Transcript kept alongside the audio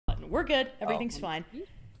We're good. Everything's fine.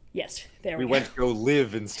 Yes, there we We go. went go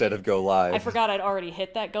live instead of go live. I forgot I'd already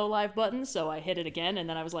hit that go live button, so I hit it again, and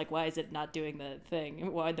then I was like, why is it not doing the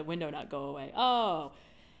thing? Why'd the window not go away? Oh,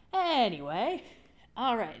 anyway.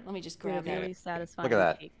 All right, let me just We had a grab very it. satisfying Look at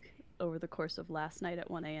that. cake over the course of last night at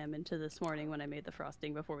 1 a.m. into this morning when I made the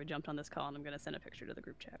frosting before we jumped on this call, and I'm going to send a picture to the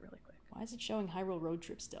group chat really quick. Why is it showing Hyrule Road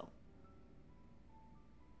Trip still?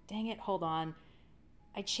 Dang it, hold on.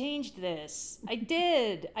 I changed this. I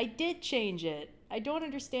did change it. I don't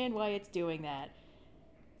understand why it's doing that.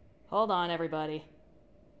 Hold on, everybody.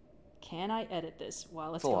 Can I edit this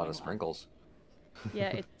while it's That's a going lot of on? sprinkles. Yeah,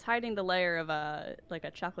 it's hiding the layer of like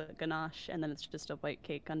a chocolate ganache, and then it's just a white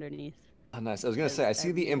cake underneath. Oh, nice. I was gonna say, I see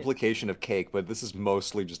the made it. implication of cake, but this is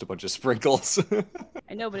mostly just a bunch of sprinkles.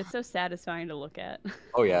 I know, but it's so satisfying to look at. Oh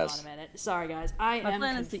Hold yes. on a minute. Sorry, guys. I My am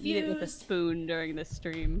plan confused. is to eat it with a spoon during this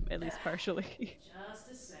stream, at least partially. Just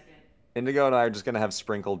a second. Indigo and I are just gonna have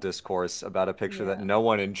sprinkle discourse about a picture that Yeah. no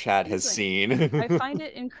one in chat has Interesting. seen. I find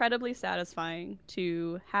it incredibly satisfying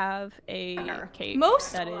to have a cake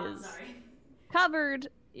Most- that Hold on, is sorry. covered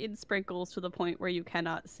in sprinkles to the point where you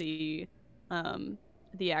cannot see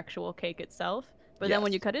the actual cake itself. But then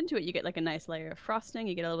when Yes. you cut into it, you get like a nice layer of frosting.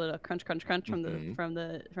 You get a little bit of crunch, crunch, crunch from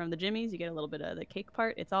Mhm. the jimmies. You get a little bit of the cake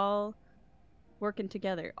part. It's all working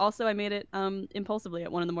together. Also, I made it impulsively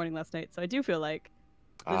at 1 in the morning last night, so I do feel like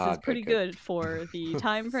this is pretty good for the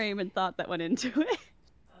time frame and thought that went into it.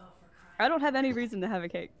 I don't have any reason to have a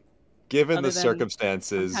cake. Given Other the than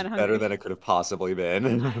circumstances, I'm kinda better hungry. than it could have possibly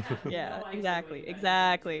been. Yeah, exactly.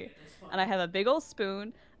 And I have a big old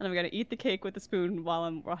spoon, and I'm gonna eat the cake with the spoon while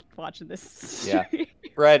I'm watching this. Yeah. stream.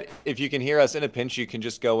 Brad, if you can hear us in a pinch, you can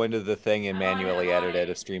just go into the thing and I'm on it, manually I'm on edit it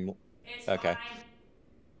it. a stream. It's Okay. fine.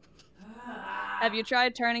 Have you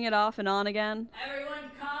tried turning it off and on again?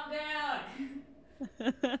 Everyone calm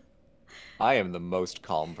down. I am the most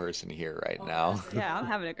calm person here right now. Yeah, I'm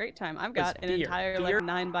having a great time. I've got an beer. entire Beer. like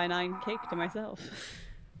 9x9 cake to myself.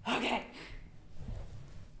 Okay.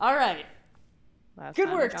 All right. Last Good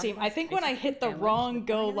time work, got team. one I think when I sandwich hit the with wrong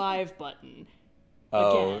go sandwich. live button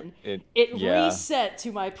Oh, again, it yeah. reset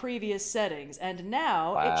to my previous settings, and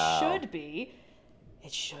now Wow. it should be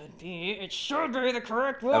the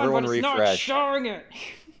correct one, Everyone but it's not refresh. showing it.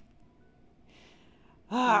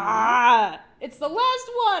 It's the last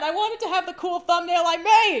one. I wanted to have the cool thumbnail I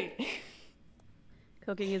made.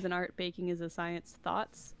 Cooking is an art, baking is a science.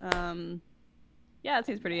 Thoughts? Yeah, that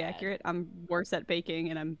seems pretty accurate. I'm worse at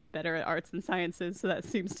baking and I'm better at arts and sciences, so that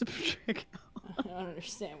seems to check out. I don't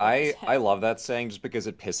understand. I love that saying just because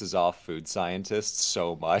it pisses off food scientists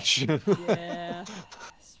so much. Yeah.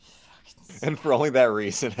 And for only that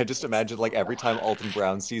reason, I just imagine like every time Alton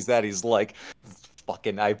Brown sees that, he's like,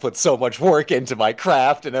 fucking, I put so much work into my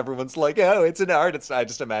craft, and everyone's like, oh, it's an art. I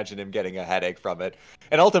just imagine him getting a headache from it.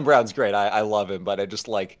 And Alton Brown's great. I love him, but I just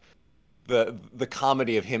like the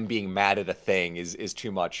comedy of him being mad at a thing is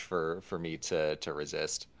too much for me to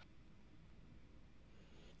resist.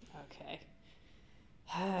 Okay.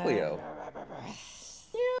 Cleo.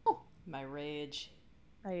 My rage.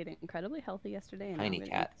 I ate incredibly healthy yesterday, and Tiny I'm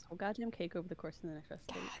gonna cat. eat this whole goddamn cake over the course of the next rest of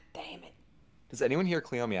the God week. damn it. Does anyone hear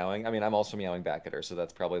Cleo meowing? I mean, I'm also meowing back at her, so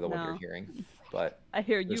that's probably the one you're No. hearing. But I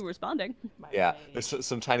hear There's- you responding. My yeah, rage. there's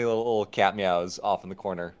some tiny little cat meows off in the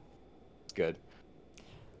corner. It's good.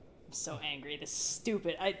 I'm so angry. This is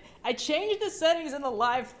stupid. I changed the settings in the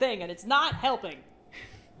live thing, and it's not helping.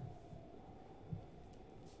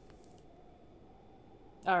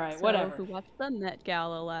 All right, So, whatever. who watched the Met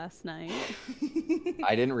Gala last night?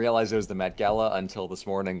 I didn't realize it was the Met Gala until this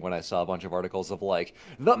morning when I saw a bunch of articles of like,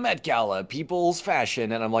 the Met Gala, people's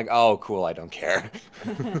fashion, and I'm like, oh, cool, I don't care.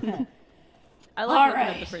 I All like looking at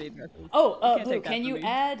right. the pretty dresses. Oh, can't Blue, take that can from you me.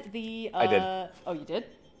 add the? I did. Oh, you did?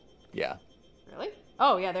 Yeah. Really?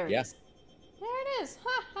 Oh, yeah, there it Yeah. is. There it is.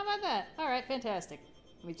 Huh? How about that? All right, fantastic.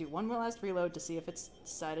 Let me do one more last reload to see if it's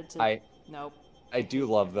decided to. Nope. I do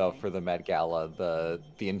love though for the Met Gala the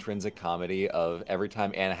intrinsic comedy of every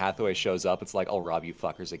time Anne Hathaway shows up, it's like I'll rob you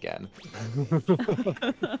fuckers again.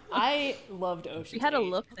 I loved Ocean's She had a 8.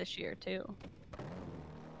 look this year too.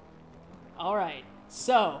 All right,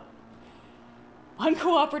 so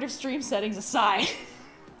uncooperative stream settings aside,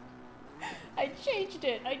 I changed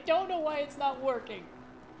it. I don't know why it's not working.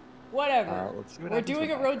 Whatever. Let's see what We're happens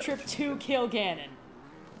doing a when road trip to kill Ganon.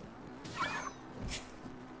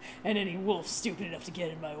 And any wolf stupid enough to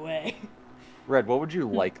get in my way. Red, what would you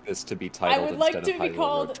like this to be I titled would like instead to of be Hyrule Road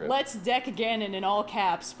called Trip? Let's Deck Ganon in all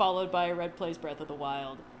caps, followed by Red Plays Breath of the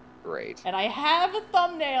Wild. Great. And I have a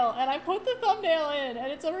thumbnail, and I put the thumbnail in,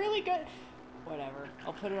 and it's a really good... Whatever.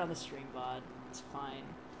 I'll put it on the stream VOD. It's fine.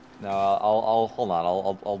 No, I'll hold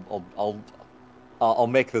on. I'll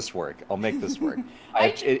make this work. I'll make this work.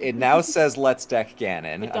 It now says let's deck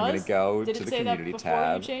Ganon. It I'm gonna does? go Did to it the say that community before you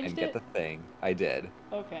tab changed and get it? the thing. I did.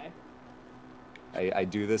 Okay. I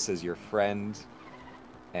do this as your friend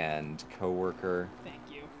and coworker. Thank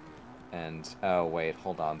you. And oh wait,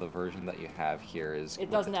 hold on. The version that you have here is It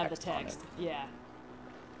with doesn't the have the text on text. it. Yeah.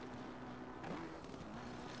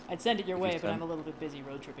 I'd send it your Did way, you but send- I'm a little bit busy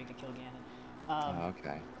road tripping to kill Ganon. Oh,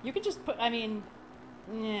 okay. You could just put, I mean,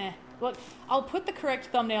 nah. Look, I'll put the correct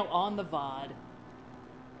thumbnail on the VOD.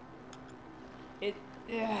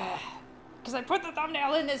 Because I put the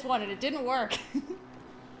thumbnail in this one and it didn't work.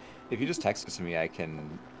 If you just text it to me, I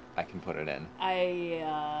can put it in.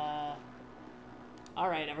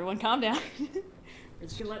 Alright, everyone calm down. We're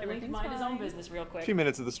just gonna let Link mind his own business real A quick. few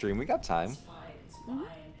minutes of the stream, we got time. It's fine, it's fine.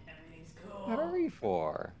 Everything's cool. Hurry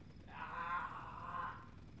for.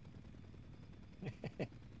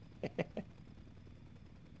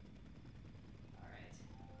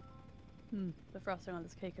 Alright. The frosting on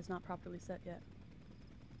this cake is not properly set yet.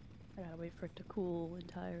 I gotta wait for it to cool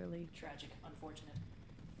entirely. Tragic, unfortunate.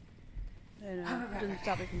 I know, it doesn't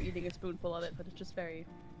stop me from eating a spoonful of it, but it's just very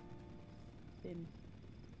thin.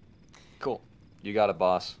 Cool. You got it,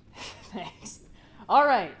 boss. Thanks.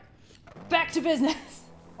 Alright, back to business.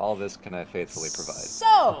 All this can I faithfully provide.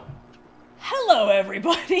 So, hello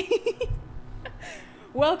everybody.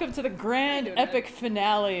 Welcome to the grand epic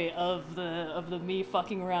finale of the me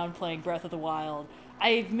fucking around playing Breath of the Wild.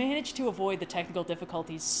 I've managed to avoid the technical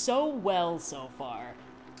difficulties so well so far.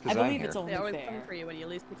 I believe it's only They always fair. come for you when you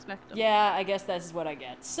least expect them. Yeah, I guess this is what I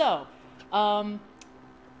get. So,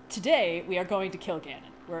 today we are going to kill Ganon.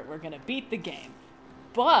 We're gonna beat the game.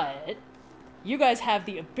 But, you guys have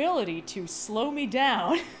the ability to slow me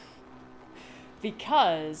down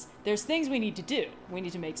because there's things we need to do. We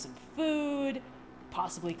need to make some food,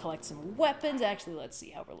 possibly collect some weapons. Actually, let's see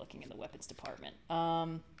how we're looking in the weapons department.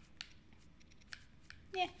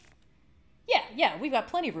 Yeah, we've got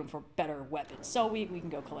plenty of room for better weapons. So we can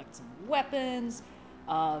go collect some weapons.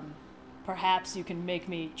 Perhaps you can make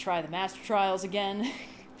me try the Master Trials again,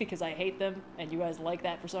 because I hate them, and you guys like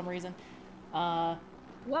that for some reason. Well,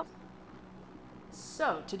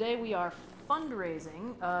 So, today we are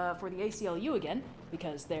fundraising for the ACLU again,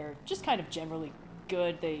 because they're just kind of generally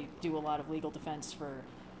good. They do a lot of legal defense for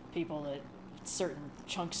people that certain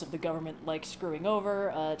chunks of the government like screwing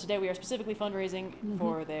over. Today we are specifically fundraising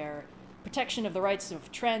for their protection of the rights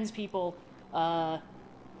of trans people,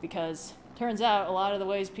 because turns out a lot of the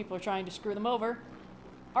ways people are trying to screw them over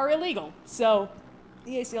are illegal. So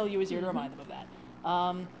the ACLU is here to remind them of that.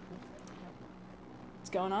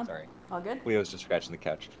 What's going on? Sorry. All good? Leo's just scratching the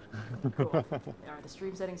couch. Cool. Are the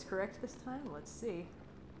stream settings correct this time? Let's see.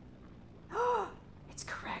 It's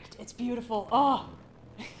correct. It's beautiful. Oh,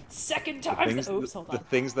 second time. Oops, hold on. The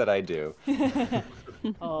things that I do.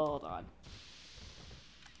 Hold on.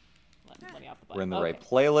 Let me off the button. We're in the Okay. right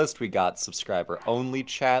playlist. We got subscriber only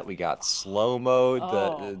chat. We got slow mode.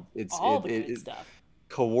 It's all the good stuff.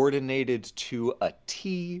 coordinated to a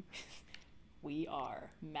T. We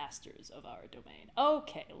are masters of our domain.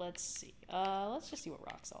 Okay, let's see. Let's just see what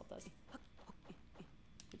rock salt does.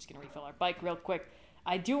 We're just gonna refill our bike real quick.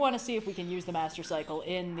 I do want to see if we can use the Master Cycle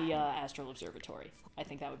in the Astral Observatory. I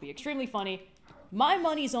think that would be extremely funny. My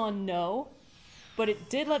money's on no, but it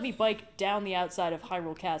did let me bike down the outside of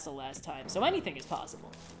Hyrule Castle last time, so anything is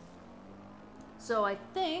possible. So I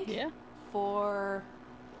think for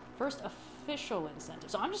first official incentive,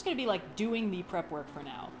 so I'm just going to be like doing the prep work for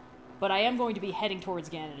now, but I am going to be heading towards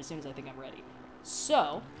Ganon as soon as I think I'm ready.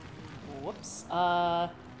 So, whoops, I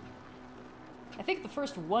think the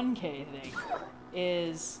first 1K thing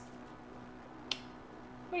is,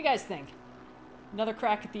 what do you guys think? Another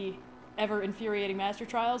crack at the ever infuriating Master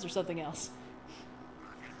Trials or something else?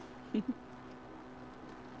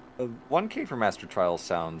 1K for Master Trials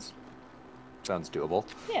sounds doable.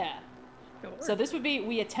 Yeah. So this would be,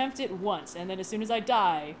 we attempt it once, and then as soon as I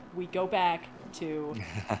die, we go back to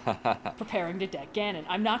preparing to deck Ganon.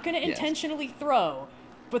 I'm not going to intentionally throw,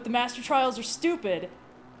 but the Master Trials are stupid,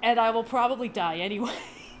 and I will probably die anyway.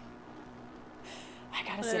 I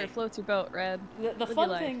gotta say, floats your boat, Red. The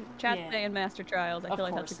fun thing, Chat Day and Master Trials. I of feel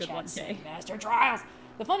like course, that's a good Chat 1K. Say Master Trials.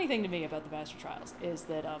 The funny thing to me about the Master Trials is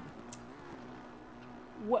that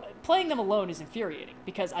playing them alone is infuriating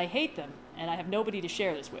because I hate them and I have nobody to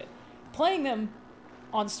share this with. Playing them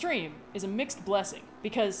on stream is a mixed blessing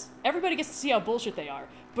because everybody gets to see how bullshit they are,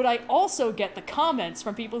 but I also get the comments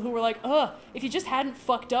from people who were like, ugh, if you just hadn't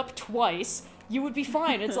fucked up twice, you would be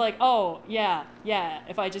fine. It's like, oh, yeah,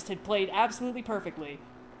 if I just had played absolutely perfectly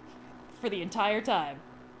for the entire time,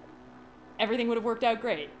 everything would have worked out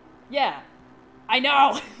great. Yeah, I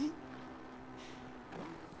know!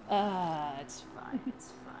 It's fine.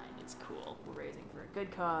 It's fine. It's cool. We're raising for a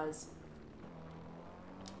good cause.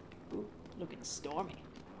 Ooh, looking stormy.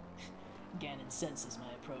 Ganon senses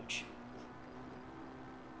my approach.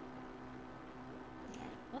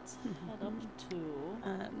 Let's head up to...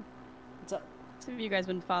 what's up? So have you guys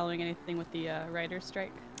been following anything with the writer's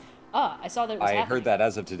strike? I saw that it was happening. I heard that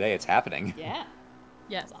as of today, it's happening. Yeah.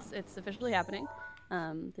 Yes, it's officially happening.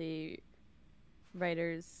 The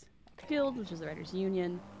Writers Guild, which is the Writers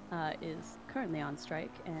Union, is currently on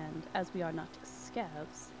strike, and as we are not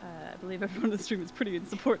scabs, I believe everyone in the stream is pretty in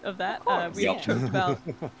support of that. We've joked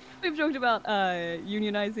about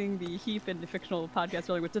unionizing the heap in the fictional podcast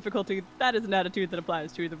building with difficulty. That is an attitude that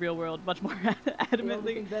applies to the real world much more adamantly.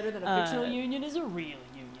 Anything better than a fictional union is a real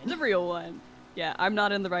union. The real one. Yeah, I'm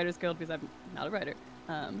not in the Writers Guild because I'm not a writer.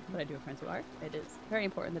 But I do have friends who are. It is very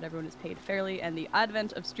important that everyone is paid fairly, and the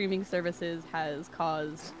advent of streaming services has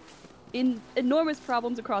caused enormous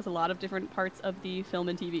problems across a lot of different parts of the film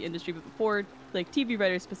and TV industry. But for like TV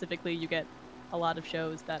writers specifically, you get a lot of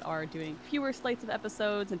shows that are doing fewer slates of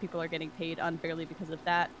episodes, and people are getting paid unfairly because of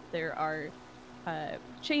that. There are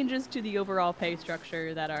changes to the overall pay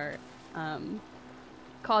structure that are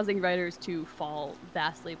causing writers to fall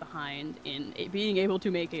vastly behind in being able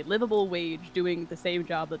to make a livable wage doing the same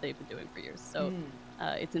job that they've been doing for years. So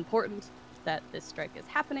it's important that this strike is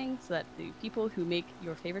happening so that the people who make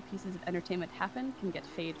your favorite pieces of entertainment happen can get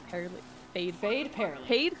paid fairly. Paid fairly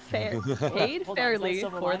for their labor.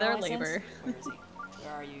 Where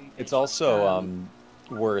are you? It's also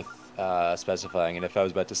worth specifying, and if I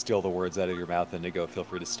was about to steal the words out of your mouth, Indigo, feel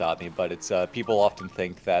free to stop me, but it's people often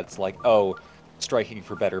think that it's like, oh, striking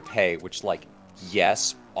for better pay, which, like,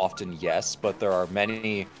 yes, often yes, but there are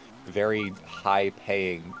many very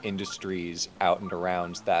high-paying industries out and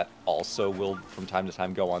around that also will, from time to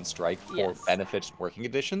time, go on strike for benefits and working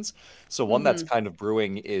conditions. So one that's kind of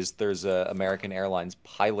brewing is there's a American Airlines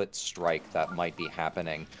pilot strike that might be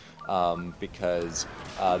happening because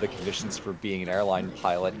the conditions for being an airline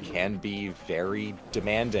pilot can be very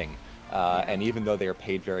demanding. And even though they are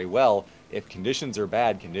paid very well, if conditions are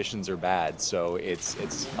bad, conditions are bad. So it's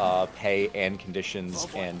pay and conditions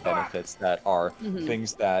and benefits that are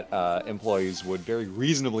things that employees would very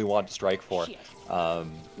reasonably want to strike for.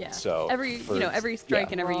 So every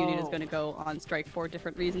strike and every union is going to go on strike for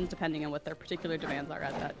different reasons, depending on what their particular demands are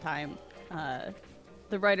at that time.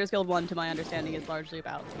 The Writers Guild one, to my understanding, is largely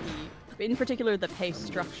about in particular the pay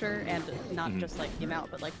structure, and not just like the amount,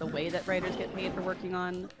 but like the way that writers get paid for working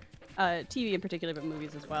on TV in particular, but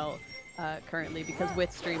movies as well. Currently, because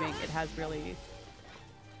with streaming, it has really,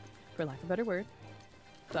 for lack of a better word,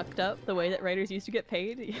 fucked up the way that writers used to get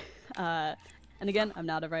paid. And again, I'm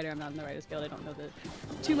not a writer, I'm not in the Writers Guild, I don't know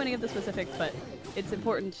too many of the specifics, but it's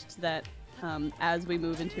important that as we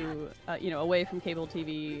move into, away from cable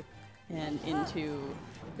TV and into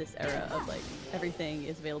this era of like everything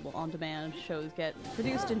is available on demand, shows get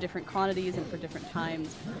produced in different quantities and for different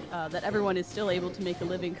times, that everyone is still able to make a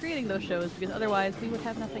living creating those shows, because otherwise we would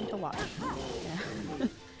have nothing to watch. Yeah.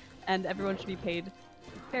 And everyone should be paid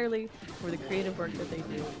fairly for the creative work that they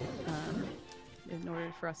do in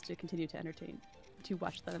order for us to continue to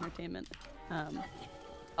watch that entertainment.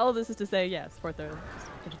 All of this is to say, yeah, support the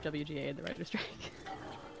WGA and the writer's strike.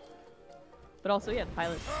 But also, yeah, the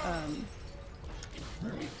pilots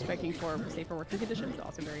striking for safer working conditions is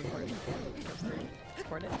also very important.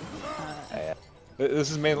 Support it.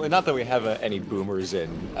 This is mainly, not that we have any boomers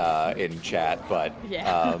in chat, but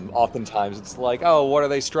oftentimes it's like, oh, what are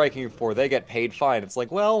they striking for? They get paid fine. It's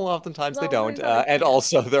like, well, oftentimes they don't. And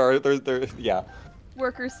also there,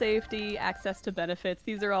 worker safety, access to benefits.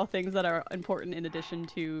 These are all things that are important in addition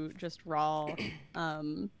to just raw,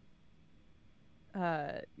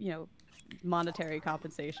 monetary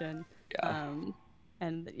compensation.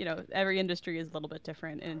 And every industry is a little bit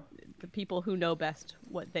different, and the people who know best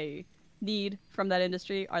what they need from that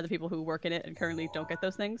industry are the people who work in it and currently don't get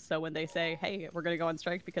those things. So when they say, hey, we're going to go on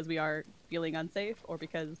strike because we are feeling unsafe or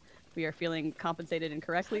because we are feeling compensated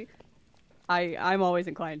incorrectly, I'm always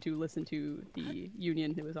inclined to listen to the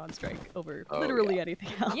union who is on strike over anything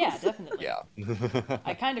else. Yeah, definitely. Yeah.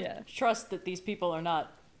 I kind of trust that these people are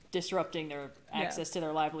not disrupting their access to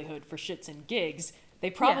their livelihood for shits and gigs. They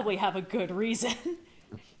probably have a good reason.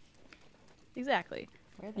 Exactly.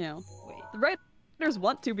 The writers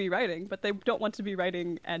want to be writing, but they don't want to be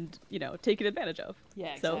writing and, taken advantage of.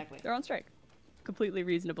 Yeah, exactly. So they're on strike. Completely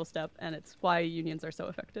reasonable step, and it's why unions are so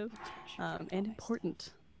effective and important.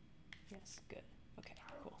 Yes, good. Okay,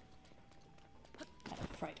 cool. I had a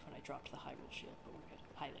fright when I dropped the Hyrule shield, but we're good.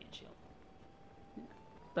 Hylian shield.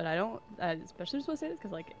 But I don't, especially just want to say this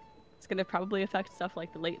because, like, it's going to probably affect stuff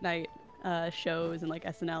like the late night shows and like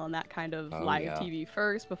SNL and that kind of live TV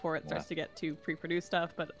first before it starts to get to pre-produced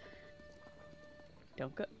stuff. But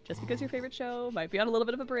don't go just because your favorite show might be on a little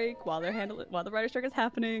bit of a break while while the writer's strike is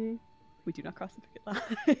happening. We do not cross the picket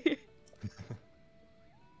line.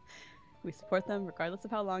 We support them regardless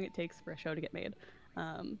of how long it takes for a show to get made.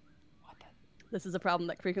 This is a problem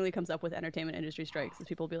that frequently comes up with entertainment industry strikes. Is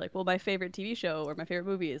people will be like, well, my favorite TV show or my favorite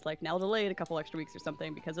movie is like now delayed a couple extra weeks or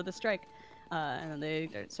something because of the strike. And then they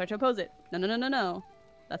start to oppose it. No.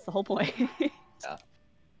 That's the whole point. Yeah.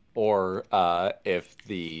 Or if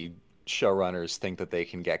the showrunners think that they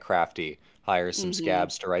can get crafty, hire some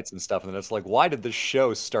scabs to write some stuff, and then it's like, why did the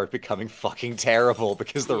show start becoming fucking terrible?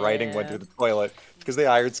 Because the writing went through the toilet. Because they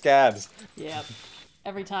hired scabs. Yep.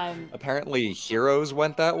 Every time. Apparently, Heroes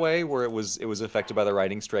went that way, where it was affected by the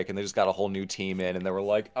writing strike, and they just got a whole new team in, and they were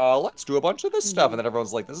like, let's do a bunch of this stuff, and then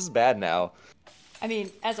everyone's like, this is bad now. I mean,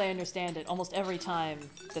 as I understand it, almost every time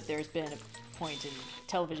that there's been a point in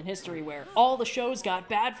television history where all the shows got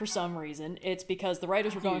bad for some reason, it's because the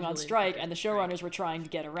writers were going on strike, and the showrunners were trying to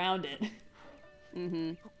get around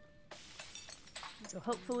it. So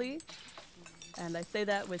hopefully, and I say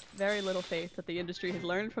that with very little faith, that the industry has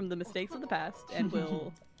learned from the mistakes of the past and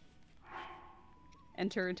will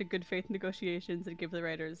enter into good faith negotiations and give the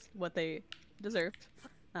writers what they deserved.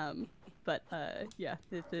 But yeah,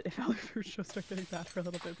 if our shows start getting bad for a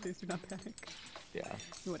little bit, please do not panic. Yeah.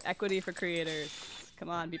 We want equity for creators. Come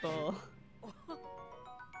on, people.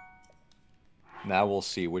 Now we'll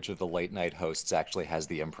see which of the late night hosts actually has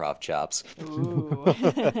the improv chops. Ooh.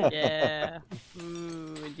 Yeah.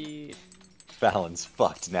 Ooh, indeed. Fallon's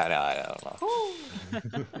fucked. Nah, I don't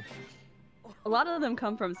know. A lot of them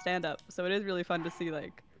come from stand-up, so it is really fun to see,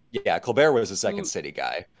 like... Yeah, Colbert was a Second City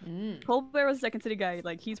guy. Colbert was a Second City guy.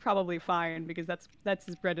 Like, he's probably fine, because that's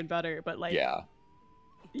his bread and butter, but, like... Yeah.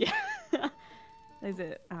 Yeah. Is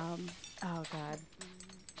it, oh, God.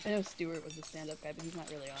 I know Stewart was a stand-up guy, but he's not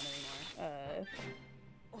really on anymore.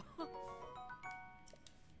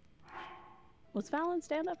 Was Fallon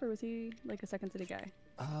stand-up, or was he, like, a Second City guy?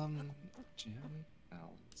 Jim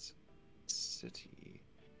Fallon's City.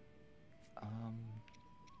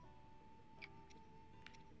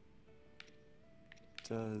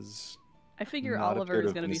 Does... I figure Oliver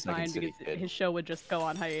is going to be fine because his show would just go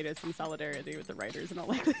on hiatus in solidarity with the writers and all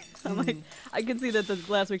that. I'm like, I can see that the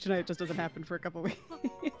Last Week Tonight just doesn't happen for a couple weeks.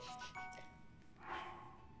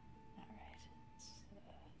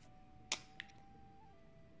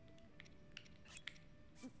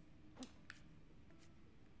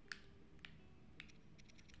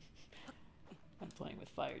 I'm playing with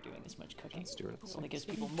fire doing this much cooking. It only gives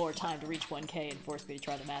people more time to reach 1K and force me to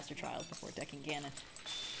try the Master Trials before decking Ganon.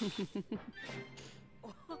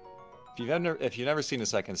 If you've never seen a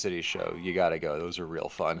Second City show, you gotta go. Those are real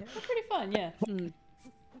fun. They're pretty fun, yeah.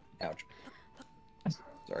 Ouch.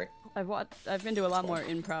 Sorry. I've been to a lot more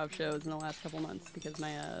improv shows in the last couple months because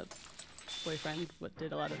my boyfriend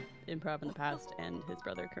did a lot of improv in the past, and his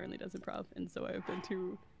brother currently does improv, and so I've been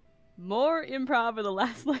to more improv in the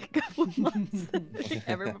last like couple months than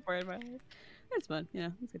ever before in my life. It's fun, you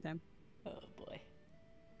know, it's a good time. Oh boy.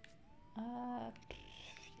 Yeah, I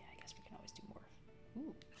guess we can always do more.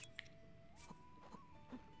 Ooh.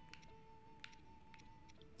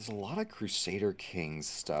 There's a lot of Crusader Kings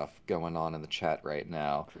stuff going on in the chat right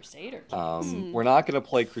now. Crusader Kings. We're not going to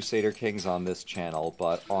play Crusader Kings on this channel,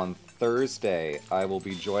 but on Thursday, I will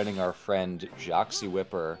be joining our friend Joxy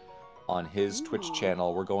Whipper on his Twitch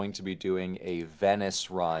channel. We're going to be doing a Venice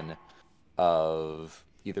run of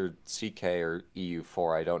either CK or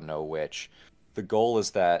EU4, I don't know which. The goal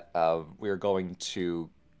is that we're going to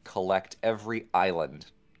collect every island.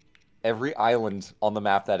 Every island on the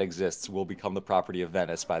map that exists will become the property of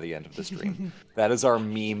Venice by the end of the stream. That is our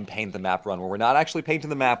meme paint the map run, where we're not actually painting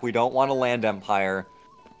the map. We don't want a land empire.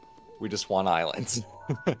 We just want islands.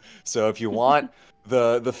 So if you want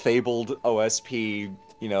the fabled OSP,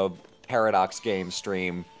 you know, Paradox game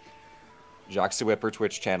stream, Joxy Whipper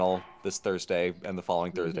Twitch channel this Thursday and the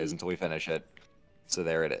following Thursdays until we finish it. So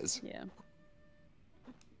there it is. Yeah.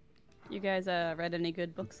 You guys read any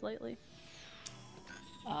good books lately?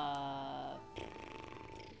 I feel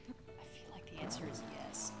like the answer is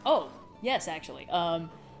yes. Oh, yes, actually.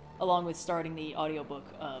 Along with starting the audiobook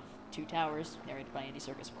of Two Towers, narrated by Andy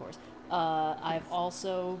Serkis, of course. I've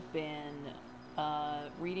also been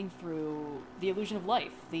reading through The Illusion of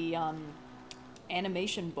Life, the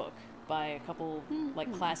animation book by a couple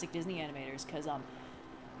like classic Disney animators, because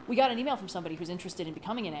we got an email from somebody who's interested in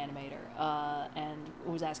becoming an animator and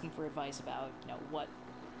was asking for advice about, you know, what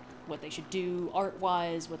they should do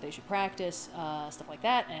art-wise, what they should practice, stuff like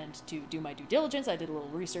that. And to do my due diligence, I did a little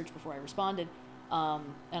research before I responded.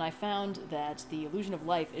 And I found that The Illusion of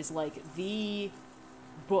Life is like the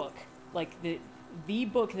book, like the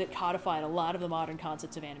book that codified a lot of the modern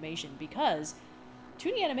concepts of animation, because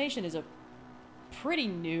 2D animation is a pretty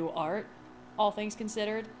new art, all things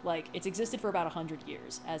considered. Like, it's existed for about 100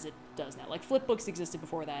 years, as it does now. Like, flip books existed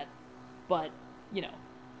before that, but, you know,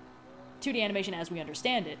 2D animation as we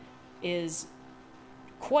understand it is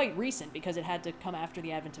quite recent because it had to come after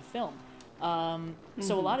the advent of film.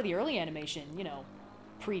 So a lot of the early animation, you know,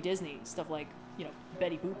 pre-Disney, stuff like, you know,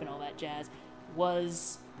 Betty Boop and all that jazz,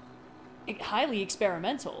 was highly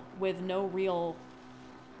experimental with no real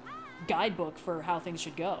guidebook for how things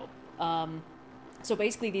should go. So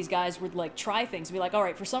basically these guys would, like, try things and be like, all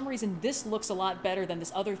right, for some reason this looks a lot better than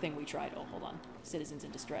this other thing we tried. Oh, hold on. Citizens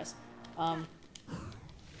in distress.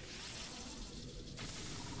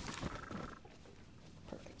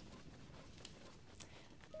 Perfect.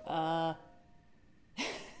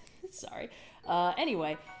 Sorry.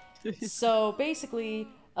 Anyway, so basically,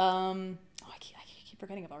 I keep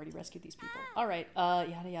forgetting I've already rescued these people. All right,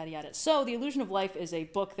 yada, yada, yada. So The Illusion of Life is a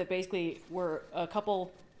book that basically were a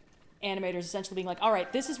couple animators essentially being like, all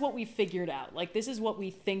right, this is what we figured out. Like, this is what we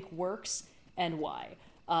think works and why.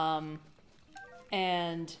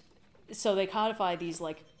 And so they codify these,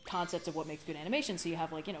 like, concepts of what makes good animation. So you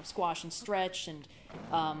have, like, you know, squash and stretch and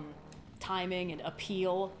timing and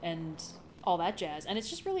appeal and all that jazz. And it's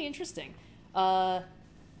just really interesting.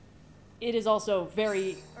 It is also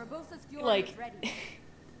very, like,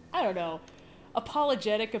 I don't know,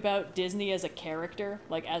 apologetic about Disney as a character,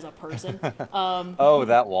 like, as a person. Oh,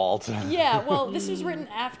 that Walt. Yeah, well, this was written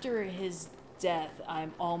after his death,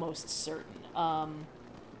 I'm almost certain.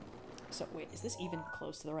 So, wait, is this even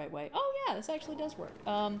close to the right way? Oh, yeah, this actually does work.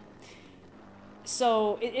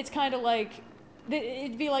 So, it's kind of like,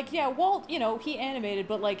 it'd be like, yeah, Walt, you know, he animated,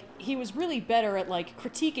 but, like, he was really better at, like,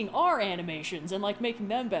 critiquing our animations and, like, making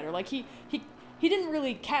them better. Like, he didn't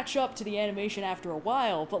really catch up to the animation after a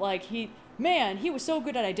while, but, like, man, he was so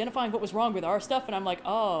good at identifying what was wrong with our stuff, and I'm like,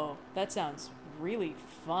 oh, that sounds really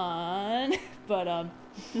fun. But,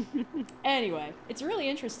 anyway, it's really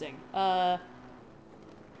interesting.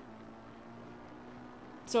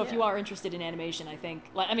 So if you are interested in animation, I think,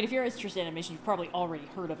 like, I mean, if you're interested in animation, you've probably already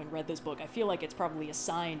heard of and read this book. I feel like it's probably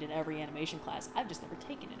assigned in every animation class. I've just never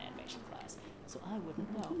taken an animation class, so I wouldn't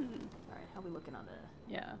know. All right, how are we looking on the?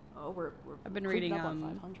 Yeah. Oh, we're I've been reading up on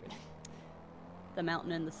 500. The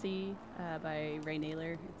Mountain and the Sea by Ray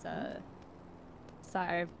Naylor. It's so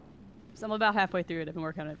I'm about halfway through it. I've been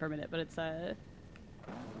working on it for a minute, but it's a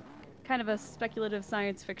kind of a speculative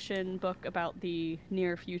science fiction book about the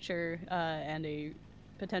near future and a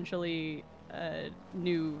potentially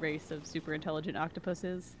new race of super intelligent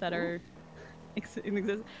octopuses that are in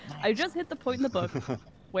existence. I just hit the point in the book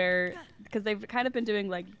where, because they've kind of been doing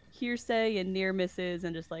like hearsay and near misses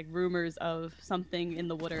and just like rumors of something in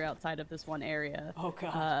the water outside of this one area. Oh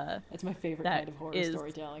god, that's my favorite kind of horror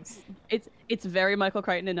storytelling. It's very Michael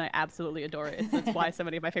Crichton, and I absolutely adore it. That's why so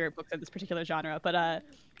many of my favorite books are this particular genre. But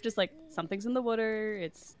just like something's in the water,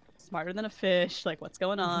 it's smarter than a fish, like what's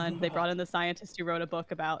going on. They brought in the scientist who wrote a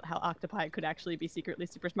book about how octopi could actually be secretly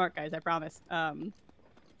super smart, guys, I promise.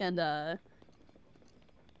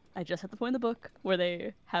 I just hit the point in the book where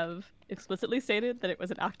they have explicitly stated that it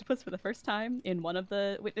was an octopus for the first time in one of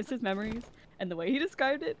the witnesses' memories, and the way he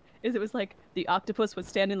described it is it was like the octopus was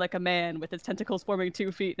standing like a man with its tentacles forming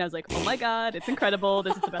 2 feet, and I was like, oh my god, it's incredible,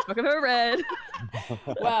 this is the best book I've ever read.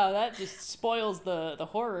 Wow, that just spoils the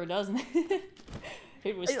horror, doesn't it?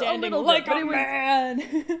 It was standing like a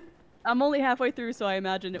man! I'm only halfway through, so I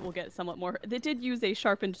imagine it will get somewhat more. They did use a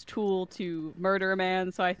sharpened tool to murder a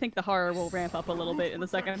man, so I think the horror will ramp up a little bit in the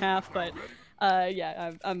second half. But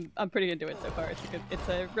yeah, I'm pretty into it so far. It's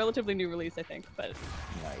a relatively new release, I think, but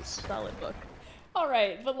nice, solid book. All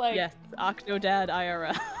right, but like, yes, Octodad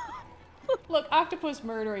IRL. Look, octopus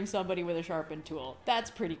murdering somebody with a sharpened tool—that's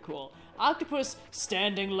pretty cool. Octopus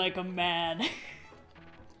standing like a man.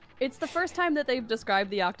 It's the first time that they've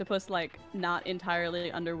described the octopus like not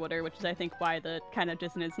entirely underwater, which is I think why the kind of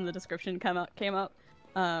dissonance in the description came up.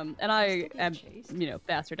 And I am, you know,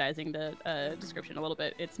 bastardizing the description a little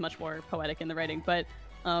bit. It's much more poetic in the writing, but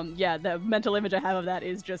yeah, the mental image I have of that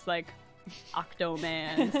is just like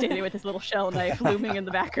Octo-Man standing with his little shell knife looming in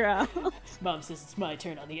the background. Mom says it's my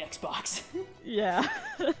turn on the Xbox. Yeah,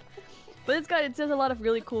 but it says a lot of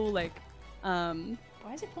really cool like. Why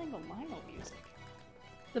is it playing the Lionel music?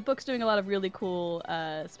 The book's doing a lot of really cool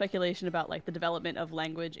speculation about like the development of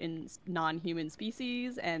language in non-human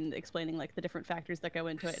species and explaining like the different factors that go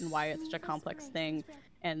into it and why it's such a complex thing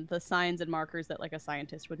and the signs and markers that like a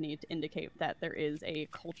scientist would need to indicate that there is a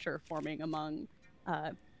culture forming among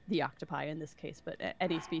the octopi in this case, but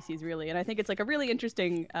any species really. And I think it's like a really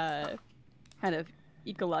interesting kind of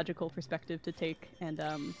ecological perspective to take. And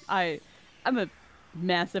I'm a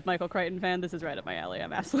massive Michael Crichton fan. This is right up my alley.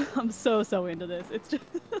 I'm so into this. It's just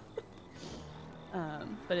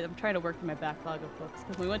but I'm trying to work through my backlog of books,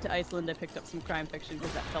 because when we went to Iceland I picked up some crime fiction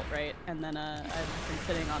because that felt right, and then I've been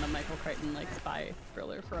sitting on a Michael Crichton like spy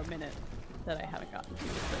thriller for a minute that I haven't gotten to.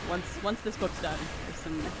 But once this book's done, there's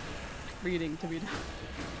some reading to be done.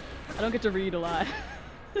 I don't get to read a lot.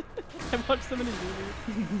 I've watched so many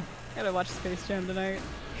movies. I gotta watch Space Jam tonight.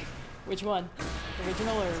 Which one?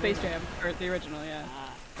 Original or Space Jam, or the original, yeah.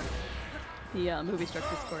 The movie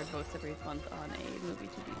Structure Score votes every month on a movie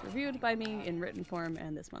to be reviewed by me in written form,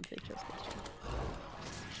 and this month they chose Space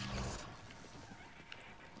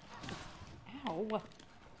Jam.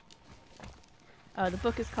 Ow. The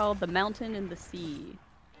book is called The Mountain and the Sea.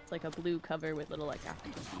 It's like a blue cover with little like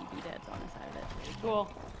African sea doodads on the side of it.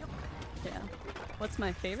 Cool. Yeah. What's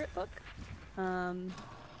my favorite book? That's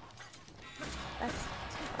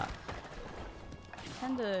tough. I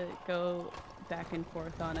tend to go back and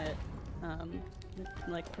forth on it.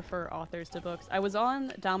 Like prefer authors to books. I was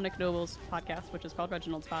on Dominic Noble's podcast, which is called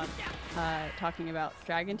Reginald's Pod, talking about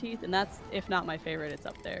Dragon Teeth, and that's, if not my favorite, it's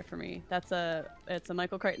up there for me. It's a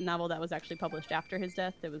Michael Crichton novel that was actually published after his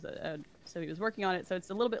death. It was so he was working on it, so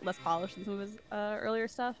it's a little bit less polished than some of his earlier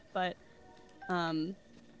stuff, but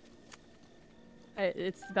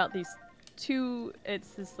it's about these two.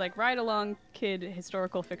 It's this like ride-along kid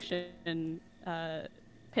historical fiction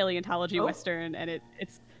paleontology western, and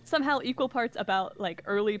it's somehow equal parts about like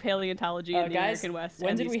early paleontology in the American West.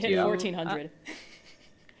 When did we hit 1400?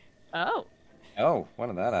 Oh, when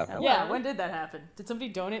did that happen? Yeah, when did that happen? Did somebody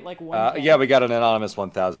donate like one? Yeah, we got an anonymous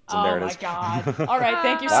 1000. Oh there it is. my god! All right,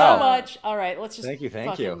 thank you so much. All right, let's just thank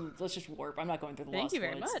you. Let's just warp. I'm not going through the Thank Lost you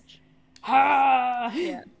very Woods. much.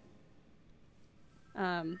 Yeah.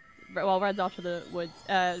 Well, Red's off to the woods.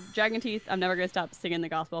 Dragon Teeth. I'm never gonna stop singing the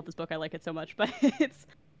gospel of this book. I like it so much. But it's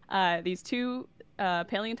these two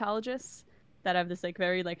paleontologists that have this like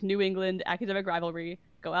very like New England academic rivalry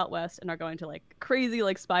go out west and are going to like crazy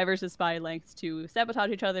like spy versus spy lengths to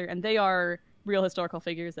sabotage each other, and they are real historical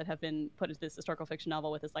figures that have been put into this historical fiction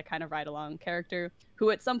novel with this like kind of ride along character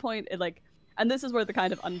who at some point and this is where the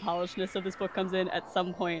kind of unpolishedness of this book comes in. At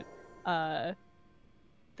some point the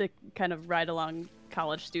kind of ride along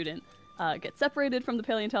college student gets separated from the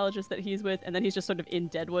paleontologist that he's with, and then he's just sort of in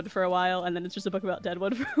Deadwood for a while, and then it's just a book about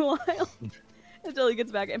Deadwood for a while until he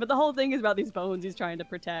gets back. But the whole thing is about these bones he's trying to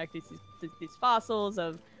protect, these fossils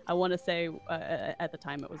of, I want to say at the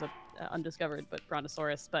time it was a undiscovered but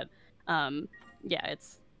brontosaurus, but yeah,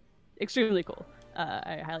 it's extremely cool.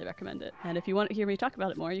 I highly recommend it, and if you want to hear me talk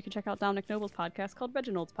about it more, you can check out Dominic Noble's podcast called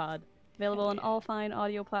Reginald's Pod, available on all fine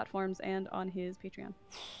audio platforms and on his Patreon.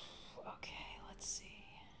 Okay, let's see.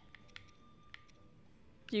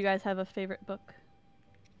 Do you guys have a favorite book?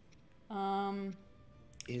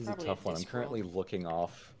 It is a tough one. I'm currently looking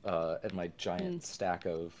off at my giant stack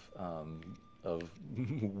of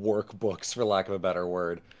workbooks, for lack of a better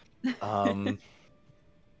word. The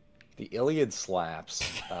Iliad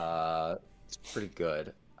slaps. It's pretty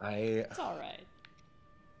good. It's all right.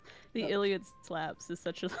 The Iliad slaps is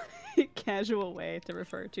such a casual way to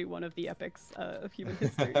refer to one of the epics of human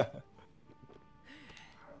history.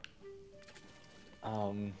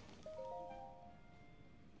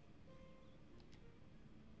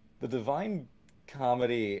 The Divine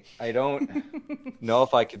Comedy, I don't know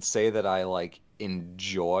if I could say that I like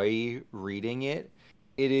enjoy reading it.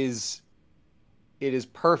 It is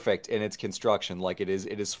perfect in its construction. Like it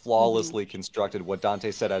is flawlessly constructed. What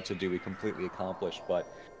Dante set out to do, he completely accomplished, but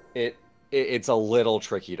it's a little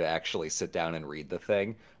tricky to actually sit down and read the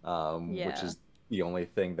thing, which is the only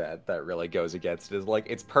thing that really goes against it. Is like,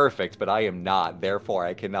 it's perfect, but I am not. Therefore,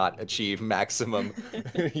 I cannot achieve maximum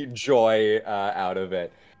joy out of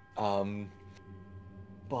it. But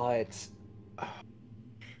all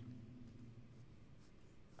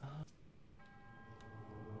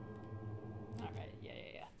right,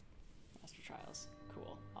 yeah. Master Trials,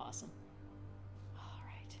 cool, awesome. All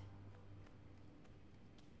right.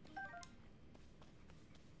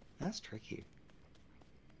 That's tricky.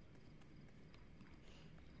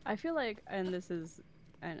 I feel like, and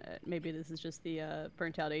maybe this is just the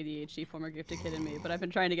burnt out ADHD former gifted kid in me, but I've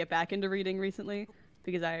been trying to get back into reading recently,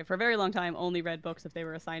 because I, for a very long time, only read books if they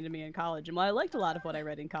were assigned to me in college. And while I liked a lot of what I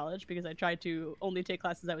read in college, because I tried to only take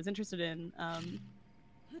classes I was interested in,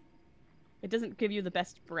 it doesn't give you the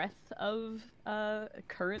best breadth of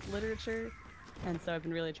current literature. And so I've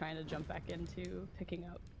been really trying to jump back into picking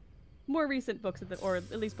up more recent books, or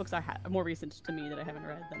at least books more recent to me that I haven't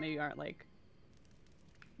read, that maybe aren't like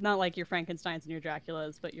not like your Frankensteins and your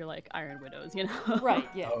Draculas, but you're like Iron Widows, you know? Right,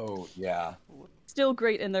 yeah. Oh, yeah. Still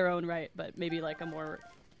great in their own right, but maybe like a more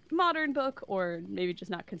modern book, or maybe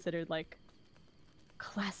just not considered like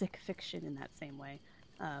classic fiction in that same way.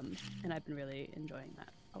 And I've been really enjoying that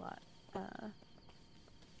a lot.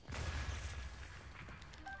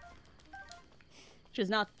 Which is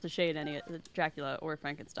not to shade any Dracula or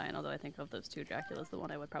Frankenstein, although I think of those two, Dracula's the one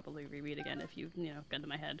I would probably reread again if you know, gun to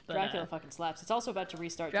my head. But, Dracula fucking slaps. It's also about to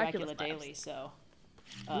restart Dracula slaps. Daily, so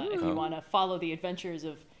if you want to follow the adventures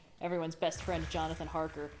of everyone's best friend Jonathan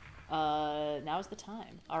Harker, now's the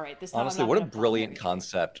time. All right, this time Honestly, what a brilliant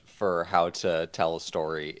concept for how to tell a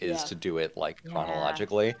story is to do it like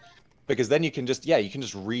chronologically, because then you can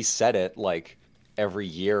just reset it like every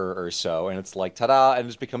year or so, and it's like ta-da, and it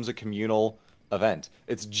just becomes a communal event.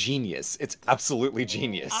 It's genius. It's absolutely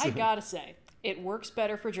genius. I gotta say, it works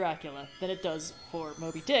better for Dracula than it does for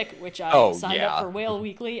Moby Dick, which I signed up for Whale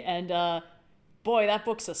Weekly, and boy, that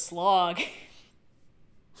book's a slog.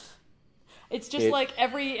 It's just like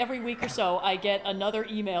every week or so, I get another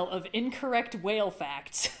email of incorrect whale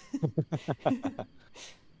facts.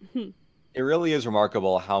 It really is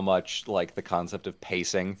remarkable how much like the concept of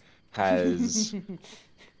pacing has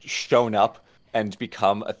shown up and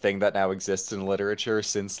become a thing that now exists in literature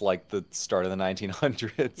since like the start of the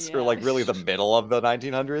 1900s, or like really the middle of the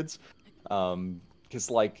 1900s. Because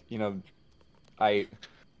like, you know,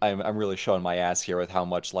 I'm really showing my ass here with how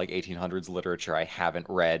much like 1800s literature I haven't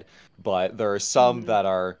read, but there are some that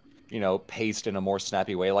are, you know, paced in a more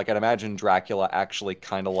snappy way. Like I'd imagine Dracula actually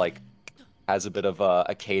kind of like has a bit of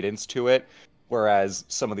a cadence to it, whereas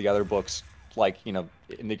some of the other books, like, you know,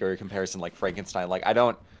 in the comparison, like Frankenstein, like I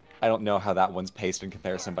don't know how that one's paced in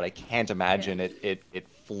comparison, but I can't imagine it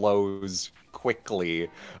flows quickly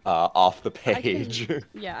off the page.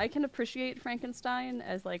 I can appreciate Frankenstein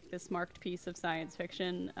as like this marked piece of science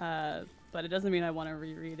fiction, but it doesn't mean I want to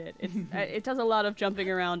reread it. It does a lot of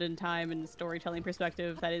jumping around in time and storytelling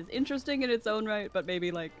perspective that is interesting in its own right, but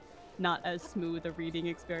maybe like not as smooth a reading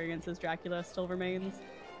experience as Dracula still remains.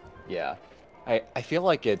 Yeah. I feel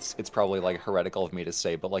like it's probably like heretical of me to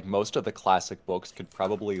say, but like most of the classic books could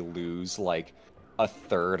probably lose like a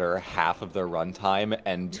third or half of their runtime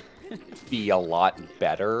and be a lot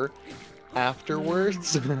better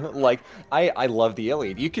afterwards. Like I love the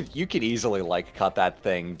Iliad. You could easily like cut that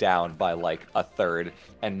thing down by like a third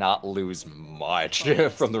and not lose much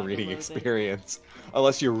from the reading experience.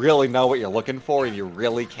 Unless you really know what you're looking for and you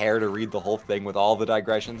really care to read the whole thing with all the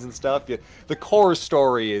digressions and stuff. The core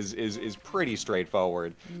story is pretty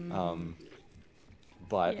straightforward.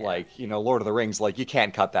 But like, you know, Lord of the Rings, like you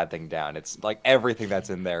can't cut that thing down. It's like everything that's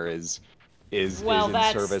in there is in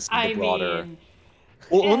service of the broader.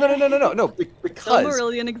 Well, no, because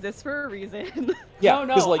Silmarillion exists for a reason. Yeah,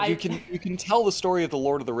 because like you can tell the story of the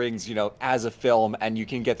Lord of the Rings, you know, as a film, and you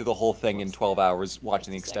can get through the whole thing in 12 hours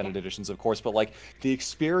watching the extended editions, of course. But like the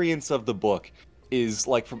experience of the book is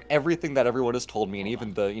like, from everything that everyone has told me, and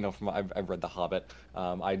even the, you know, from I've read The Hobbit.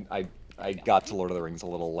 I got to Lord of the Rings a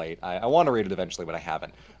little late. I want to read it eventually, but I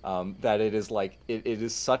haven't. That it is like it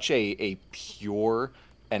is such a pure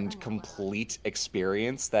and complete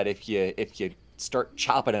experience that if you start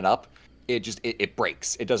chopping it up, it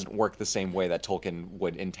breaks. It doesn't work the same way that Tolkien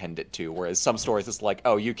would intend it to. Whereas some stories, it's like,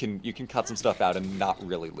 oh, you can cut some stuff out and not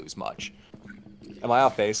really lose much. Am I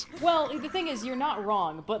off base? Well, the thing is, you're not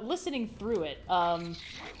wrong, but listening through it,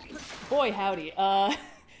 boy howdy,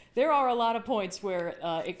 there are a lot of points where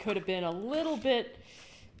it could have been a little bit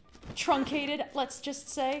truncated, let's just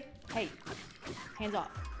say. Hey, hands off,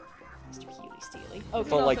 Mr. Healy-Steely. Oh, this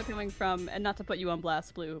is also coming from, and not to put you on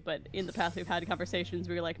blast, Blue, but in the past we've had conversations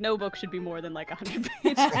where you're like, no book should be more than like 100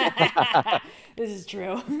 pages. This is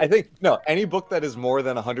true. I think, no, any book that is more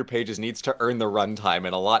than 100 pages needs to earn the runtime,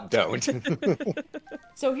 and a lot don't.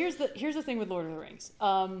 So here's the thing with Lord of the Rings.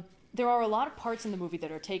 There are a lot of parts in the movie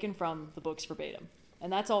that are taken from the books verbatim.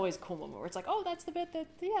 And that's always a cool moment where it's like, oh, that's the bit that,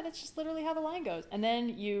 yeah, that's just literally how the line goes. And then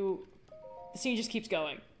the scene just keeps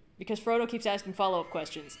going. Because Frodo keeps asking follow-up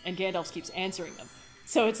questions, and Gandalf keeps answering them.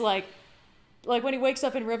 So it's like when he wakes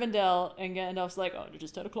up in Rivendell, and Gandalf's like, oh, it's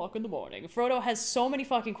just 10 o'clock in the morning. Frodo has so many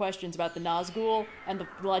fucking questions about the Nazgul, and the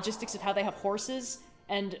logistics of how they have horses,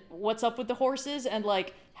 and what's up with the horses, and,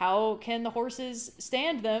 like, how can the horses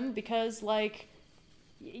stand them, because, like,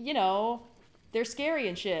 you know, they're scary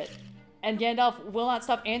and shit. And Gandalf will not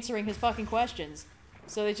stop answering his fucking questions.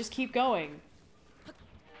 So they just keep going.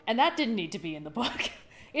 And that didn't need to be in the book.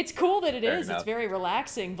 It's cool that it is. It's very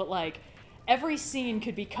relaxing, but, like, every scene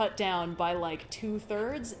could be cut down by, like,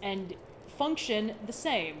 2/3 and function the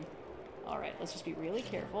same. Alright, let's just be really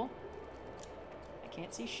careful. I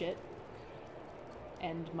can't see shit.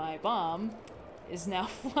 and my bomb is now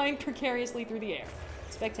flying precariously through the air.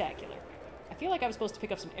 Spectacular. I feel like I was supposed to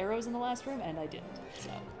pick up some arrows in the last room, and I didn't. So,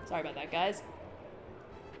 sorry about that, guys.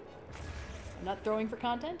 I'm not throwing for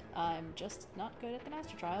content. I'm just not good at the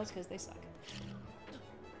Master Trials because they suck.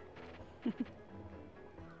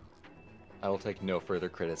 I will take no further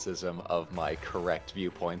criticism of my correct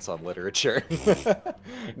viewpoints on literature.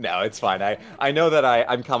 No, it's fine. I know that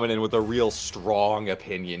I'm coming in with a real strong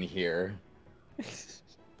opinion here.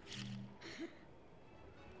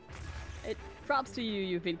 Props to you,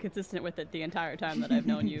 you've been consistent with it the entire time that I've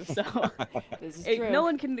known you, so This is true. no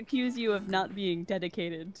one can accuse you of not being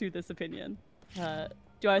dedicated to this opinion.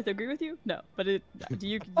 Do I have to agree with you? No, but do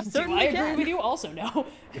you certainly Do I agree with you? Also, no.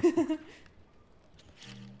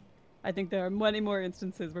 I think there are many more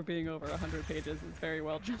instances where being over 100 pages is very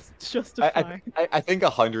well justified. I think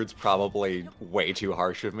 100's probably way too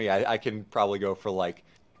harsh of me. I can probably go for, like,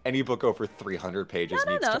 any book over 300 pages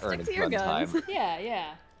needs to earn its runtime.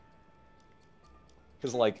 Yeah.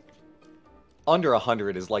 Because, like, under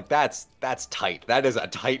 100 is, like, that's tight. That is a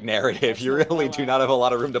tight narrative. You really do not have a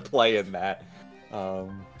lot of room to play in that. God,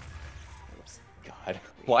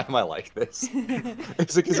 why am I like this?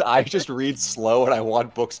 Is it because I just read slow and I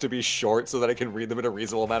want books to be short so that I can read them in a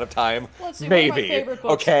reasonable amount of time? Let's see, Maybe. One of my favorite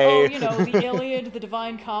books. Okay. Oh, you know, the Iliad, the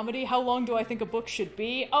Divine Comedy. How long do I think a book should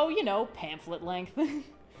be? Oh, you know, pamphlet length.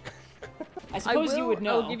 I suppose you would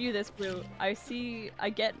know. I'll give you this, Blue. I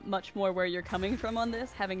get much more where you're coming from on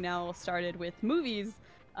this, having now started with movies,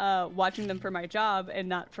 watching them for my job and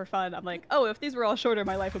not for fun. I'm like, oh, if these were all shorter,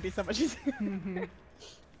 my life would be so much easier.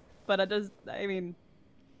 But it doesn't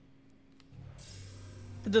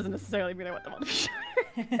necessarily mean I want them all to be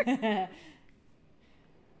shorter.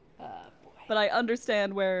 But I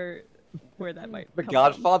understand where that might The come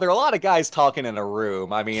Godfather, a lot of guys talking in a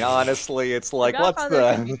room. I mean, honestly, it's like, what's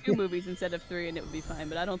could be the... 2 movies instead of 3 and it would be fine,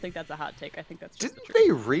 but I don't think that's a hot take. I think that's just Didn't the truth.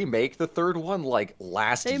 they remake the third one, like,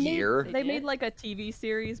 last year? They made like a TV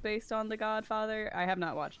series based on The Godfather. I have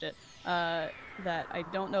not watched it. That I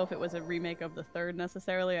don't know if it was a remake of the third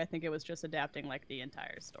necessarily. I think it was just adapting like the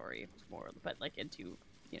entire story more, but like into,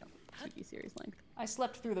 TV series length. I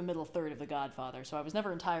slept through the middle third of The Godfather, so I was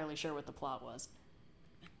never entirely sure what the plot was.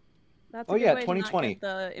 That's Oh yeah, 2020.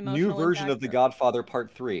 New version of The Godfather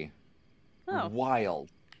Part 3. Oh. Wild.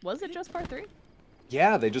 Was it just Part 3?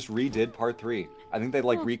 Yeah, they just redid Part 3. I think they,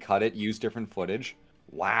 like, recut it, used different footage.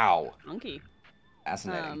 Wow. Funky.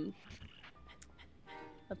 Fascinating.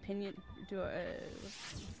 Opinion...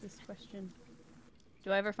 what's this question?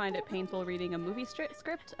 Do I ever find it painful reading a movie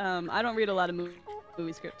script? I don't read a lot of movie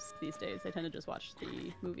scripts these days. I tend to just watch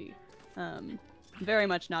the movie. Very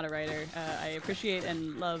much not a writer. I appreciate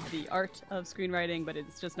and love the art of screenwriting, but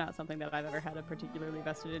it's just not something that I've ever had a particularly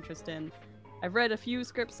vested interest in. I've read a few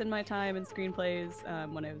scripts in my time and screenplays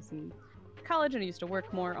when I was in college and I used to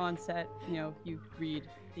work more on set. You read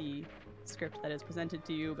the script that is presented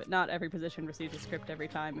to you, but not every position receives a script every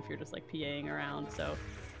time if you're just like PAing around. So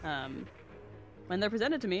when they're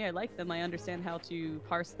presented to me, I like them. I understand how to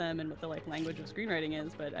parse them and what the like language of screenwriting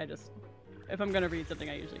is, but if I'm gonna read something,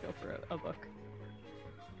 I usually go for a book.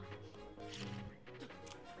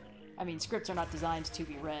 I mean, scripts are not designed to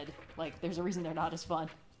be read. Like, there's a reason they're not as fun.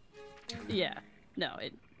 Yeah. No,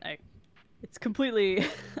 it's completely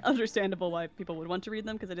understandable why people would want to read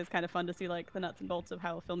them, because it is kind of fun to see, like, the nuts and bolts of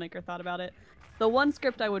how a filmmaker thought about it. The one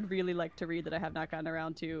script I would really like to read that I have not gotten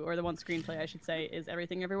around to, or the one screenplay, I should say, is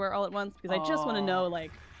Everything Everywhere All at Once, because I just want to know,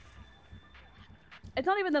 like... It's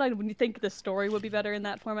not even that I think the story would be better in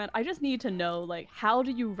that format. I just need to know, like, how do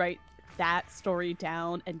you write that story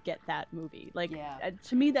down and get that movie? Like,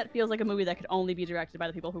 to me, that feels like a movie that could only be directed by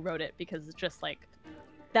the people who wrote it, because it's just like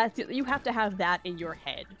you have to have that in your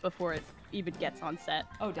head before it even gets on set.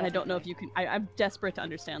 Oh, definitely. And I don't know if you can. I'm desperate to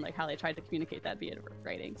understand like how they tried to communicate that via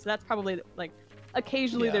writing. So that's probably like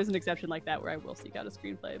occasionally there's an exception like that where I will seek out a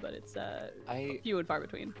screenplay, but it's few and far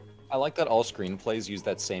between. I like that all screenplays use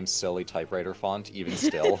that same silly typewriter font, even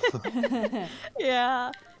still.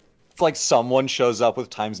 Yeah. It's like someone shoes up with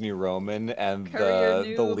Times New Roman, and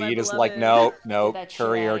the lead is like, no,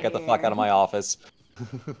 Courier, get the fuck out of my office.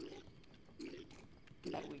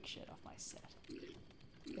 Get that weak shit off my set.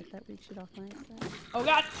 Get that weak shit off my set. Oh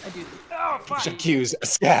god! I do. Oh, fuck! J'accuse a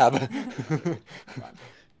scab.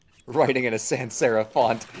 Writing in a sans serif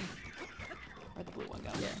font. Where'd the blue one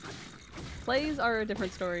go? Yeah. Plays are a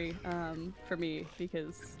different story for me,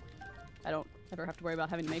 because I don't ever have to worry about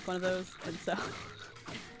having to make one of those, and so...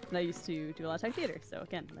 And I used to do a lot of Thai theater, so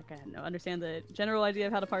again, like I understand the general idea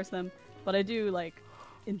of how to parse them, but I do like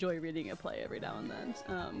enjoy reading a play every now and then.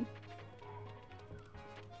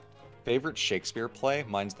 Favorite Shakespeare play?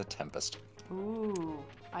 Mine's The Tempest. Ooh,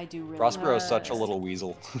 I do really. Prospero's such a little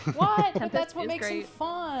weasel. What? But Tempest that's what is makes him great.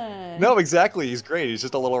 fun. No, exactly. He's great. He's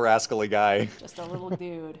just a little rascally guy. Just a little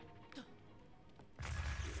dude.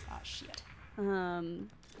 Ah, shit.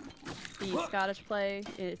 The Scottish play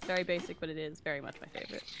is very basic, but it is very much my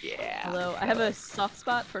favorite. Yeah. Although I have a soft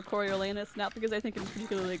spot for Coriolanus, not because I think it's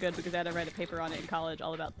particularly good, because I had to write a paper on it in college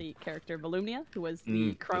all about the character Volumnia, who was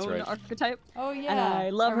the crone archetype. Oh yeah. And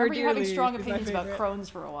I love her remember you having dearly. strong She's my opinions about favorite. crones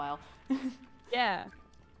for a while. Yeah.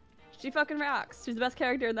 She fucking rocks. She's the best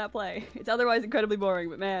character in that play. It's otherwise incredibly boring,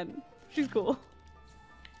 but man, she's cool.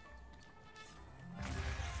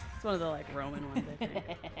 It's one of the like Roman ones, I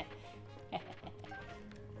think.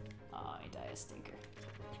 Oh, I die a stinker.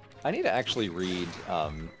 I need to actually read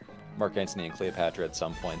Mark Antony and Cleopatra at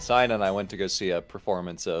some point. Sian and I went to go see a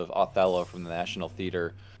performance of Othello from the National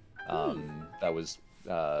Theater. That was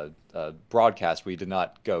broadcast. We did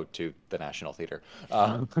not go to the National Theater.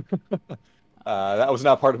 That was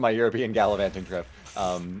not part of my European gallivanting trip.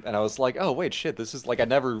 And I was like, oh, wait, shit, this is like, I'd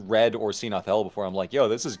never read or seen Othello before. I'm like, yo,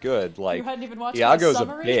 this is good. Like, You hadn't even watched Iago's my a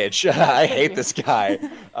summary? bitch. I hate this guy.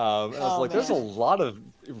 And I was Oh, like, there's a man. lot of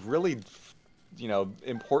really,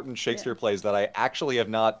 important Shakespeare plays that I actually have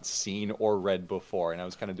not seen or read before. And I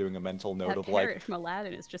was kind of doing a mental note That of parrot like, from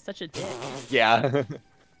Aladdin is just such a dick. yeah.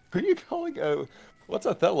 Who are you calling? What's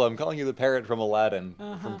Othello? I'm calling you the parrot from Aladdin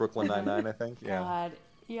from Brooklyn Nine-Nine, I think. Yeah. God,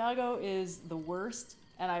 Iago is the worst,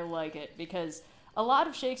 and I like it because a lot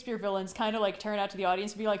of Shakespeare villains kind of like turn out to the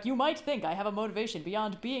audience and be like, you might think I have a motivation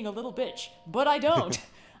beyond being a little bitch, but I don't.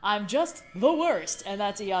 I'm just the worst, and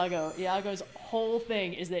that's Iago. Iago's whole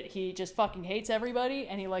thing is that he just fucking hates everybody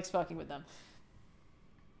and he likes fucking with them.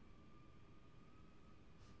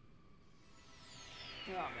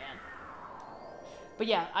 Oh man. But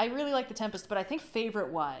yeah, I really like The Tempest, but I think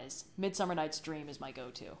favorite-wise, Midsummer Night's Dream is my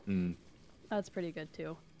go-to. That's pretty good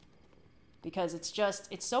too. Because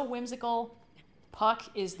it's so whimsical. Puck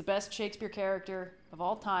is the best Shakespeare character of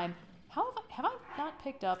all time. How have I not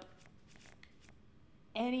picked up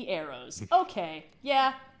any arrows? Okay,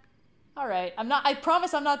 yeah. All right. I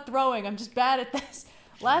promise I'm not throwing. I'm just bad at this.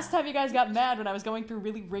 Last time you guys got mad when I was going through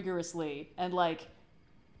really rigorously and like,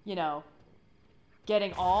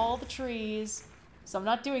 getting all the trees. So I'm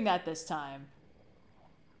not doing that this time.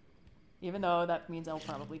 Even though that means I'll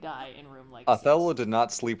probably die in room like Othello 6. did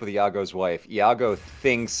not sleep with Iago's wife. Iago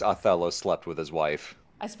thinks Othello slept with his wife.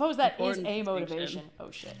 I suppose that is Important a distinction. motivation.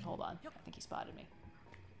 Oh shit, hold on. I think he spotted me.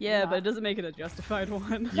 Yeah, but it doesn't make it a justified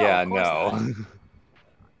one. Yeah, of course no.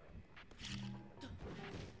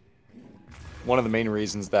 One of the main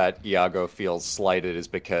reasons that Iago feels slighted is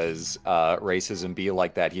because racism be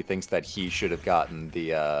like that. He thinks that he should have gotten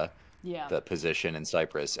the position in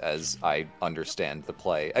Cyprus, as I understand the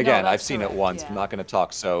play. Again, I've seen it once. Yeah. I'm not going to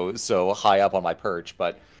talk so high up on my perch,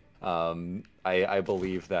 but I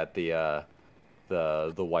believe that the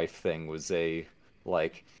wife thing was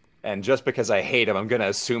and just because I hate him, I'm going to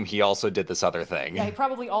assume he also did this other thing. Yeah, he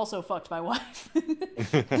probably also fucked my wife.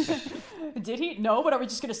 Did he? No, but are we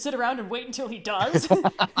just gonna sit around and wait until he does?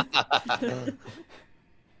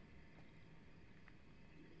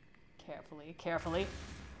 Carefully.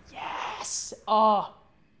 Yes! Oh!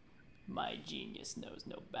 My genius knows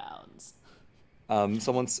no bounds.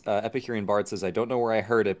 Someone's Epicurean Bard says, I don't know where I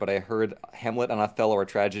heard it, but I heard Hamlet and Othello are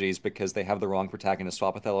tragedies because they have the wrong protagonist.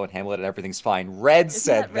 Swap Othello and Hamlet and everything's fine. Red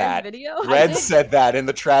said that. Video? Red said that in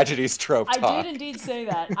the tragedies trope talk. I did indeed say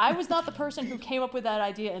that. I was not the person who came up with that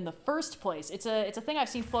idea in the first place. It's a thing I've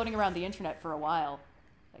seen floating around the internet for a while.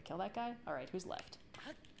 Did I kill that guy? Alright, who's left?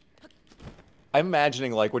 I'm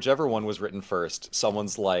imagining, like, whichever one was written first,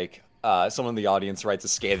 someone's like, someone in the audience writes a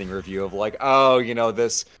scathing review of like, oh,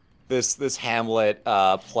 this Hamlet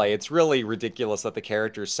play, it's really ridiculous that the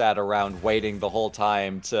character sat around waiting the whole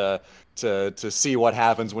time to see what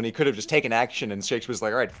happens when he could have just taken action, and Shakespeare's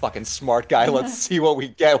like, all right, fucking smart guy, let's see what we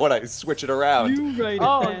get when I switch it around. You write it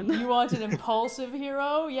Oh, then. you want an impulsive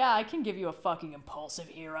hero? Yeah, I can give you a fucking impulsive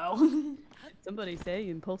hero. Somebody say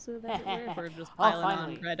impulsive, as it were, if we're just Oh, piling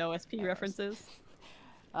finally. on red OSP references.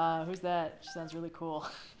 Who's that? She sounds really cool.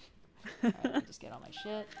 Alright, let me just get all my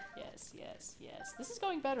shit. Yes. This is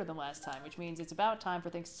going better than last time, which means it's about time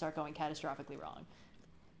for things to start going catastrophically wrong.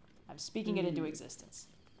 I'm speaking it into existence.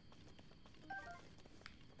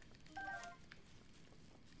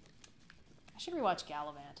 I should rewatch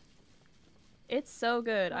Gallivant. It's so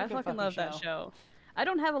good. What a I good fucking love that show. show. I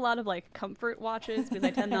don't have a lot of like comfort watches because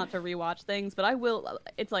I tend not to rewatch things, but I will.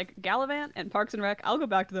 It's like Gallivant and Parks and Rec. I'll go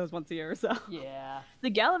back to those once a year or so. Yeah. The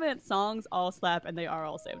Gallivant songs all slap, and they are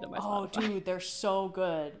all saved on my Oh, Spotify. dude, they're so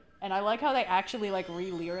good. And I like how they actually like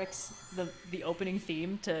re-lyrics the opening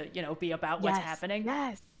theme to, be about what's happening.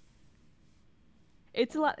 Yes.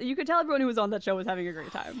 it's a lot. You could tell everyone who was on that show was having a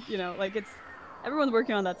great time. You know, like everyone's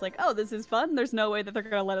working on that's like, oh, this is fun. There's no way that they're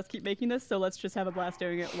gonna let us keep making this, so let's just have a blast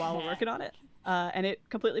doing it while we're working on it. And it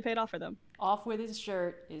completely paid off for them. Off with His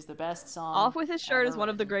Shirt is the best song. Off with His Shirt is one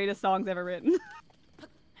of the greatest songs ever written.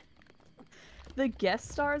 The guest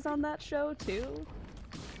stars on that show too,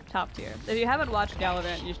 top tier. If you haven't watched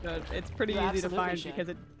Gallivant, you should. It's pretty easy to find because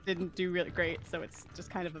it didn't do really great, so it's just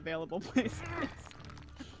kind of available places.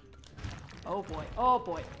 Oh boy, oh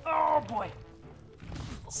boy, oh boy!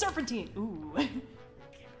 Serpentine! Ooh.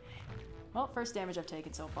 Well, first damage I've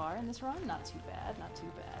taken so far in this run. Not too bad, not too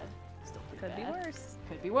bad. Still pretty bad. Could be worse.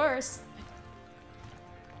 Could be worse.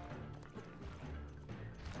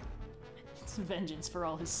 It's vengeance for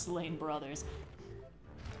all his slain brothers.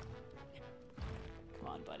 Come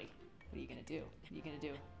on, buddy. What are you gonna do? What are you gonna do?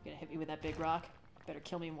 You gonna hit me with that big rock? Better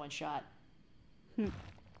kill me in one shot.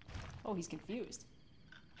 Oh, he's confused.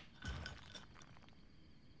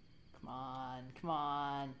 Come on, come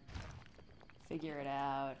on. Figure it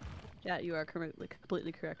out. Yeah, you are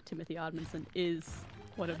completely correct. Timothy Odmanson is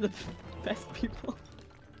one of the best people.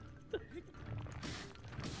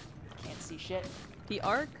 Can't see shit. The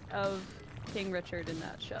arc of King Richard in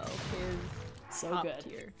that show is so top good.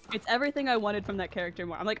 tier. It's everything I wanted from that character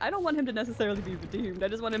more. I'm like, I don't want him to necessarily be redeemed. I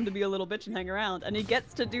just want him to be a little bitch and hang around, and he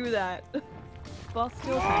gets to do that while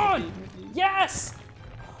still trying to be. Yes!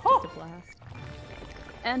 It's a blast.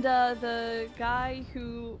 And the guy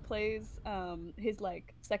who plays his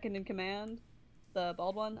like second in command, the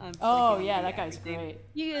bald one. Oh yeah, that guy's great.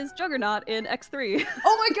 He is Juggernaut in X3.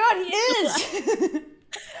 Oh my god, he is!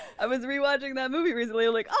 I was rewatching that movie recently.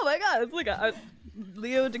 I'm like, oh my god, it's like a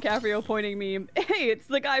Leo DiCaprio pointing meme. Hey, it's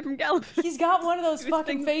the guy from Gallivant. He's got one of those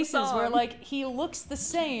fucking faces where like he looks the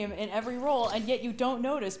same in every role, and yet you don't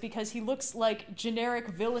notice because he looks like generic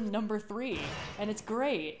villain number 3, and it's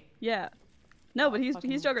great. Yeah. No, but he's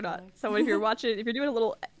Juggernaut. So if you're doing a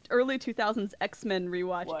little early 2000s X-Men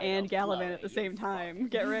rewatch and Gallivant at the same time,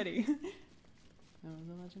 get ready.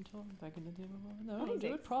 The legend told back in the day. No, don't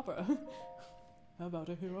do it proper. About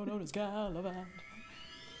a hero known as Gallivant.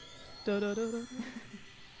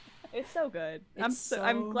 It's so good.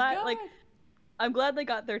 I'm glad good. I'm glad they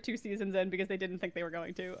got their 2 seasons in because they didn't think they were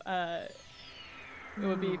going to. It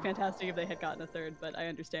would be fantastic if they had gotten a 3rd, but I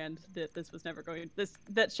understand that this was never going.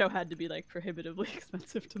 That show had to be like prohibitively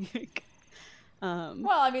expensive to make. Well,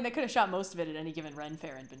 I mean, they could have shot most of it at any given Ren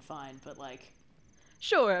fair and been fine, but like.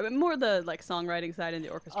 Sure, but more the like songwriting side and the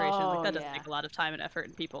orchestration. Like that does yeah. take a lot of time and effort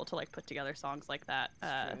and people to like put together songs like that.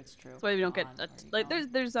 It's true. That's why we don't get like there's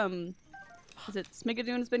is it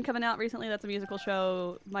Smigadoon's been coming out recently? That's a musical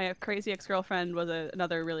show. My Crazy Ex-Girlfriend was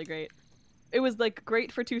another really great. It was like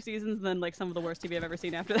great for 2 seasons, and then like some of the worst TV I've ever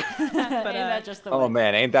seen after that. But, ain't that just the way? Oh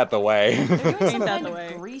man, ain't that the way? They're doing some kind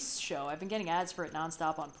of Grease show. I've been getting ads for it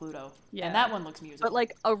nonstop on Pluto. Yeah. And that one looks musical. But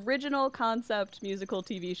like original concept musical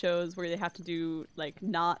TV shows where they have to do like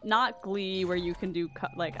not Glee, where you can do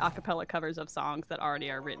like a cappella covers of songs that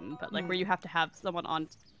already are written, but like where you have to have someone on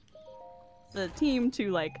the team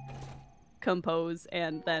to like compose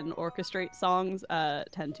and then orchestrate songs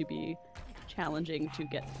tend to be challenging to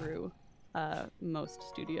get through. Most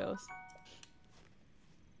studios.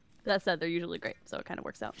 That said, they're usually great, so it kind of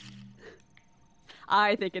works out.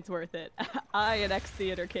 I think it's worth it. I, an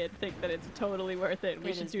ex-theater kid, think that it's totally worth it.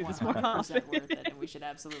 We should do this more often. Worth it, and we should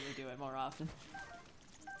absolutely do it more often.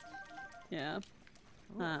 Yeah.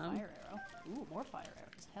 Ooh, fire arrow. Ooh, more fire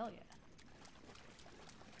arrows. Hell yeah.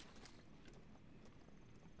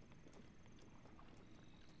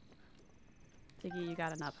 Ziggy, you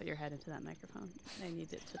gotta not put your head into that microphone. I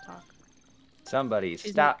need it to talk. Somebody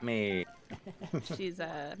stop me. She's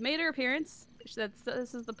made her appearance.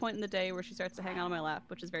 This is the point in the day where she starts to hang out on my lap,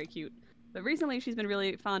 which is very cute. But recently she's been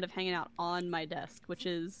really fond of hanging out on my desk, which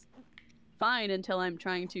is fine until I'm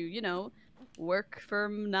trying to, you know, work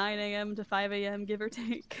from 9 a.m. to 5 a.m. give or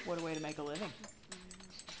take. What a way to make a living.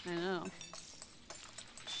 I know.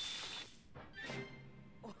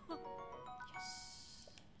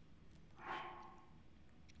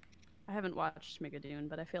 I haven't watched Smigadoon,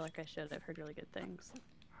 but I feel like I should. I've heard really good things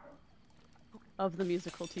of the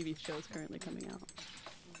musical TV shows currently coming out.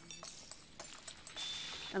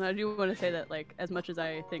 And I do want to say that, like, as much as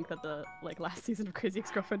I think that the last season of Crazy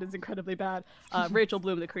Ex-Girlfriend is incredibly bad, Rachel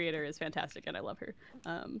Bloom, the creator, is fantastic, and I love her.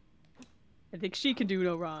 I think she can do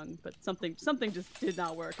no wrong, but something just did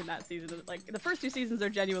not work in that season. Like, the first 2 seasons are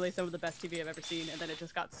genuinely some of the best TV I've ever seen, and then it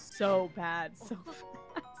just got so bad so fast.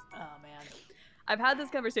 Oh man. I've had this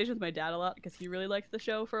conversation with my dad a lot because he really liked the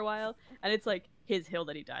show for a while, and it's like his hill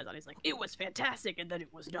that he dies on. He's like, it was fantastic, and then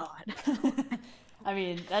it was not. I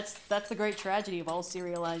mean, that's the great tragedy of all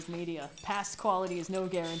serialized media. Past quality is no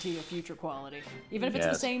guarantee of future quality. Even if it's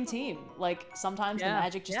the same team. Like, sometimes the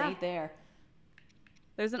magic just ain't there.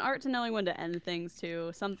 There's an art to knowing when to end things,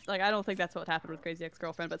 too. I don't think that's what happened with Crazy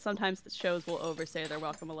Ex-Girlfriend, but sometimes the shows will overstay their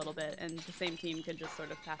welcome a little bit, and the same team can just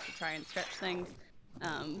sort of have to try and stretch things.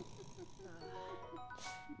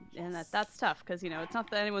 And that's tough, because, you know, it's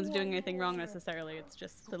not that anyone's doing anything wrong necessarily, it's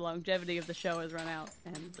just the longevity of the show has run out,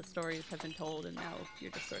 and the stories have been told, and now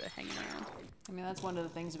you're just sort of hanging around. I mean, that's one of the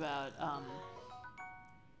things about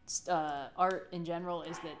art in general,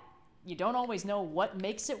 is that you don't always know what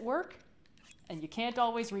makes it work, and you can't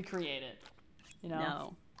always recreate it, you know?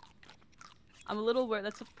 No. I'm a little worried,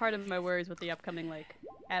 that's part of my worries with the upcoming, like,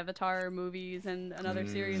 Avatar movies and another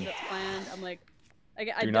series that's planned. I'm like,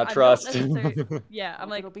 Do not trust. Yeah, I'm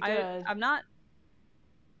like, I'm not.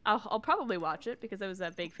 I'll probably watch it because I was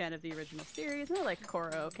a big fan of the original series and I like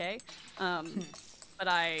Korra, okay? But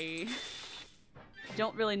I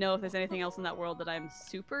don't really know if there's anything else in that world that I'm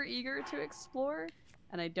super eager to explore,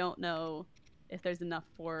 and I don't know if there's enough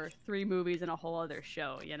for 3 movies and a whole other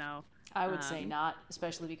show, you know? I would say not,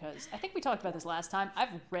 especially because I think we talked about this last time. I've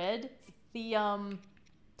read the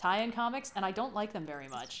tie-in comics and I don't like them very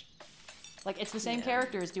much. Like, it's the same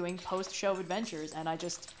characters doing post-show adventures, and I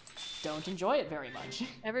just don't enjoy it very much.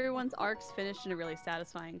 Everyone's arcs finished in a really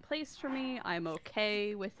satisfying place for me. I'm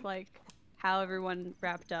okay with, like, how everyone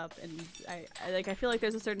wrapped up, and I feel like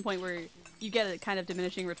there's a certain point where you get a kind of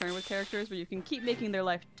diminishing return with characters where you can keep making their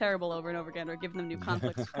life terrible over and over again or give them new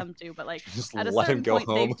conflicts to come to, but, like, just at a certain point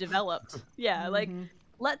they've developed. Yeah, like,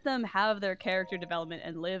 let them have their character development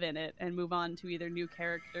and live in it and move on to either new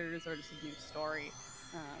characters or just a new story.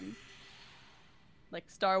 Like,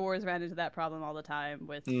 Star Wars ran into that problem all the time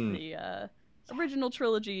with the original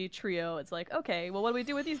trilogy trio. It's like, okay, well, what do we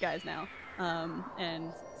do with these guys now?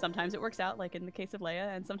 And sometimes it works out, like in the case of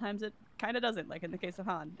Leia, and sometimes it kind of doesn't, like in the case of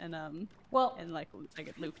Han. And and like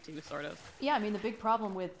Luke too, sort of. Yeah, I mean, the big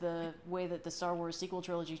problem with the way that the Star Wars sequel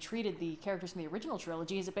trilogy treated the characters from the original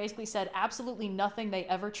trilogy is it basically said absolutely nothing they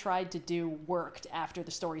ever tried to do worked after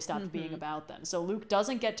the story stopped being about them. So Luke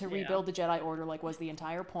doesn't get to rebuild the Jedi Order, like was the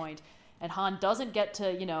entire point. And Han doesn't get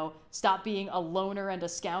to, you know, stop being a loner and a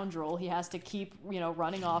scoundrel. He has to keep, you know,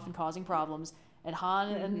 running off and causing problems. And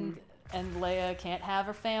Han and Leia can't have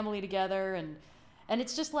a family together. And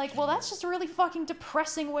it's just like, well, that's just a really fucking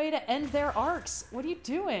depressing way to end their arcs. What are you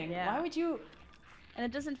doing? Yeah. Why would you... And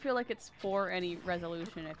it doesn't feel like it's for any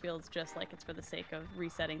resolution. It feels just like it's for the sake of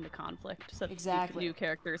resetting the conflict so that new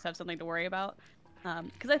characters have something to worry about.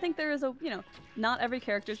 Because I think there is a, you know, not every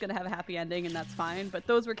character is going to have a happy ending, and that's fine, but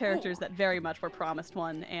those were characters that very much were promised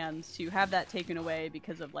one, and to have that taken away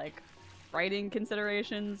because of, like, writing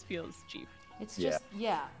considerations feels cheap. It's just,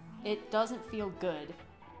 it doesn't feel good.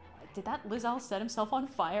 Did that Lizelle set himself on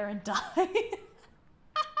fire and die?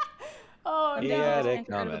 Oh, no. Yeah,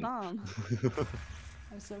 bomb.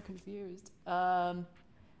 I'm so confused.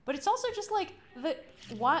 But it's also just like,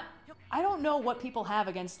 I don't know what people have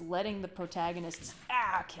against letting the protagonists...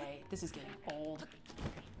 okay, this is getting old.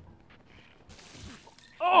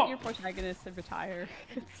 Let your protagonist retire.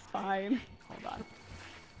 It's fine. Hold on.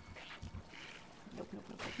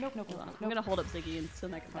 Nope. I'm gonna hold up Ziggy and so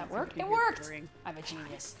that can that work? It worked! I'm a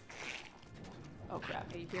genius. Oh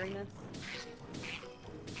crap. Are you hearing this?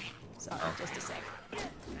 Sorry, just a sec.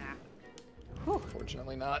 Nah.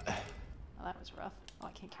 Fortunately not. Oh, that was rough. Oh,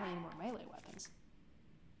 I can't carry any more melee weapons.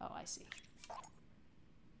 Oh, I see. Well,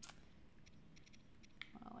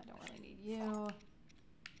 I don't really need you.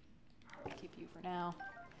 I'll keep you for now.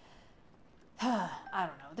 I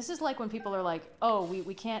don't know. This is like when people are like, oh,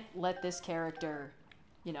 we can't let this character,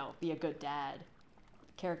 you know, be a good dad.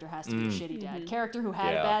 The character has to be a shitty dad. Character who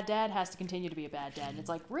had a bad dad has to continue to be a bad dad. And it's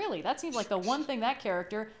like, really? That seems like the one thing that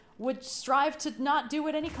character would strive to not do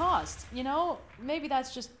at any cost. You know? Maybe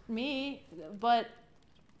that's just me, but...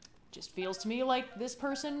 just feels to me like this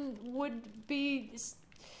person would be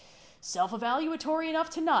self-evaluatory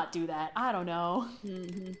enough to not do that. I don't know.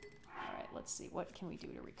 Alright, let's see. What can we do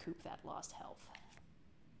to recoup that lost health?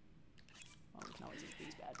 Well, we can always eat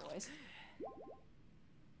these bad boys. Is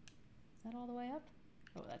that all the way up?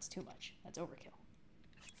 Oh, that's too much. That's overkill.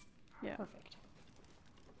 Yeah. Perfect.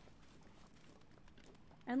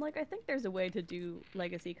 And, like, I think there's a way to do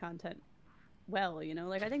legacy content well, you know?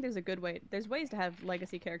 Like, I think there's a good way. There's ways to have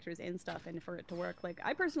legacy characters in stuff and for it to work. Like,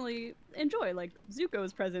 I personally enjoy, like,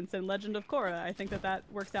 Zuko's presence in Legend of Korra. I think that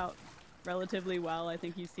works out relatively well. I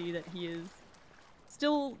think you see that he is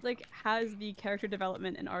still like has the character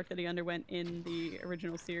development and arc that he underwent in the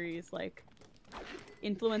original series, like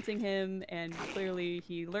influencing him, and clearly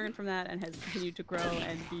he learned from that and has continued to grow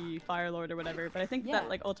and be Fire Lord or whatever. But I think that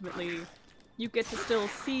like ultimately you get to still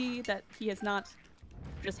see that he has not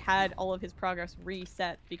just had all of his progress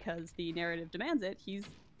reset because the narrative demands it. He's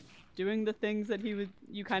doing the things that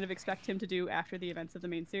you kind of expect him to do after the events of the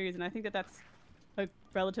main series, and I think that that's a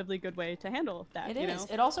relatively good way to handle that. It is.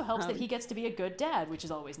 It also helps that he gets to be a good dad, which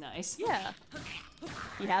is always nice. Yeah.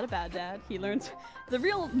 He had a bad dad. He learns the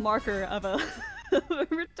real marker of a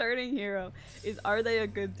returning hero is, are they a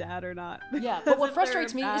good dad or not? Yeah, but what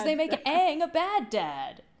frustrates me is they make Aang a bad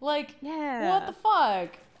dad. Like, what the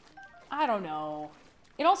fuck? I don't know.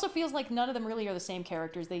 It also feels like none of them really are the same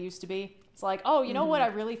characters they used to be. It's like, oh, you know what I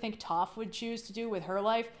really think Toph would choose to do with her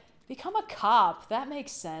life? Become a cop. That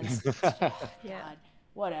makes sense. God,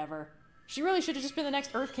 whatever. She really should have just been the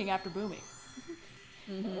next Earth King after Boomy.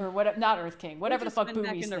 Or whatever, not Earth King, whatever the fuck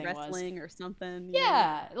Boomy's thing was. Wrestling or something.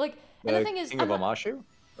 Yeah, like, and the thing is, King of Omashu,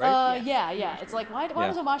 right? Yeah. It's like, why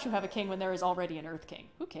does Omashu have a king when there is already an Earth King?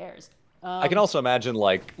 Who cares? I can also imagine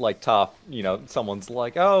like Toph, you know, someone's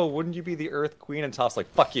like, oh, wouldn't you be the Earth Queen? And Toph's like,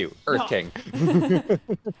 fuck you, Earth King.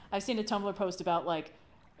 I've seen a Tumblr post about like,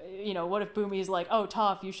 you know, what if Boomy's like, oh,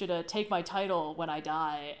 Toph, you should take my title when I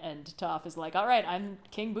die, and Toph is like, all right, I'm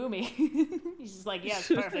King Boomy. He's just like, yes,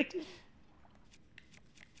 perfect.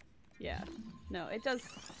 Yeah, no, it does.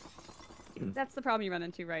 That's the problem you run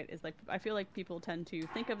into, right? Is like, I feel like people tend to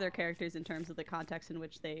think of their characters in terms of the context in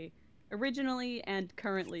which they originally and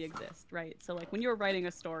currently exist, right? So like when you're writing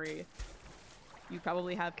a story, you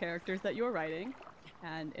probably have characters that you're writing,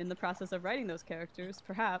 and in the process of writing those characters,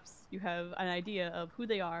 perhaps you have an idea of who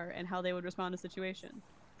they are and how they would respond to situations.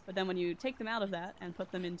 But then when you take them out of that and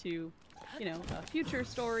put them into, you know, a future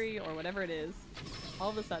story or whatever it is, all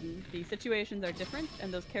of a sudden the situations are different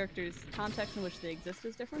and those characters' context in which they exist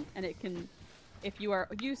is different, and it can, if you are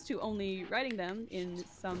used to only writing them in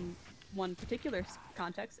one particular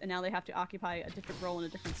context and now they have to occupy a different role in a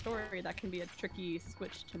different story, that can be a tricky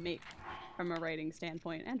switch to make from a writing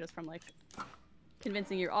standpoint, and just from like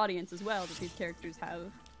convincing your audience as well that these characters have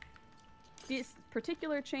this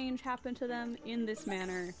particular change happen to them in this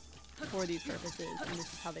manner for these purposes, and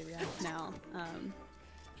this is how they react now.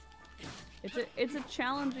 It's a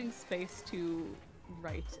challenging space to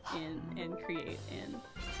write in and create in,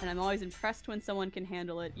 and I'm always impressed when someone can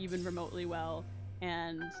handle it even remotely well,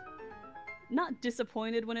 and not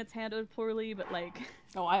disappointed when it's handled poorly, but like,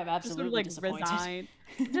 oh, I am absolutely just sort of like disappointed.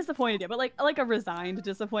 Disappointed, yeah, but like a resigned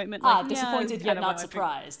disappointment. Like, disappointed yet not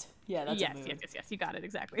surprised. Yeah, that's yes, a mood. yes, you got it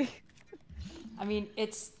exactly. I mean,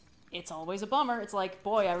 it's always a bummer. It's like,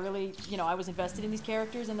 boy, I really, you know, I was invested in these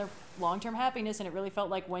characters and their long-term happiness, and it really felt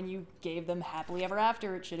like when you gave them happily ever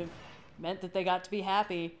after, it should have meant that they got to be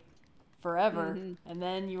happy forever. And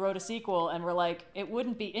then you wrote a sequel and were like, it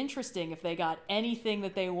wouldn't be interesting if they got anything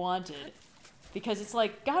that they wanted. Because it's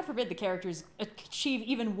like, God forbid the characters achieve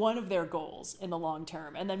even one of their goals in the long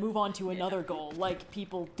term and then move on to another goal like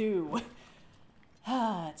people do.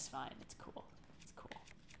 It's fine. It's cool. It's cool.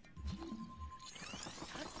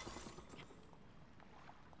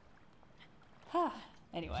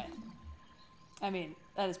 Anyway. I mean,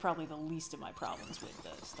 that is probably the least of my problems with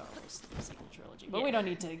the Star Wars sequel trilogy. But we don't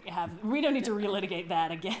need to relitigate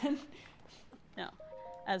that again. No.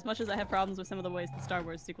 As much as I have problems with some of the ways the Star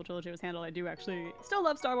Wars sequel trilogy was handled, I do actually still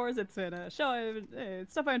love Star Wars. It's a show,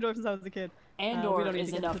 it's stuff I enjoyed since I was a kid. Andor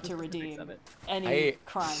is enough to redeem any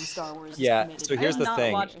crime Star Wars has committed. So here's the thing. I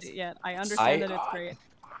have not watched it yet. I understand that it's great.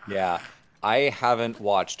 Yeah, I haven't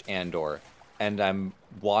watched Andor, and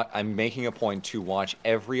I'm making a point to watch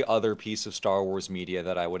every other piece of Star Wars media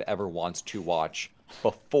that I would ever want to watch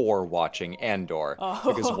before watching Andor,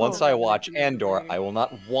 because once I watch Andor, I will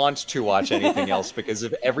not want to watch anything else, because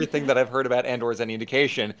if everything that I've heard about Andor is any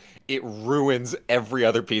indication, it ruins every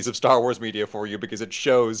other piece of Star Wars media for you, because it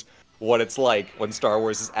shows what it's like when Star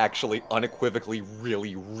Wars is actually unequivocally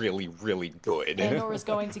really, really, really good. Andor is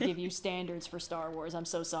going to give you standards for Star Wars. I'm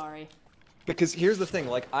so sorry. Because here's the thing,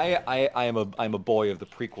 like, I'm a boy of the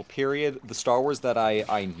prequel period. The Star Wars that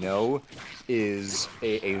I know is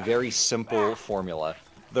a very simple formula.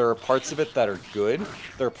 There are parts of it that are good.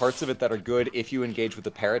 There are parts of it that are good if you engage with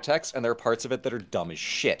the paratext, and there are parts of it that are dumb as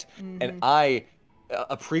shit. And a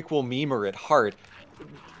prequel memer at heart,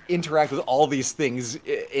 interact with all these things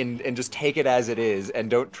and just take it as it is, and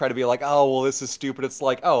don't try to be like, oh, well, this is stupid. It's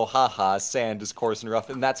like, oh, haha, sand is coarse and rough,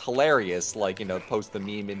 and that's hilarious. Like, you know, post the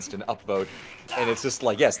meme instant upvote, and it's just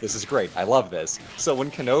like, yes, this is great. I love this. So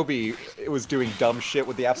when Kenobi was doing dumb shit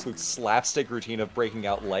with the absolute slapstick routine of breaking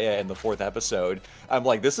out Leia in the 4th episode, I'm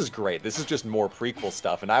like, this is great. This is just more prequel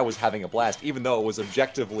stuff, and I was having a blast, even though it was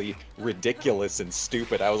objectively ridiculous and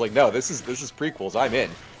stupid. I was like, no, this is prequels. I'm in.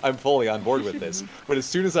 I'm fully on board with this. But as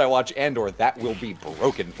soon as I watch Andor, that will be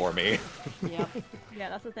broken for me. Yep. Yeah,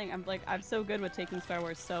 that's the thing. I'm so good with taking Star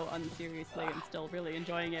Wars so unseriously and still really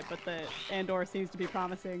enjoying it, but the Andor seems to be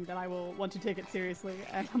promising that I will want to take it seriously.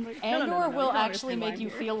 And I'm like, Andor will actually make you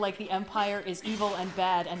feel like the Empire is evil and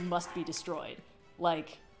bad and must be destroyed.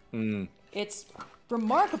 Like, it's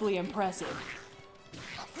remarkably impressive.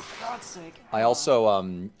 For God's sake. I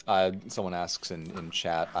also, someone asks in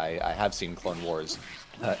chat, I have seen Clone Wars.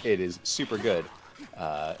 It is super good,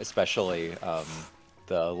 especially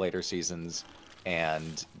the later seasons,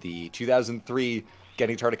 and the 2003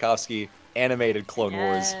 Genny Tartakovsky animated Clone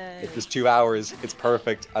Wars. It's just 2 hours. It's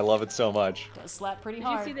perfect. I love it so much. It does slap pretty Did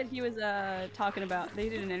hard. you see that he was talking about? They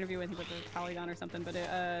did an interview with a Polygon or something, but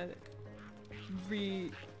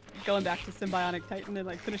going back to Symbionic Titan and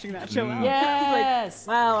like finishing that show out. Yes.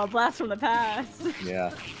 Like, wow, a blast from the past.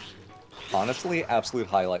 Yeah. Honestly, absolute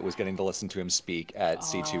highlight was getting to listen to him speak at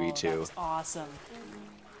C2E2. That was awesome.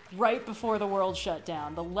 Right before the world shut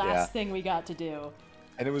down, the last thing we got to do.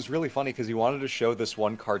 And it was really funny because he wanted to show this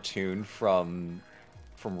one cartoon from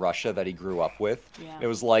Russia that he grew up with. Yeah. It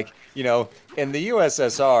was like, you know, in the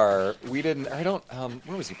USSR, we didn't,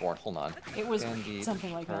 where was he born? Hold on. It was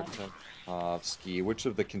something like that. Which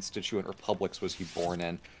of the constituent republics was he born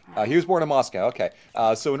in? He was born in Moscow. Okay.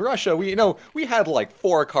 So in Russia, we had like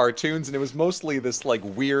 4 cartoons, and it was mostly this like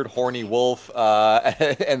weird horny wolf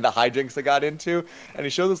and the hijinks they got into. And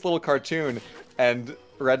he showed this little cartoon, and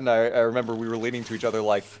Red and I remember we were leaning to each other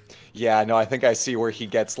like, yeah, no, I think I see where he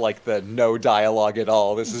gets like the no dialogue at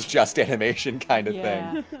all. This is just animation kind of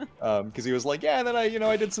thing. Because he was like, yeah, and then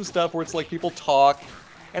I did some stuff where it's like people talk.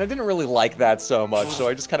 And I didn't really like that so much, so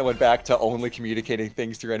I just kind of went back to only communicating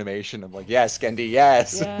things through animation. I'm like, yes, Gendy,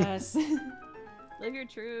 yes! Yes. Live your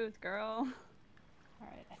truth, girl.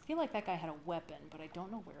 Alright, I feel like that guy had a weapon, but I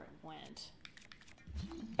don't know where it went.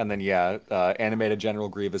 And then, animated General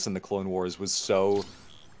Grievous in the Clone Wars was so,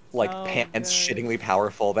 like, pants-shittingly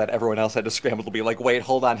powerful that everyone else had to scramble to be like, wait,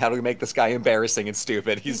 hold on, how do we make this guy embarrassing and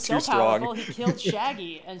stupid? He's too so strong. Powerful, he killed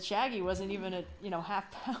Shaggy, and Shaggy wasn't even at, half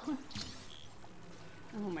power.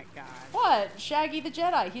 Oh my god. What? Shaggy the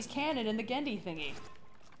Jedi. He's canon in the Gendy thingy.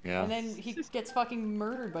 Yeah. And then he gets fucking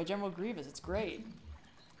murdered by General Grievous. It's great.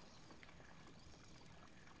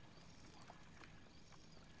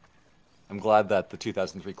 I'm glad that the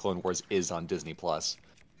 2003 Clone Wars is on Disney+.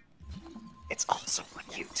 It's also on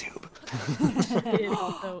YouTube. It is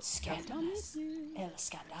also Scandalous. El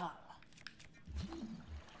Scandal.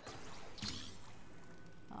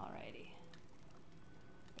 Alrighty.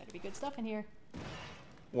 Better be good stuff in here.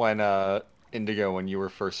 When Indigo, when you were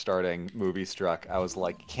first starting Movie Struck, I was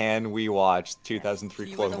like, can we watch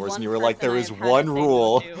 2003 Clone Wars? And you were like, there is one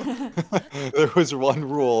rule. There was one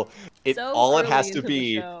rule. All it has to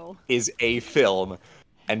be is a film,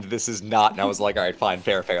 and this is not. And I was like, all right, fine,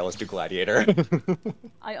 fair, let's do Gladiator.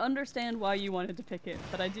 I understand why you wanted to pick it,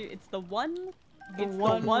 but it's the one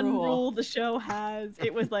one rule the show has.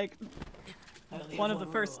 It was like one of the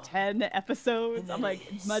first 10 episodes. I'm like,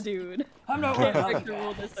 my dude. I'm not can't pick the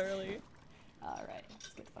rule this early. Alright,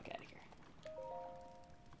 let's get the fuck out of here.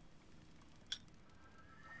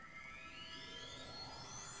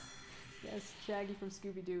 Yes, Shaggy from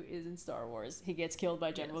Scooby-Doo is in Star Wars. He gets killed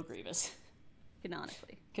by General Grievous.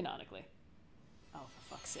 Canonically. Canonically. Oh,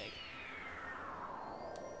 for fuck's sake.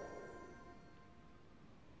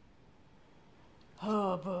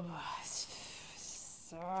 Oh, Bubba.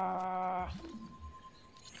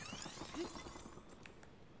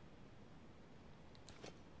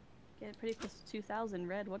 Get pretty close to 2,000.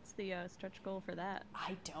 Red, what's the stretch goal for that?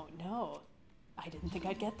 I don't know. I didn't think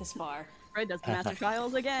I'd get this far. Red does the Master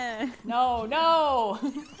Trials again. No, no!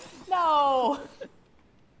 No!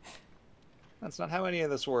 That's not how any of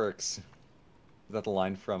this works. Is that the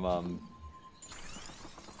line from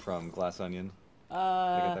Glass Onion? Did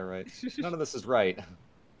I get that right? None of this is right.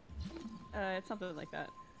 It's something like that.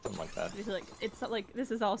 Something like that. It's like this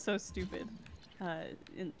is all so stupid.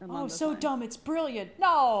 Oh, so lines. Dumb, it's brilliant.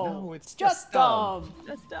 No, it's just dumb.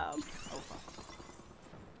 Just dumb. Oh fuck.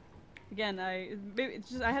 Again, I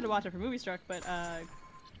had to watch it for Movie Struck, but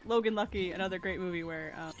Logan Lucky, another great movie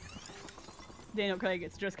where Daniel Craig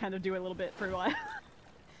gets to just kind of do a little bit for a while.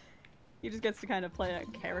 He just gets to kind of play a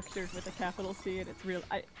character with a capital C, and it's real.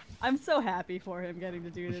 I'm so happy for him getting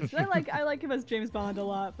to do this. I like him as James Bond a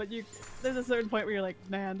lot, but there's a certain point where you're like,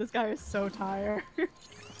 man, this guy is so tired.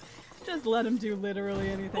 Just let him do literally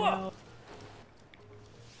anything else.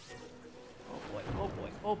 Oh boy! Oh boy!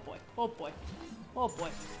 Oh boy! Oh boy! Oh boy!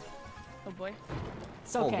 Oh boy!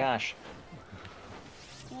 It's okay. Oh gosh.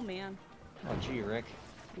 Oh man. Oh gee, Rick.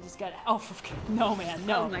 You just got. Oh no, man,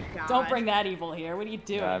 no! Oh my god! Don't bring that evil here. What are you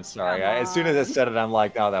doing? Yeah, I'm sorry. As soon as I said it, I'm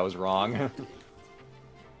like, oh, that was wrong.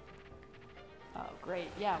 Oh great!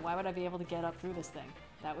 Yeah. Why would I be able to get up through this thing?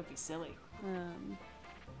 That would be silly.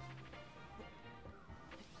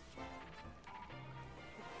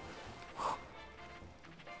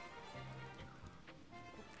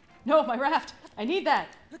 No, my raft! I need that!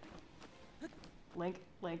 Link,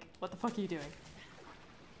 what the fuck are you doing?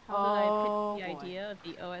 How did I pitch the idea of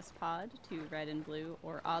the OS pod to Red and Blue,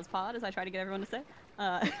 or OzPod, as I try to get everyone to say?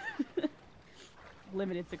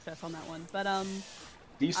 Limited success on that one, but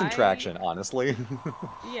Decent traction, honestly.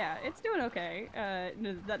 Yeah, it's doing okay.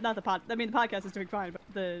 Not the pod. I mean, the podcast is doing fine, but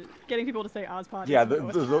the getting people to say OzPod. Yeah, the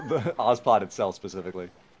OzPod itself specifically.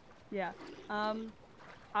 Yeah.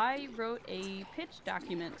 I wrote a pitch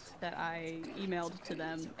document that I emailed to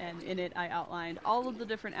them, and in it I outlined all of the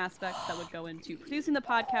different aspects that would go into producing the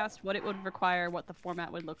podcast, what it would require, what the format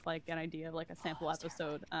would look like, an idea of like a sample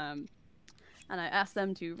episode. And I asked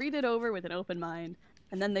them to read it over with an open mind,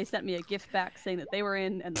 and then they sent me a gift back saying that they were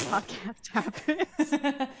in and the podcast happened.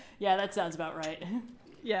 Yeah, that sounds about right.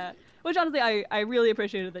 Yeah. Which honestly, I really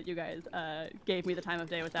appreciated that you guys gave me the time of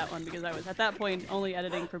day with that one, because I was at that point only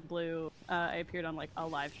editing for Blue. I appeared on like a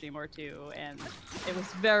live stream or two, and it was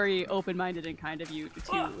very open-minded and kind of you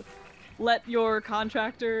to let your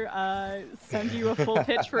contractor send you a full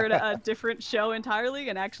pitch for a different show entirely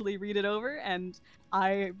and actually read it over. And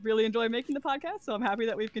I really enjoy making the podcast, so I'm happy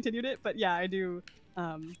that we've continued it. But yeah, I gave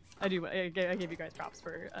you guys props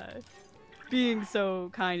for being so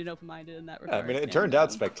kind and open-minded in that regard. I mean, it turned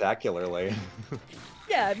out spectacularly.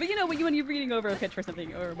 Yeah, but you know, when you're reading over a pitch for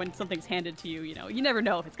something, or when something's handed to you, you know, you never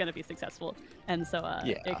know if it's going to be successful. And so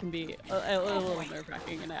it can be a little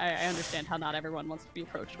nerve-wracking, and I understand how not everyone wants to be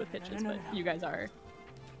approached with pitches, but you guys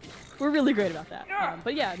we're really great about that.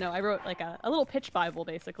 But yeah, no, I wrote like a little pitch bible,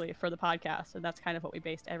 basically, for the podcast, and that's kind of what we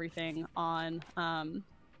based everything on.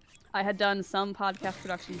 I had done some podcast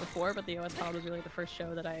production before, but the OS Pod was really the first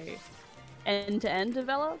show that I end-to-end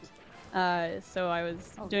developed. So I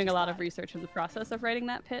was doing a lot of research in the process of writing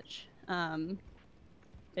that pitch. I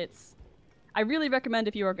really recommend,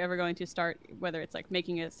 if you are ever going to start, whether it's like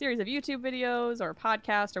making a series of YouTube videos or a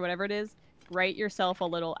podcast or whatever it is, write yourself a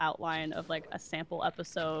little outline of like a sample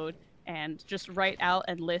episode and just write out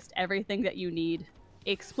and list everything that you need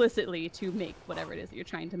explicitly to make whatever it is that you're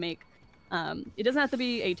trying to make. It doesn't have to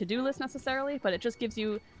be a to-do list necessarily, but it just gives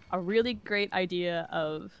you a really great idea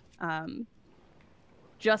of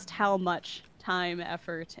just how much time,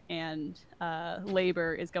 effort, and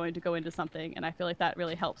labor is going to go into something, and I feel like that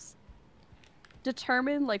really helps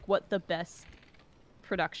determine like what the best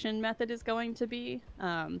production method is going to be,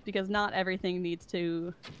 because not everything needs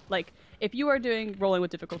to, like, if you are doing Rolling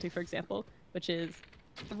with Difficulty, for example, which is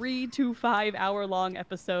 3 to 5 hour long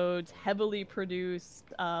episodes, heavily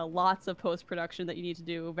produced, lots of post-production that you need to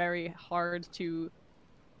do, very hard to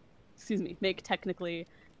make technically.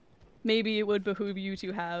 Maybe it would behoove you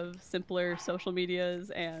to have simpler social medias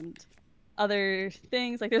and other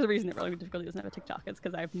things. Like, there's a reason that Rolling with Difficulty doesn't have a TikTok. It's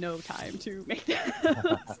because I have no time to make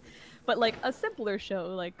those. But, like, a simpler show,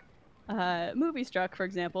 like Movie Struck, for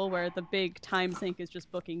example, where the big time sink is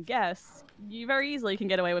just booking guests, you very easily can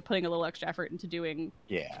get away with putting a little extra effort into doing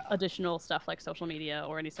additional stuff like social media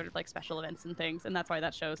or any sort of, like, special events and things. And that's why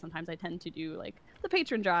that show, sometimes I tend to do, like, the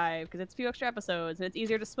patron drive, because it's a few extra episodes, and it's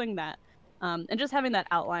easier to swing that. And just having that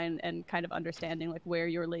outline and kind of understanding like where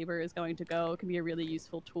your labor is going to go can be a really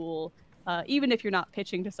useful tool, even if you're not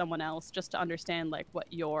pitching to someone else, just to understand like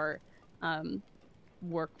what your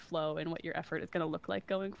workflow and what your effort is going to look like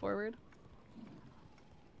going forward.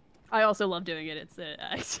 I also love doing it.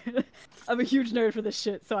 I'm a huge nerd for this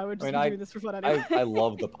shit, so I would just be doing this for fun anyway. I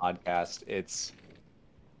love the podcast.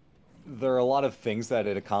 There are a lot of things that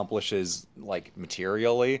it accomplishes, like,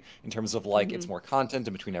 materially, in terms of, like, it's more content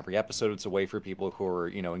in between every episode. It's a way for people who are,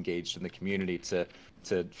 you know, engaged in the community to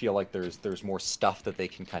feel like there's more stuff that they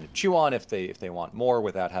can kind of chew on if they want more,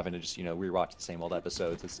 without having to just, you know, rewatch the same old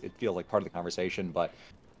episodes. It feels like part of the conversation, but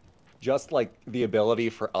just, like, the ability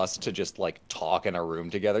for us to just, like, talk in a room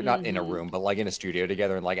together, not in a room, but, like, in a studio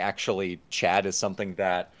together, and, like, actually chat is something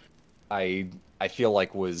that I feel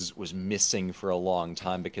like was missing for a long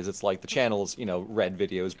time, because it's like the channels, you know, red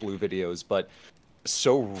videos, blue videos, but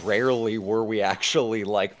so rarely were we actually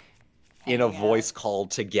like in a voice call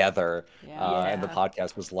together. And the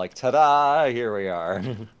podcast was like, ta-da, here we are.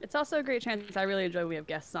 It's also a great chance. I really enjoy when we have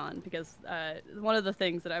guests on, because one of the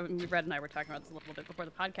things that Red and I were talking about this a little bit before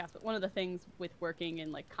the podcast, but one of the things with working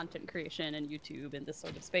in like content creation and YouTube and this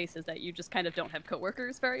sort of space is that you just kind of don't have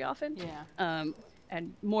coworkers very often.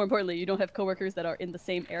 And more importantly, you don't have coworkers that are in the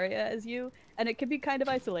same area as you, and it can be kind of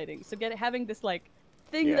isolating. So having this like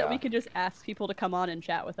thing that we can just ask people to come on and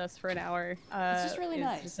chat with us for an hour. It's just really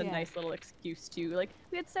nice. Just a nice little excuse to, like,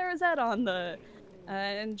 we had Sarah Zed on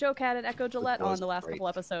and Joe Cat and Echo Gillette on the last couple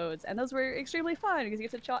episodes, and those were extremely fun because you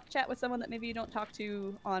get to chat with someone that maybe you don't talk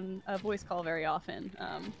to on a voice call very often.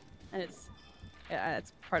 And it's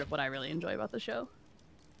part of what I really enjoy about the show.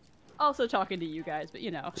 Also talking to you guys, but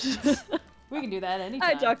you know. We can do that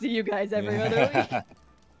anytime. I talk to you guys every other week. That's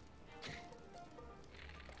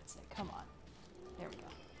it. Come on. There we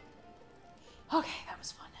go. Okay, that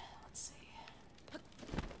was fun. Let's see.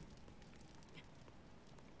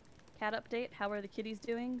 Cat update. How are the kitties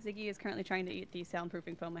doing? Ziggy is currently trying to eat the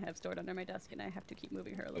soundproofing foam I have stored under my desk, and I have to keep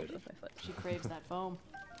moving her a little bit with my foot. She craves that foam.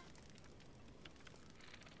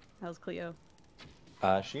 How's Cleo?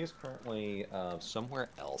 She is currently somewhere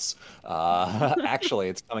else. Actually,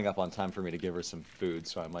 it's coming up on time for me to give her some food,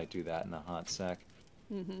 so I might do that in a hot sec.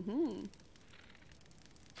 Gonna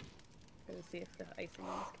see if the icing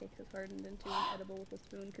on this cake has hardened into an edible with a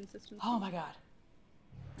spoon consistency. Oh my god.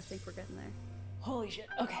 I think we're getting there. Holy shit.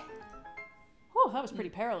 Okay. Whew, that was pretty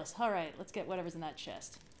perilous. Alright, let's get whatever's in that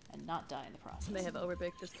chest and not die in the process. May have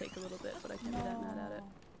overbaked this cake a little bit, but I can't be that mad at it.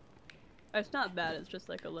 It's not bad, it's just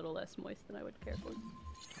like a little less moist than I would care for.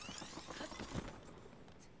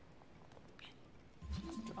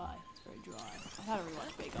 It's dry. It's very dry. I gotta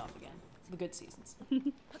rewatch Bake Off again. It's the good seasons.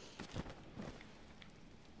 Okay.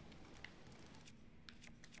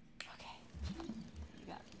 You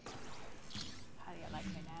got me. How do you like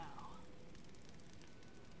me now?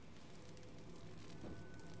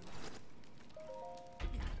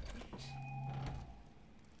 Okay.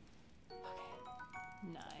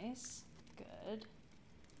 Nice. Good.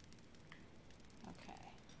 Okay.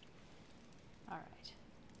 Alright.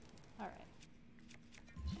 Alright.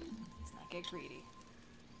 Let's not get greedy.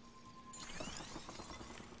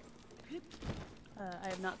 I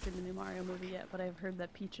have not seen the new Mario movie yet, but I've heard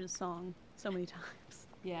that Peach's song so many times.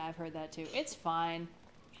 Yeah, I've heard that too. It's fine.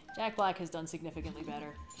 Jack Black has done significantly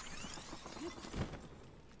better.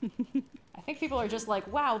 I think people are just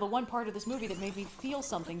like, wow, the one part of this movie that made me feel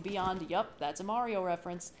something beyond, yup, that's a Mario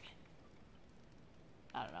reference.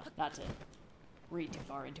 I don't know, not to read too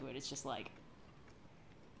far into it, it's just like,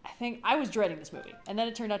 I think I was dreading this movie, and then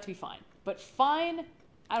it turned out to be fine. But fine,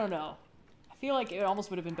 I don't know. I feel like it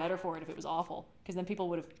almost would have been better for it if it was awful, because then people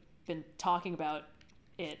would have been talking about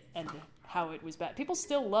it and how it was bad. People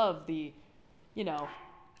still love the, you know,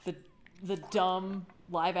 the dumb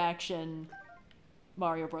live-action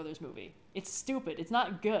Mario Brothers movie. It's stupid. It's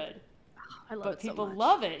not good. I love but it people so much.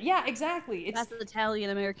 love it. Yeah, exactly. That's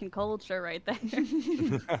Italian-American culture right there.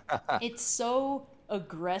 It's so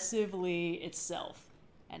aggressively itself,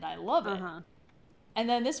 and I love it. And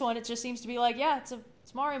then this one, it just seems to be like, yeah, it's a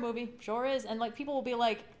Mario movie. Sure is. And like people will be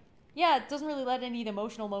like, yeah, it doesn't really let any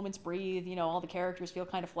emotional moments breathe. You know, all the characters feel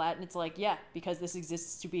kind of flat. And it's like, yeah, because this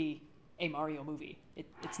exists to be a Mario movie.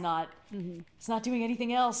 It's not it's not doing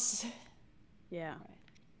anything else. Yeah.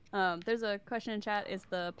 There's a question in chat. Is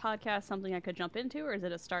the podcast something I could jump into, or is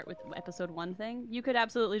it a start with episode 1 thing? You could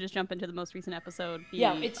absolutely just jump into the most recent episode, the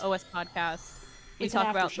it's OS podcast. We talk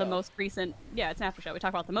about the most recent... Yeah, it's an after show. We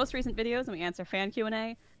talk about the most recent videos, and we answer fan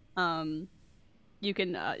Q&A. You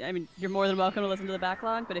can... I mean, you're more than welcome to listen to the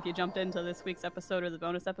backlog, but if you jumped into this week's episode or the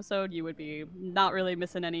bonus episode, you would be not really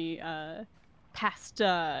missing any past,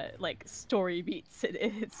 like, story beats.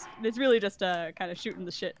 It's really just a kind of shooting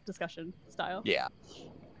the shit discussion style. Yeah.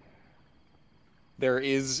 There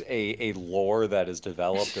is a lore that is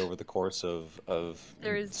developed over the course of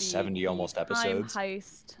 70 almost episodes. Time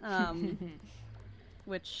Heist,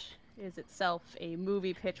 which is itself a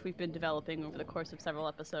movie pitch we've been developing over the course of several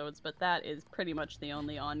episodes, but that is pretty much the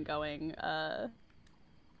only ongoing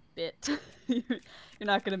bit. You're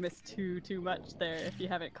not going to miss too much there if you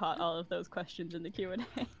haven't caught all of those questions in the Q&A.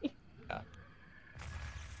 Yeah.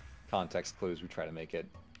 Context clues, we try to make it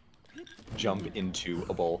jump into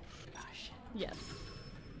a bowl. Yes.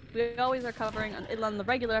 We always are covering, on the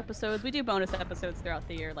regular episodes, we do bonus episodes throughout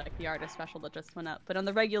the year, like the artist special that just went up, but on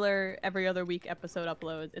the regular, every other week episode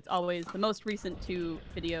uploads, it's always the most recent 2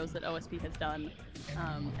 videos that OSP has done,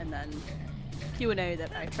 and then Q&A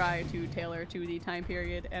that I try to tailor to the time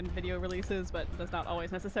period and video releases, but does not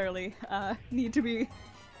always necessarily need to be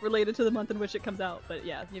related to the month in which it comes out. But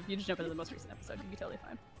yeah, if you just jump into the most recent episode, you'd be totally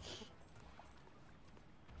fine.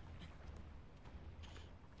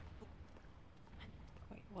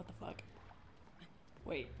 Wait, what the fuck?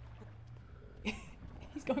 Wait.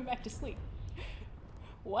 He's going back to sleep.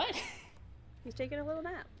 What? He's taking a little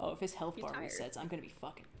nap. Oh, if his health bar tired. resets, I'm gonna be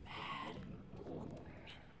fucking mad.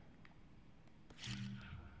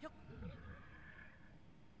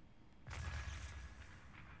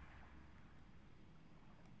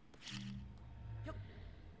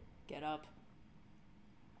 Get up.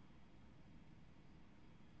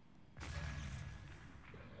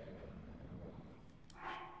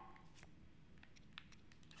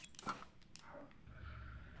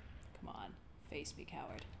 Come on, face me,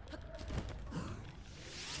 coward.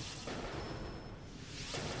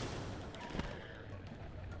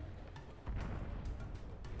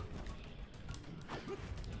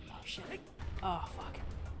 Oh shit. Oh fuck.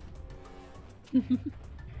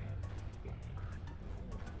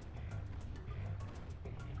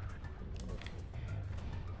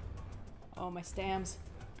 Oh, my stams.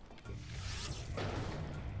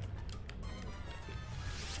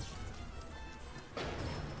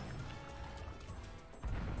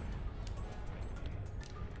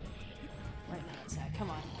 Right now, inside. Come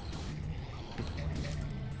on.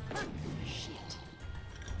 Shit.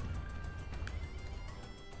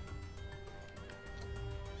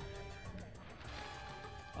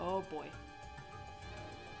 Oh boy.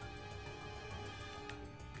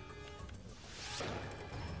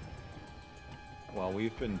 While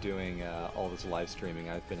we've been doing all this live streaming,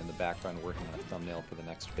 I've been in the background working on a thumbnail for the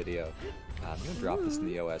next video. I'm going to drop this in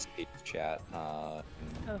the OSP chat. Let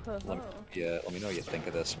me know what you think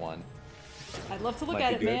of this one. I'd love to look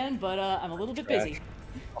at it, man, but I'm a little bit busy.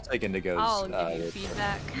 I'll take Indigo's. I'll give you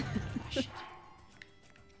feedback.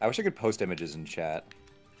 I wish I could post images in chat.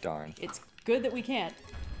 Darn. It's good that we can't.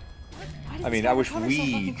 I mean, I wish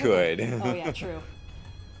we could. Oh yeah, true.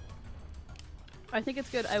 I think it's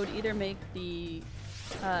good. I would either make the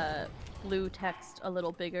blue text a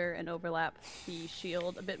little bigger and overlap the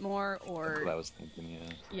shield a bit more, or... That's what I was thinking, yeah.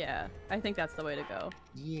 Yeah, I think that's the way to go.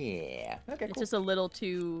 Yeah. Okay, It's just a little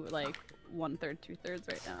too, like, 1/3, 2/3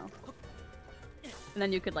 right now. And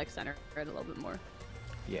then you could, like, center it a little bit more.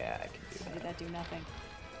 Yeah, I can do Why that. did that do nothing?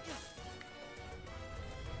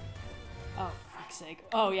 Oh, for fuck's sake.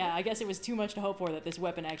 Oh yeah, I guess it was too much to hope for that this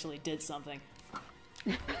weapon actually did something.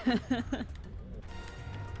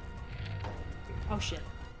 Oh shit.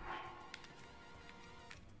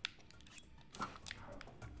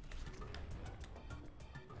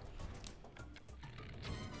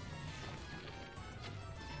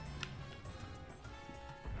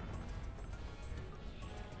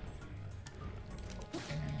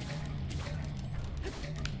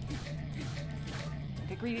 Don't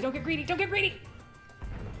get greedy, don't get greedy, don't get greedy!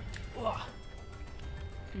 Ugh.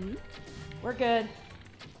 Hmm? We're good.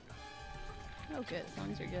 Oh, good. As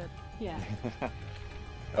long as you're good. Yeah.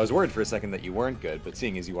 I was worried for a second that you weren't good, but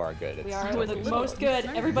seeing as you are good, it's... We are was the a little most good.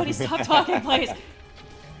 concerned. Everybody stop talking, please.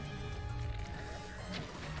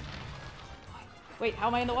 Wait, how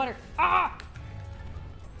am I in the water? Ah!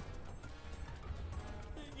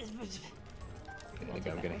 I think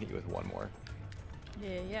I'm gonna hit you with one more.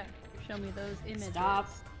 Yeah, yeah. Show me those images. Stop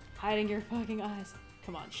hiding your fucking eyes.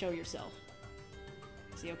 Come on, show yourself.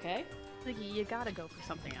 Is he okay? Like, you gotta go for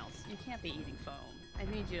something else. You can't be eating foam. I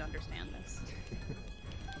need you to understand this.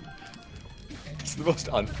 It's the most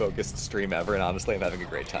unfocused stream ever, and honestly, I'm having a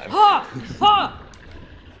great time. Ha! Ha!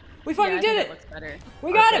 We fucking Yeah, I did think it! That looks better.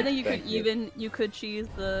 We got I it! think you could Thank you. you could cheese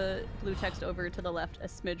the blue text over to the left a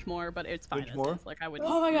smidge more, but it's fine. Smidge as more? is. Like I would.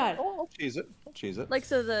 Oh my god. Oh, I'll cheese it. I'll cheese it. Like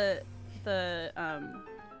so the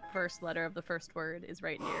first letter of the first word is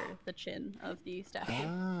right near the chin of the statue.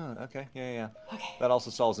 Ah, okay. Yeah, yeah. Okay. That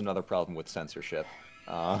also solves another problem with censorship.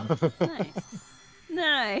 Nice.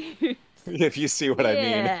 Nice. If you see what I mean.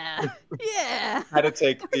 Yeah. Yeah. I had to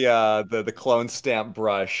take the clone stamp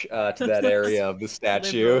brush to that area of the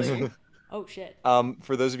statue. Liberally. Oh shit.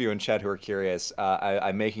 For those of you in chat who are curious,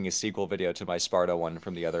 I'm making a sequel video to my Sparta one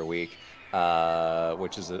from the other week,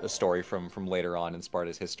 which is a story from later on in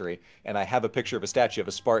Sparta's history. And I have a picture of a statue of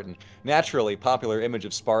a Spartan. Naturally, popular image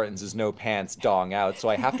of Spartans is no pants, dong out, so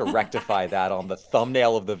I have to rectify that on the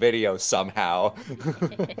thumbnail of the video somehow.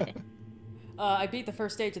 I beat the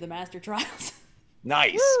first stage of the Master Trials.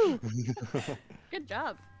 Nice! Woo! Good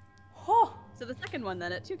job. Oh. So the second one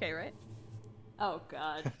then at 2K, right? Oh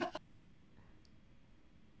god.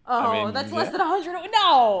 Oh, mean, that's yeah. less than 100.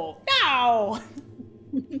 No! No!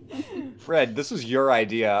 Fred, this was your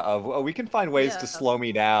idea of, we can find ways Yeah. to slow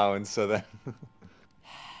me down so that...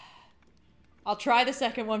 I'll try the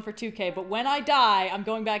second one for 2K, but when I die, I'm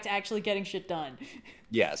going back to actually getting shit done.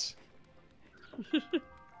 Yes.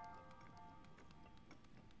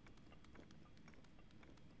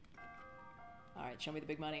 Alright, show me the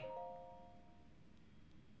big money.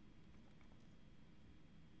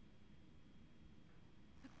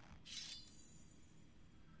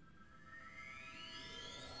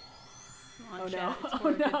 Oh no. It's Oh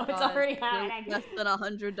no, it's already happening. Less than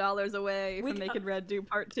 $100 away from making Red do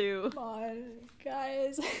part 2. Come on,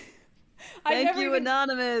 guys. Thank you,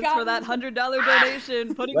 Anonymous, for that $100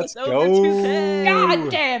 donation, putting us over 2K.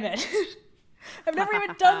 God damn it! I've never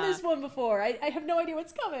even done this one before. I have no idea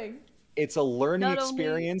what's coming. It's a learning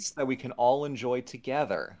experience that we can all enjoy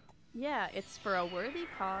together. Yeah, it's for a worthy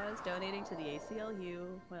cause, donating to the ACLU,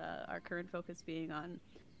 our current focus being on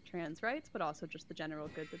trans rights, but also just the general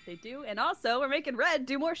good that they do. And also, we're making Red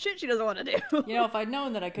do more shit she doesn't want to do. You know, if I'd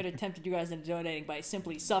known that I could have tempted you guys into donating by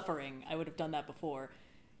simply suffering, I would have done that before.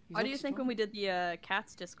 Why do you think when we did the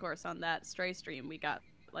cats discourse on that Stray stream, we got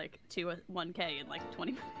like to 1K in like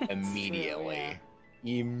 20 minutes? Immediately. Yeah.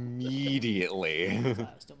 Immediately.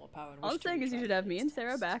 Still more power All I'm saying is you should have me and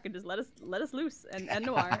Sarah back and just let us loose and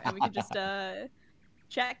Noir, and we could just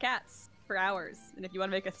chat cats for hours. And if you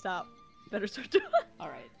want to make us stop, better start doing it.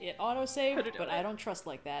 Alright, it auto-saved, but I don't trust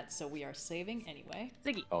like that, so we are saving anyway.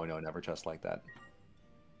 Ziggy. Oh no, never trust like that.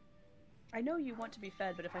 I know you want to be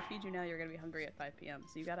fed, but if I feed you now, you're gonna be hungry at 5 p.m.,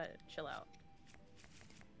 so you gotta chill out.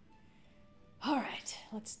 Alright,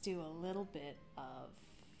 let's do a little bit of...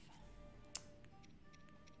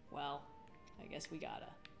 Well, I guess we gotta.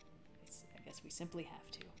 I guess we simply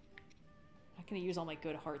have to. I'm not gonna use all my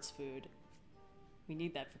good hearts food. We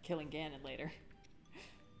need that for killing Ganon later.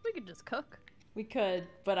 We could just cook. We could,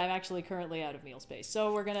 but I'm actually currently out of meal space.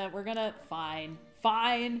 So we're gonna, fine.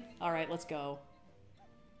 Fine! Alright, let's go.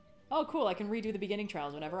 Oh, cool, I can redo the beginning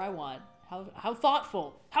trials whenever I want. How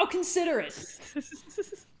thoughtful! How considerate!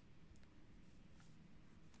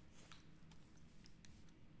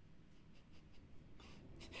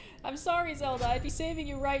 I'm sorry, Zelda, I'd be saving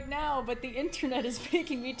you right now, but the internet is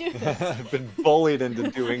making me do this. I've been bullied into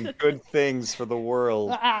doing good things for the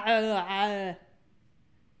world.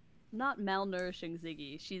 Not malnourishing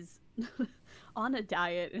Ziggy. She's on a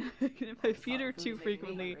diet. If I feed her too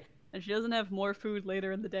frequently and she doesn't have more food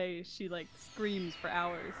later in the day, she like screams for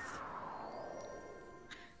hours.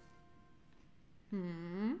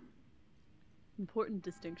 Important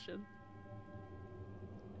distinction.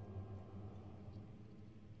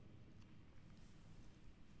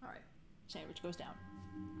 Alright, sandwich goes down.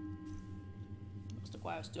 You must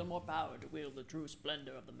acquire still more power to wield the true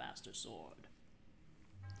splendor of the Master Sword.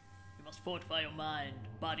 You must fortify your mind,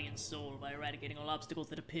 body, and soul by eradicating all obstacles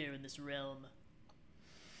that appear in this realm.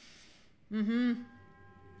 In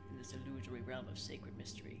this illusory realm of sacred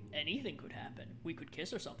mystery, anything could happen. We could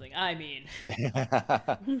kiss or something. I mean...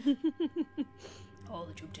 All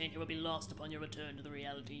that you obtain here will be lost upon your return to the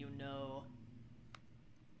reality you know.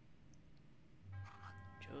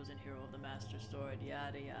 Chosen hero of the Master Sword,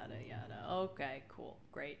 yada yada yada. Okay, cool.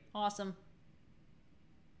 Great. Awesome.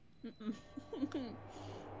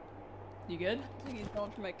 You good? I think he's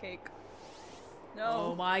going for my cake. No.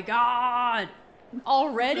 Oh my god!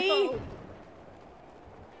 Already? No.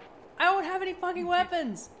 I don't have any fucking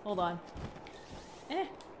weapons! Hold on.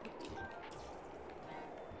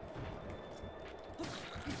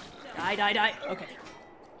 Die. Okay.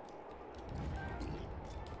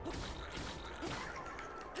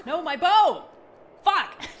 No, my bow!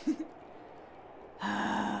 Fuck!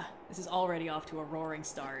 This is already off to a roaring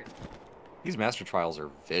start. These master trials are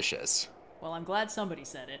vicious. Well, I'm glad somebody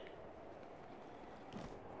said it.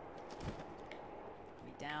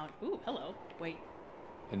 Be down. Ooh, hello. Wait.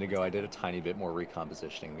 Indigo, I did a tiny bit more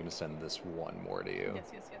recompositioning. I'm going to send this one more to you.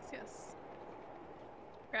 Yes.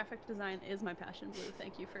 Graphic design is my passion, Blue.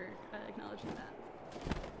 Thank you for acknowledging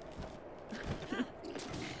that.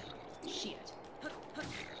 Shit.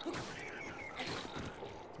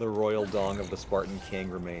 The royal dong of the Spartan king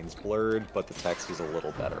remains blurred, but the text is a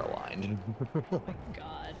little better aligned. Oh my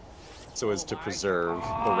god. So as to preserve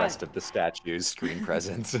the rest of the statue's screen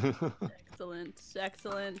presence.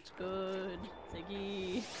 Excellent, good.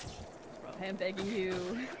 Ziggy, I am begging you.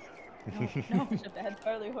 No. I shot the head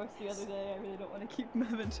Charlie horse the other day. I really don't want to keep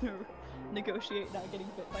having to negotiate not getting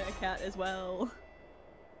bit by a cat as well.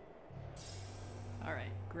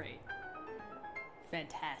 Alright, great.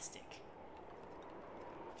 Fantastic.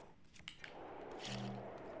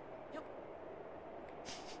 Yep.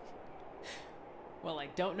 Well, I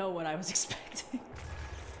don't know what I was expecting.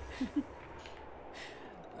 Can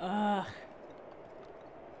I...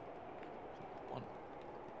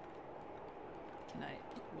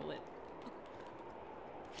 will it...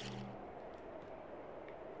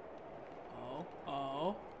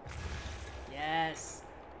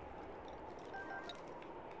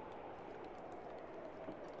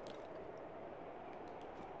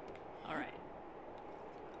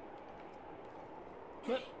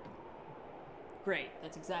 Great.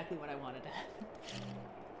 That's exactly what I wanted to happen.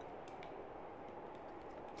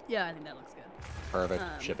 Yeah, I think that looks good. Perfect.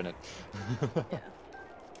 Shipping it. Yeah.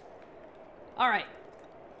 All right.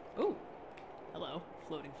 Ooh. Hello,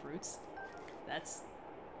 floating fruits. That's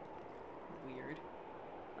weird.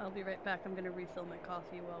 I'll be right back. I'm gonna refill my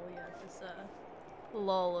coffee while we have this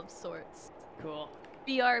lull of sorts. Cool.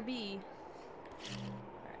 BRB.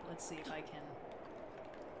 Alright, let's see if I can...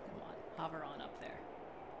 Come on, hover on up there.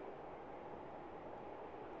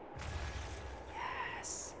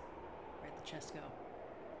 Yes! Where'd the chest go?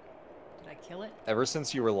 Did I kill it? Ever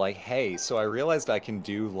since you were like, hey, so I realized I can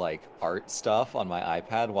do, like, art stuff on my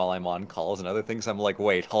iPad while I'm on calls and other things, I'm like,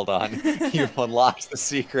 wait, hold on. You've unlocked the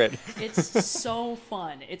secret. It's so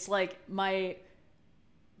fun. It's like my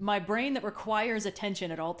brain that requires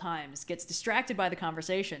attention at all times gets distracted by the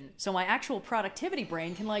conversation, so my actual productivity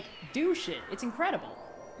brain can, like, do shit. It's incredible.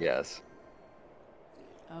 Yes.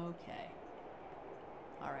 Okay.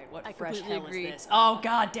 Alright, what I fresh completely hell agree. is this? Oh,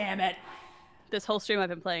 god damn it! This whole stream I've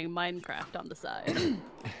been playing Minecraft on the side.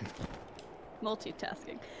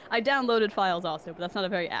 Multitasking. I downloaded files also, but that's not a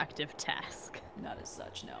very active task. Not as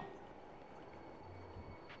such, no.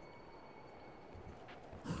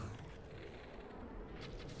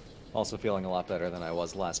 Also feeling a lot better than I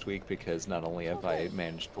was last week because not only have I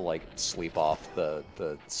managed to, like, sleep off the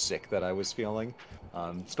sick that I was feeling,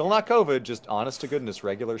 still not COVID, just honest to goodness,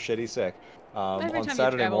 regular shitty sick. Every On time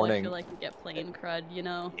Saturday you travel, morning, I feel like you get plane crud, you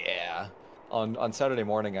know? yeah. On Saturday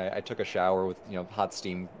morning, I took a shower with, hot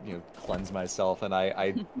steam, cleanse myself, and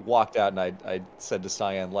I walked out and I said to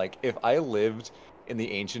Cyan, like, if I lived in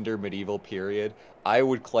the ancient or medieval period, I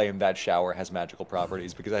would claim that shower has magical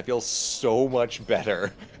properties because I feel so much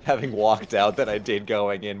better having walked out than I did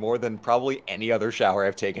going in, more than probably any other shower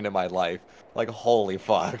I've taken in my life. Like, holy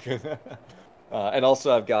fuck. And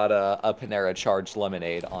also I've got a Panera charged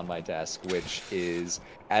lemonade on my desk, which is,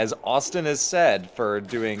 as Austin has said, for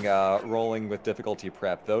doing rolling with difficulty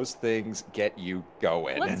prep, those things get you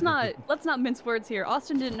going. Let's not mince words here.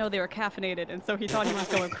 Austin didn't know they were caffeinated, and so he thought he was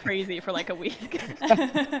going crazy for like a week.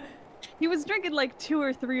 He was drinking like 2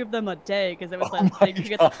 or 3 of them a day because it was like you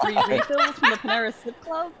get the free refills from the Panera Sip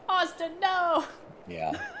Club. Austin, no!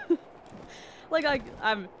 Yeah. Like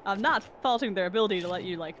I'm not faulting their ability to let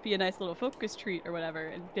you like be a nice little focus treat or whatever.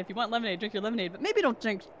 And if you want lemonade, drink your lemonade, but maybe don't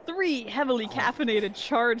drink 3 heavily caffeinated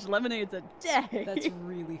charged lemonades a day. That's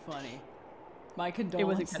really funny. My condolences. It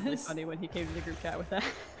was incredibly funny when he came to the group chat with that.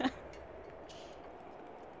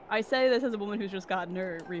 I say this as a woman who's just gotten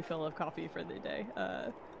her refill of coffee for the day.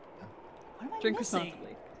 What am I Drink missing?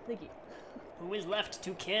 responsibly. Thank you. Who is left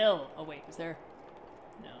to kill? Oh wait, is there?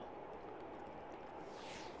 No.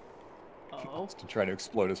 Oh. To try to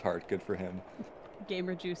explode his heart, good for him.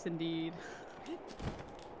 Gamer juice indeed.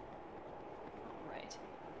 Right.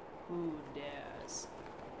 Who dares?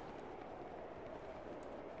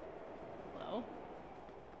 Hello?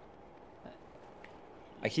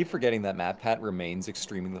 I keep forgetting that MatPat remains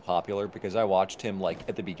extremely popular because I watched him like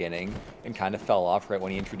at the beginning and kind of fell off right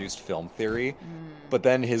when he introduced film theory. But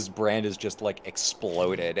then his brand is just like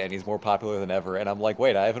exploded and he's more popular than ever. And I'm like,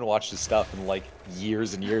 wait, I haven't watched his stuff in like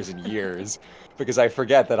years and years and years because I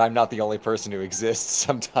forget that I'm not the only person who exists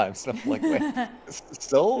sometimes. And I'm like, wait,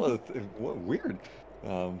 still weird.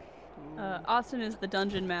 Austin is the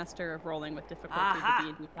dungeon master of rolling with difficulty,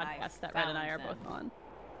 the D&D podcast that Red and I are both on.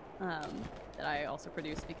 That I also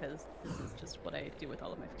produce because this is just what I do with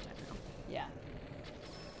all of my free time now. Yeah.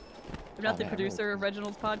 I'm not the producer of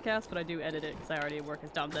Reginald's podcast, but I do edit it because I already work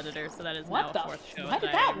as Dom's editor, so that is now a 4th show How did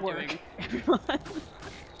I that am work? doing every month.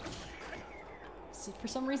 See, for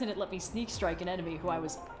some reason it let me sneak strike an enemy who I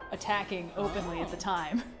was attacking openly at the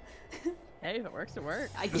time. Hey, if it works, it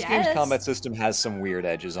works. I This guess. game's combat system has some weird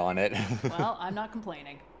edges on it. Well, I'm not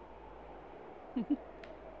complaining.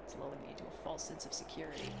 It's lulling me to a false sense of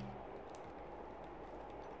security.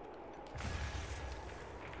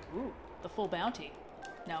 Ooh, the full bounty.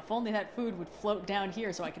 Now, if only that food would float down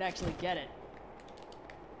here so I could actually get it.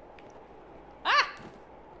 Ah!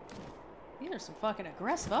 These are some fucking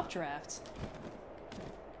aggressive updrafts.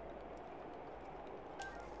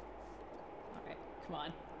 Okay, come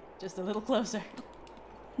on. Just a little closer.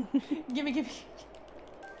 Gimme.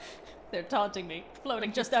 They're taunting me,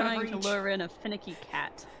 floating just out of reach. Trying to lure in a finicky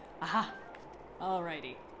cat. Aha!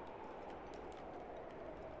 Alrighty.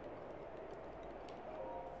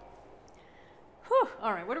 Whew!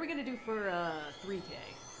 Alright, what are we gonna do for 3K?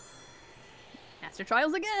 Master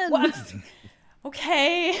Trials again! What?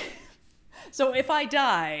 Okay. So if I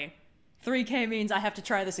die, 3K means I have to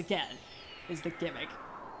try this again, is the gimmick.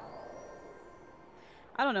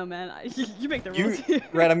 I don't know, man. You make the rules here.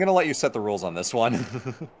 Red, I'm gonna let you set the rules on this one.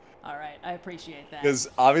 All right, I appreciate that. Because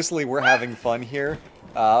obviously we're having fun here.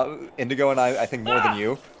 Indigo and I think more than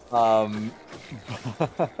you.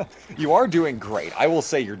 You are doing great. I will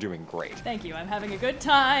say you're doing great. Thank you. I'm having a good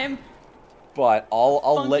time. But I'll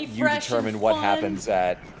Funky, let you fresh, determine and what fun. happens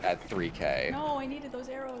at 3K. No, I needed those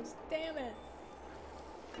arrows. Damn it.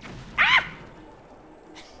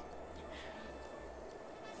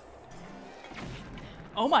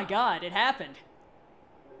 Oh my god, it happened.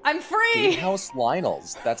 I'm free! Gatehouse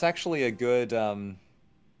Lionels. That's actually a good, What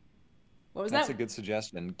was that's that? a good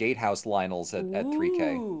suggestion. Gatehouse Lionels at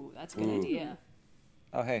 3K. Ooh, that's a good idea.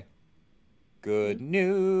 Oh, hey. Good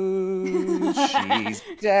news, she's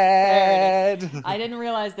dead. I didn't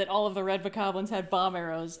realize that all of the red bokoblins had bomb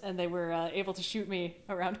arrows, and they were able to shoot me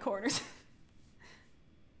around corners.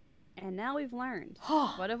 And now we've learned.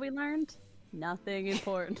 What have we learned? Nothing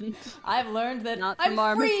important. I've learned that Not I'm from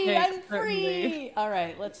our free! mistakes, I'm free!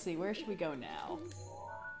 Alright, let's see. Where should we go now?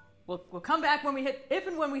 We'll come back when we hit... If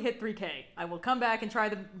and when we hit 3K, I will come back and try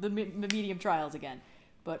the medium trials again.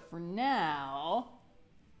 But for now...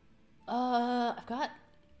 I've got,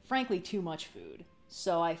 frankly, too much food.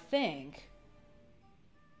 So I think...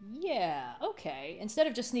 Yeah, okay. Instead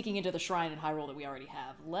of just sneaking into the shrine and Hyrule that we already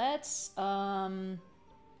have, let's go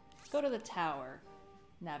to the tower.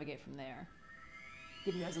 Navigate from there.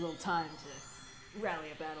 Give you guys a little time to rally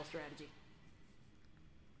a battle strategy.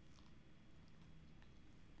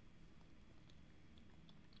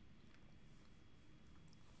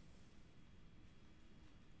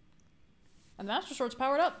 And the Master Sword's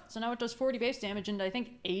powered up, so now it does 40 base damage and I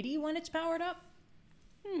think 80 when it's powered up.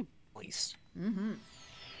 Please. Mm-hmm.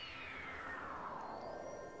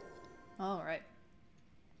 All right.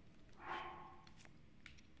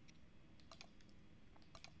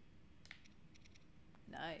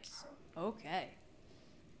 Nice. Okay.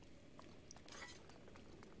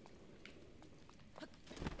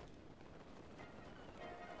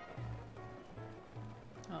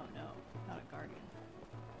 Oh no, not a guardian.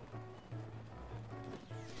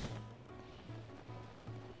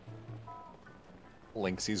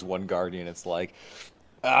 Link sees one guardian, it's like,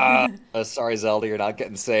 sorry Zelda, you're not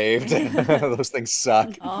getting saved. Those things suck.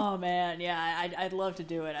 Oh man, yeah, I'd love to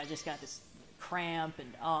do it. I just got this cramp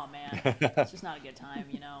and oh man, it's just not a good time,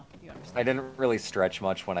 you know. You understand. I didn't really stretch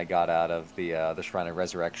much when I got out of the Shrine of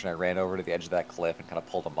Resurrection. I ran over to the edge of that cliff and kind of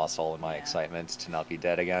pulled a muscle in my excitement to not be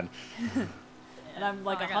dead again. And I'm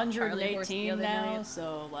like I got Charlie horse 118 the other now, night.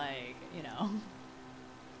 so like, you know.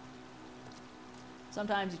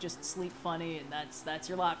 Sometimes you just sleep funny and that's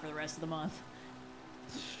your lot for the rest of the month.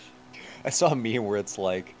 I saw a meme where it's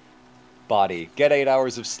like, body, get 8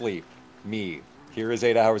 hours of sleep. Me, here is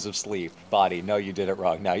 8 hours of sleep. Body, no, you did it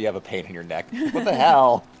wrong. Now you have a pain in your neck. What the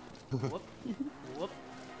hell? Whoop, whoop.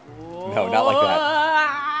 No, not like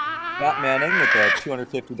that. Scott Manning with a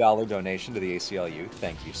 $250 donation to the ACLU.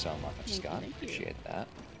 Thank you so much, Scott. thank you. Appreciate that.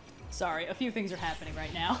 Sorry, a few things are happening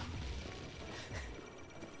right now.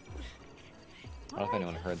 I don't know if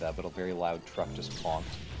anyone heard that, but a very loud truck just honked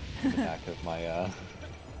in the back of my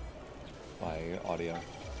my audio.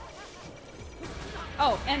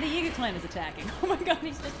 Oh, and the Yiga clan is attacking. Oh my god,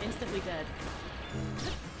 he's just instantly dead.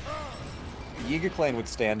 Yiga Clan would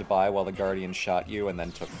stand by while the Guardian shot you and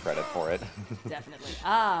then took credit for it. Definitely.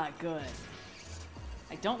 Ah, good.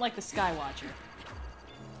 I don't like the Skywatcher.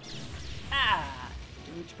 Ah!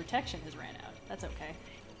 Rouge protection has ran out. That's okay.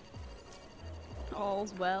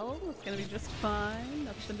 All's well. It's gonna be just fine.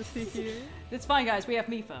 Nothing to see here. It's fine, guys. We have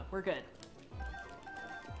Mifa. We're good.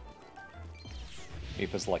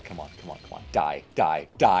 Mifa's like, come on, come on, come on. Die, die,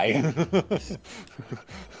 die.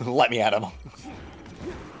 Let me at him.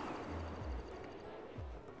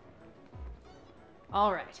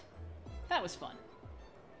 Alright. That was fun.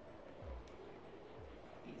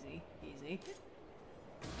 Easy, easy.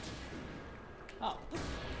 Oh.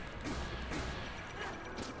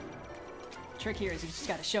 Trick here is you just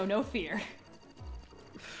gotta show no fear.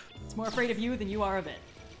 It's more afraid of you than you are of it.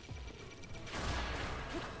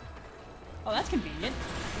 Oh, that's convenient.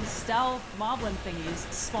 These Stal Moblin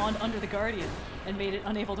thingies spawned under the Guardian and made it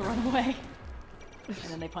unable to run away. And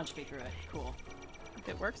then they punched me through it. Cool. If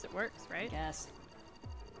it works, right? Yes.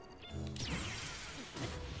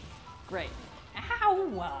 Great.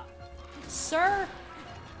 Ow! Sir!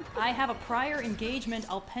 I have a prior engagement.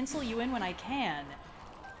 I'll pencil you in when I can.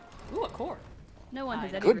 Ooh, a core. No one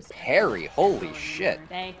has any Good respect. parry. Holy for shit. anymore.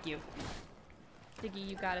 Thank you. Diggy,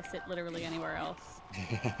 you gotta sit literally anywhere else.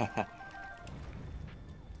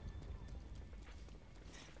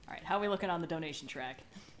 Alright, how are we looking on the donation track?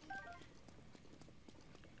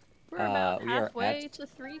 We're about we are halfway at- to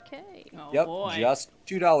 3K. Oh Yep, boy. just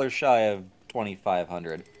 $2 shy of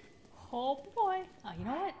 2,500. Oh boy. You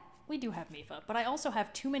know what? we do have Mifa, but I also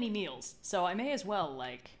have too many meals, so I may as well,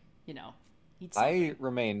 like, you know, eat something. I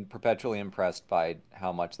remain perpetually impressed by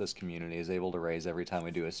how much this community is able to raise every time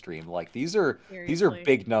we do a stream. Like these are Seriously.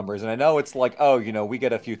 big numbers, and I know it's like, oh, you know, we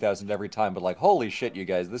get a few thousand every time, but like, holy shit, you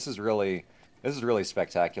guys, this is really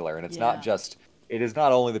spectacular, and it's not Yeah. just it is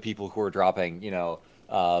not only the people who are dropping, you know,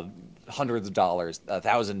 hundreds of dollars,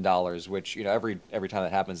 $1,000, which you know every time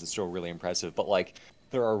that happens, it's still really impressive, but like.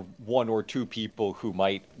 There are one or two people who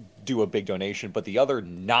might do a big donation, but the other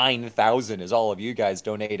 9,000 is all of you guys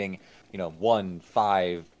donating, you know, 1,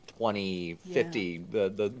 5, 20, Yeah. 50,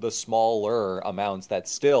 the smaller amounts that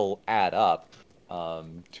still add up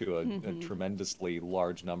to a tremendously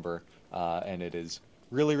large number, and it is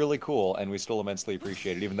really, really cool, and we still immensely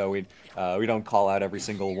appreciate it, even though we don't call out every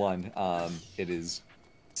single one. It is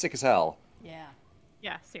sick as hell. Yeah.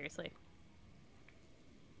 Yeah, seriously.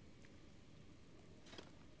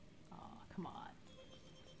 Oh, come on.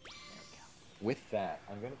 There we go. With that,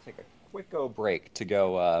 I'm going to take a quick break to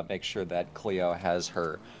go make sure that Cleo has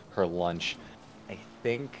her lunch. I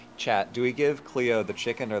think, chat, do we give Cleo the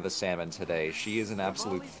chicken or the salmon today? She is an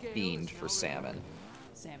absolute fiend for salmon.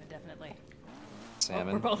 Salmon, definitely.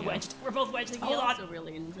 Salmon? We're both yeah. wedged. We're both wedged. Ziggy Hold on. also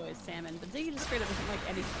really enjoys salmon, but Ziggy just straight up doesn't like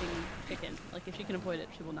anything chicken. Like, if she can avoid it,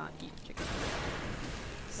 she will not eat chicken.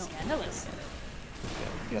 Don't Scandalous. get it.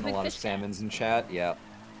 Getting a big lot of fish guy. salmons in chat? Yep.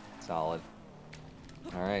 Solid.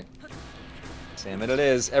 Alright. Salmon it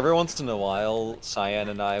is. Every once in a while, Cyan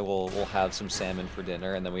and I will have some salmon for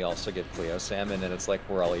dinner, and then we also give Cleo salmon, and it's like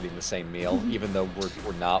we're all eating the same meal, even though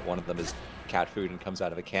we're not. One of them is cat food and comes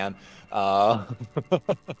out of a can.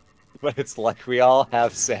 But it's like we all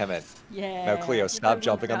have salmon. Yeah. Now, Cleo, stop everyone's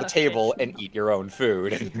jumping on got the a table fish. and eat your own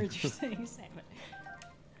food. You're saying salmon.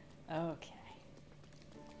 Okay.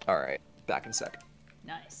 Alright, back in a sec.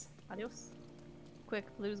 Nice. Adios. Quick,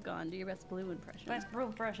 Blue's gone. Do your best Blue impression. Best brew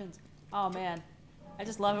impressions. Oh man, I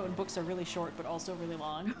just love it when books are really short but also really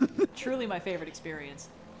long. Truly my favorite experience.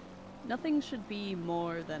 Nothing should be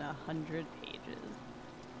more than 100 pages.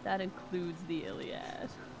 That includes the Iliad.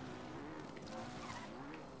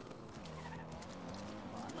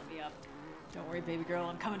 Come on, let me up. Don't worry, baby girl,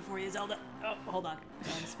 I'm coming for you, Zelda. Oh, hold on.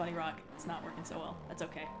 This funny rock. It's not working so well. That's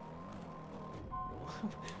okay.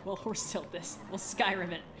 We'll horse tilt this. We'll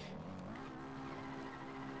Skyrim it.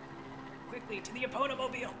 Quickly to the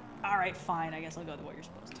Eponomobile. All right, fine. I guess I'll go to what you're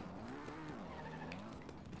supposed to.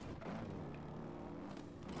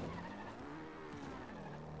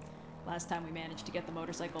 Last time we managed to get the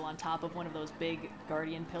motorcycle on top of one of those big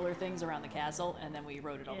guardian pillar things around the castle, and then we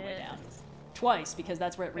rode it all the way down. Yes. Twice, because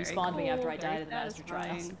that's where it Very respawned me after I cool, very died in the Master Trials.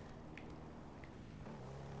 satisfying.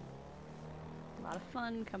 A lot of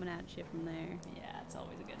fun coming at you from there. Yeah, it's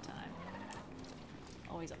always a good time.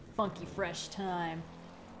 Always a funky, fresh time.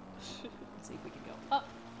 Let's see if we can go up.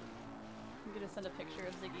 I'm gonna send a picture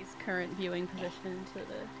of Ziggy's current viewing position to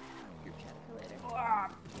the group chat for later. Ah,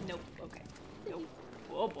 nope. Okay. Nope.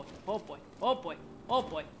 Oh boy. Oh boy. Oh boy. Oh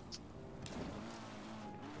boy.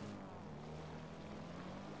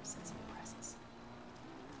 Sense of presence.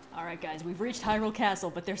 All right, guys. We've reached Hyrule Castle,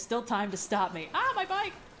 but there's still time to stop me. Ah, my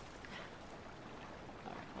bike.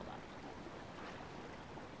 All right, hold on.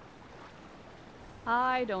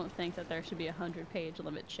 I don't think that there should be a 100-page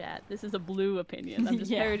limit, chat. This is a Blue opinion. I'm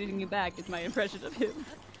just Yeah. parodying you back as my impression of him.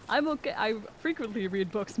 I'm okay. I frequently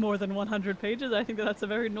read books more than 100 pages. I think that that's a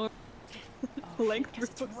very normal length for Guess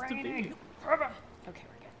it's books to be. raining. Okay, we're good.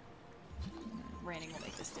 Raining will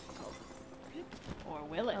make this difficult. Or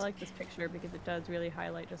will it? I like this picture because it does really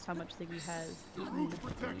highlight just how much Ziggy has eaten Roof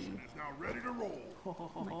protection is now ready to roll. Ho,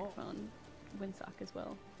 ho, ho, the ho. microphone. Windsock as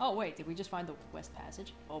well. Oh wait, did we just find the West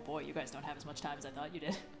Passage? Oh boy, you guys don't have as much time as I thought you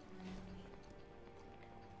did.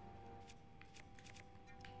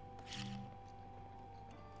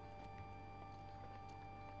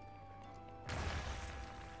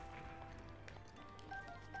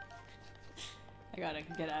 I gotta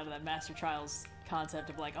get out of that Master Trials concept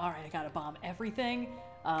of like, alright, I gotta bomb everything.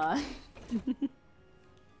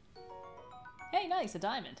 Hey, nice, a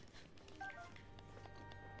diamond.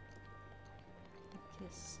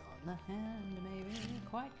 Kiss on the hand, maybe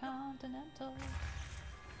quite continental.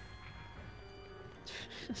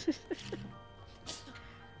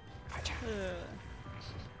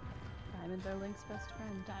 Diamonds are Link's best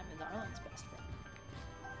friend. Diamond Arlen's best friend.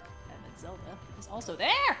 And then Zelda is also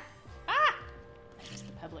there! Ah! I missed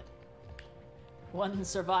the pebblet. One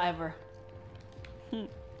survivor.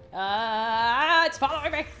 It's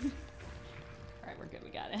following me! Alright, we're good, we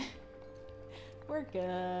got it. We're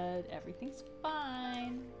good. Everything's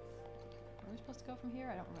fine. Where are we supposed to go from here?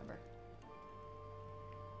 I don't remember.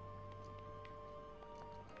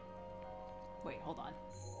 Wait, hold on.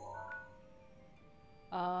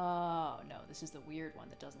 Oh, no, this is the weird one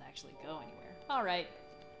that doesn't actually go anywhere. Alright,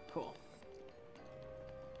 cool.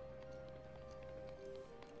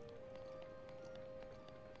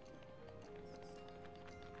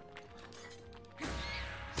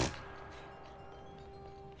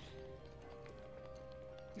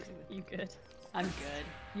 You good? I'm good.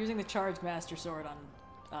 Using the charged Master Sword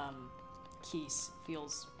on Keese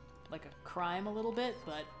feels like a crime a little bit,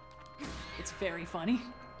 but it's very funny.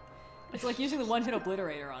 It's like using the one-hit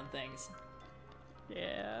obliterator on things.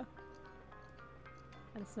 Yeah.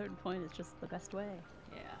 At a certain point, it's just the best way.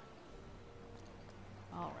 Yeah.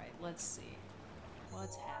 Alright, let's see.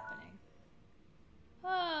 What's happening?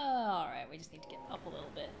 Oh, alright, we just need to get up a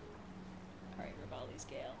little bit. Alright, Rivaldi's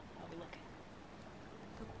Gale. How are we looking?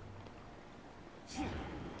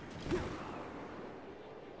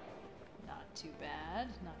 Not too bad,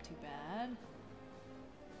 not too bad.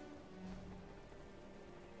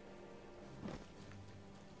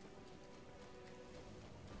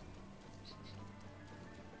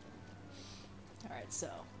 Alright, so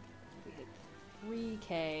if we hit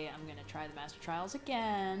 3K, I'm gonna try the Master Trials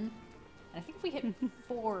again. And I think if we hit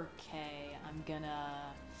 4K, I'm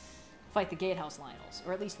gonna fight the Gatehouse Lionels,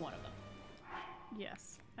 or at least one of them.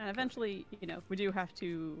 Yes. And eventually, you know, we do have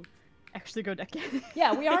to actually go deck Ganon.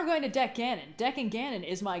 Yeah, we are going to deck Ganon. Decking Ganon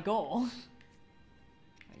is my goal.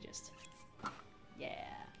 I just... Yeah.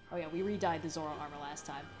 Oh yeah, we re-dyed the Zora armor last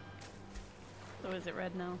time. So is it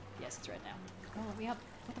red now? Yes, it's red now. Oh, let me up.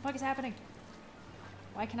 What the fuck is happening?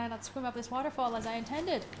 Why can I not swim up this waterfall as I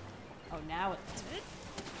intended? Oh, now it's...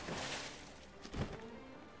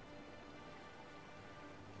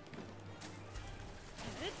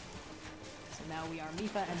 So now we are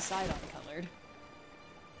Mifa and Sidon colored.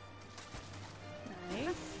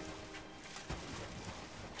 Nice.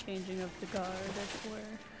 Changing of the guard, as it were.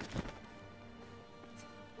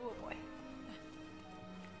 Oh boy.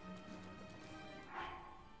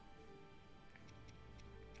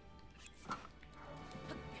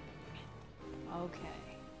 Okay.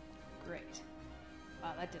 Great.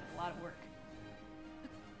 Wow, that did a lot of work.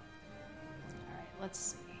 Alright, let's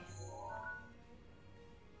see.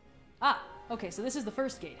 Ah! Okay, so this is the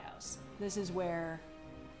first gatehouse. This is where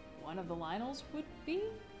one of the Lionels would be?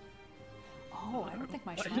 Oh, I don't think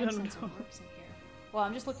my shrine sensor works in here. Well,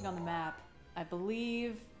 I'm just looking on the map. I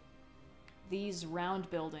believe these round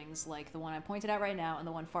buildings, like the one I pointed out right now and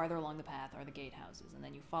the one farther along the path, are the gatehouses. And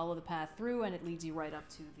then you follow the path through and it leads you right up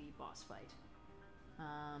to the boss fight.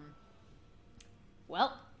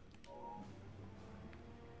 Well,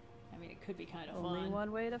 I mean, it could be kind of fun. Only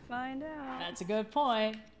one way to find out. That's a good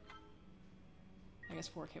point. I guess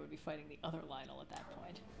 4K would be fighting the other Lionel at that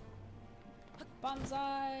point.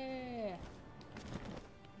 Banzai!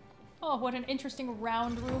 Oh, what an interesting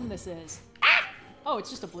round room this is. Ah! Oh, it's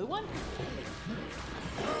just a blue one?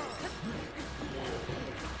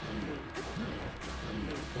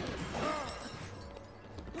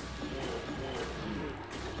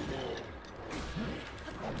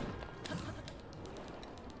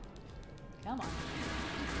 Come on.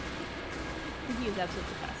 He is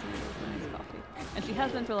absolutely fascinated with nice coffee. And she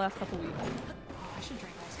has been for the last couple weeks. I should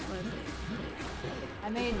drink ice What cream. is it? I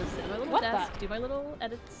made Sit at my little what desk, the? do my little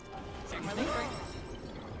edits. Start my little break.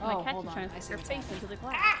 Oh, My cat hold is on. trying to I stick see her what's face happening. into the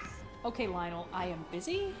glass. Okay, Lionel, I am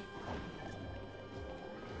busy.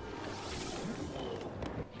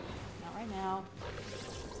 Not right now.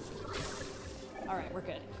 Alright, we're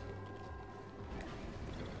good.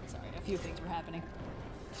 Sorry, a few things were happening.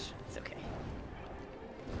 It's okay.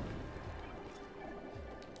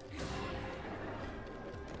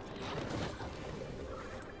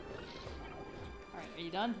 Alright, are you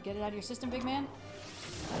done? Get it out of your system, big man?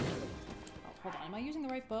 Oh, hold on. Am I using the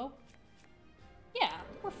right bow? Yeah,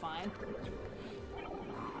 we're fine.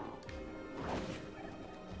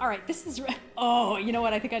 Alright, this is... Oh, you know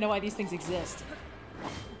what? I think I know why these things exist.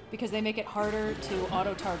 Because they make it harder to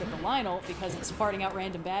auto-target the Lionel because it's farting out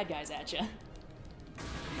random bad guys at you.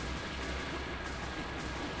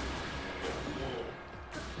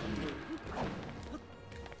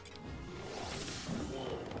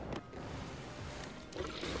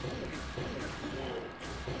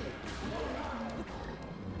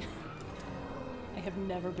 I have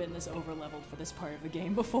never been this over-leveled for this part of the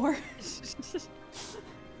game before.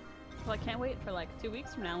 Well, I can't wait for like 2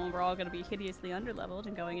 weeks from now when we're all going to be hideously underleveled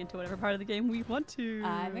and going into whatever part of the game we want to.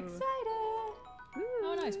 I'm excited! Woo.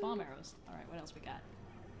 Oh, nice. Bomb arrows. Alright, what else we got?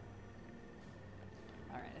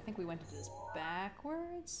 Alright, I think we went into this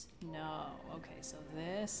backwards? No. Okay, so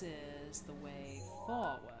this is the way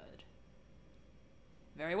forward.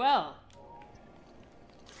 Very well.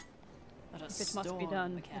 Let us If it must be storm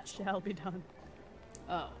done, the it castle. shall be done.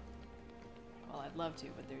 Oh. Well, I'd love to,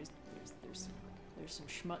 but there's some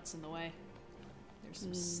schmutz in the way. There's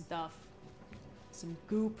some stuff. Some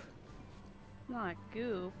goop. Not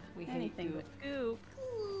goop. We hate anything goop. but goop.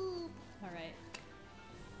 Alright.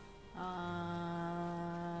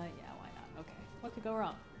 Yeah, why not? Okay. What could go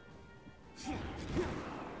wrong?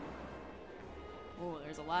 Oh,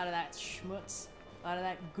 there's a lot of that schmutz. A lot of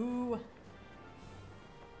that goo.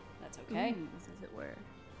 That's okay. Ooze, as it were.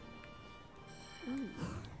 Ooh.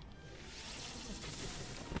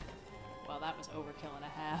 Well, that was overkill and a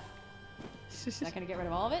half. Not gonna get rid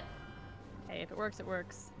of all of it? Hey, if it works, it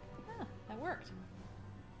works. Ah, that worked.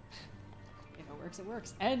 If it works, it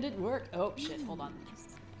works. And it worked! Oh, shit, hold on.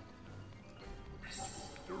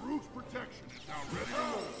 Daruk's protection is now ready to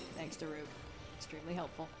roll. Thanks, Daruk. Extremely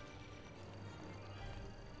helpful.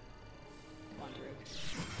 Come on, Daruk.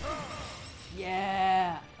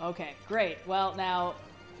 Yeah! Okay, great. Well, now...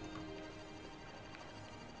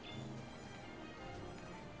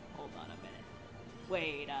 Hold on a minute.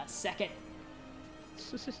 Wait a second.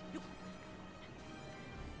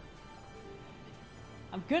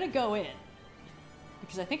 I'm gonna go in.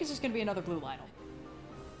 Because I think it's just gonna be another blue Lionel.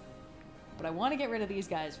 But I want to get rid of these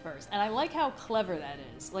guys first. And I like how clever that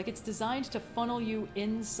is. Like, it's designed to funnel you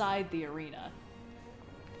inside the arena.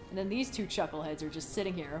 And then these two chuckleheads are just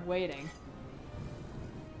sitting here, waiting.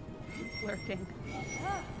 Lurking.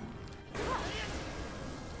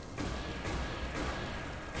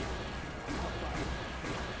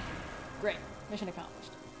 Great. Mission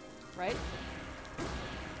accomplished. Right?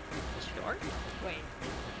 Sure. Wait.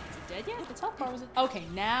 Is it dead yet? The top bar was it? Okay,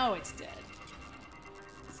 now it's dead.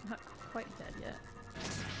 It's not quite dead yet.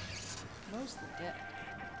 Mostly dead.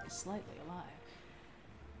 Slightly alive.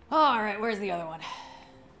 Alright, where's the other one?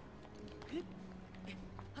 You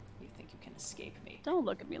think you can escape me? Don't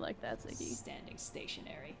look at me like that, Ziggy. Standing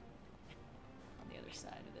stationary. On the other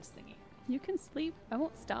side of this thingy. You can sleep. I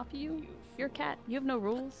won't stop you. You You're a cat. You have no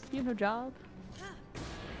rules. You have no job.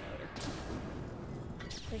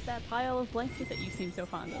 There's that pile of blanket that you seem so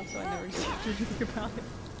fond of, so I never do anything about it.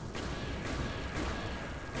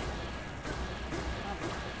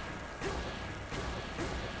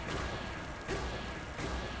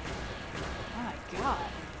 My god.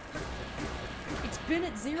 It's been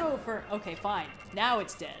at 0 for... Okay, fine. Now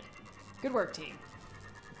it's dead. Good work, team.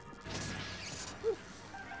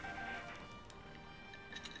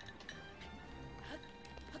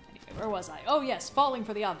 Anyway, where was I? Oh yes, falling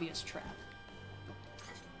for the obvious trap.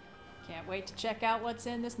 Can't wait to check out what's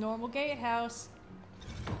in this normal gatehouse.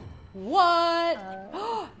 What?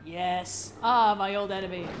 Yes. Ah, my old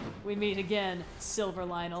enemy. We meet again, Silver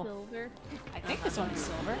Lionel. Silver. I think this one is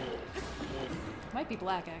silver. Might be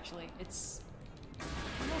black, actually. It's a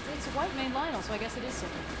white main Lionel, so I guess it is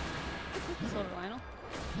silver. Silver Lionel.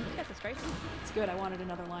 You got this right. It's good. I wanted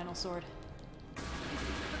another Lionel sword.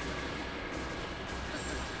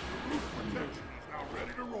 Protection is now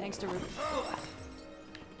ready to roll. Thanks to Ruby.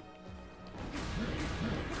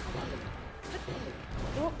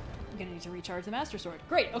 Oh, I'm gonna need to recharge the Master Sword.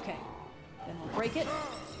 Great, okay. Then we'll break it.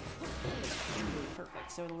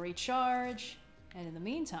 Perfect, so it'll recharge. And in the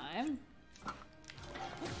meantime...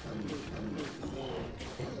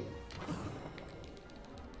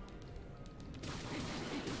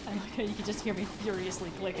 I like how you can just hear me furiously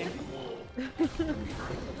clicking. It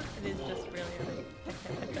is just really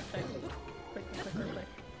click, click.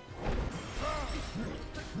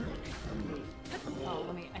 Oh,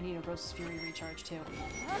 I need a Rose's Fury recharge too.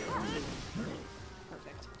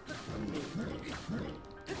 Perfect.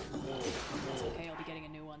 That's okay, I'll be getting a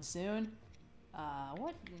new one soon.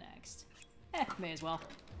 What next? May as well.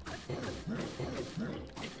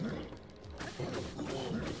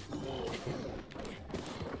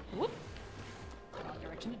 Whoop! Wrong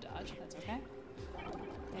direction to dodge, that's okay.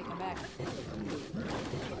 Hey, come back.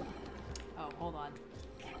 Oh, hold on.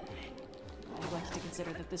 I'd like to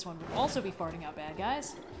consider that this one would also be farting out bad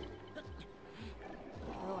guys.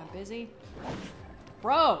 Bro, I'm busy.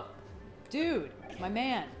 Bro! Dude! My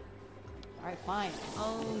man! Alright, fine.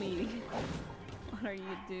 Oh, me. What are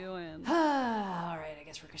you doing? Alright, I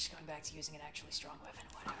guess we're just going back to using an actually strong weapon.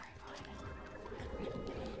 Whatever, fine.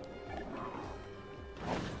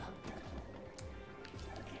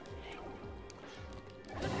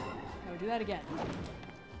 No, do that again.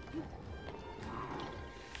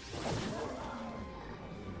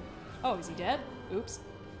 Oh, is he dead? Oops.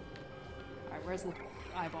 Alright, where's the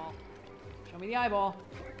eyeball? Show me the eyeball.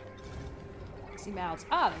 I see mouths.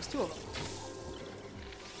 Ah, there's two of them.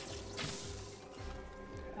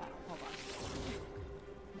 Ah, hold on.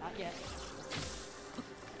 Not yet.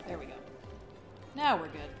 There we go. Now we're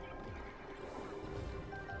good.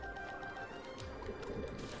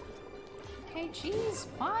 Okay, Alright, jeez,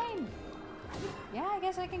 fine. Yeah, I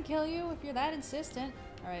guess I can kill you if you're that insistent.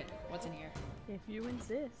 Alright, what's in here? If you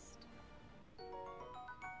insist.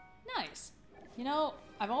 Nice. You know,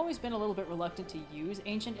 I've always been a little bit reluctant to use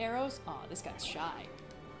ancient arrows. Aw, this guy's shy.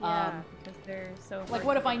 Yeah, because they're so... Like,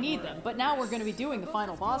 what if I need them? But now we're going to be doing the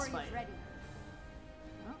final boss fight.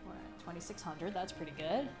 Oh, we're at 2600, that's pretty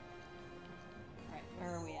good. Alright,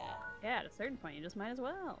 where are we at? Yeah, at a certain point, you just might as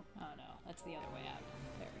well. Oh no, that's the other way out.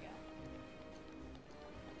 There we go.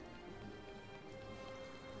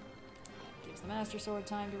 That gives the Master Sword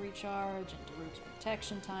time to recharge, and Daruk's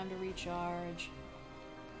protection time to recharge.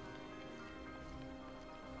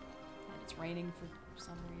 And it's raining for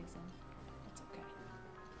some reason. That's okay.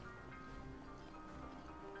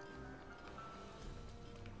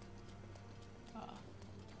 Oh.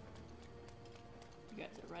 You guys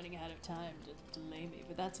are running out of time to delay me,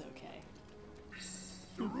 but that's okay.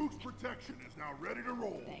 Daruk's protection is now ready to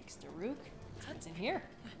roll. Thanks, Daruk. What's in here?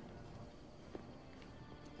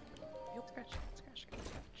 Scratch, scratch, scratch,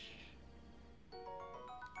 scratch.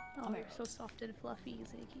 Oh, you're so soft and fluffy,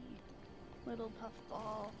 Ziggy. Little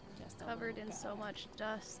puffball. Just a Covered little in guy. so much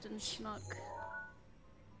dust and schmuck.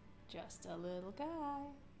 Just a little guy.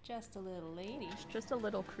 Just a little lady. Just a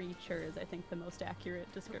little creature is, I think, the most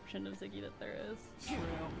accurate description of Ziggy that there is. True.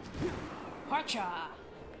 Hacha!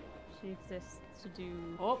 She exists to do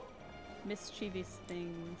Oh, mischievous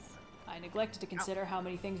things. I neglected to consider how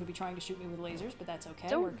many things would be trying to shoot me with lasers, but that's okay.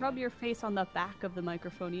 Don't rub your face on the back of the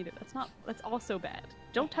microphone either. That's also bad.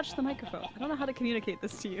 Don't touch the microphone. I don't know how to communicate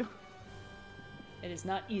this to you. It is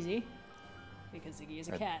not easy, because Ziggy is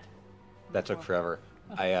a cat. That took forever.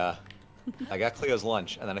 I got Cleo's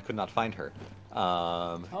lunch, and then I could not find her.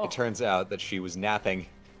 It turns out that she was napping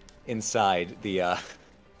inside the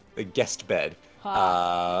guest bed,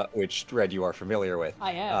 which, Red, you are familiar with.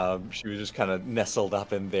 I am. She was just kind of nestled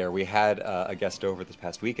up in there. We had a guest over this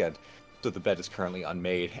past weekend, so the bed is currently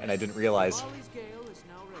unmade, and I didn't realize...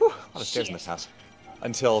 Whew, a lot of stairs in this house.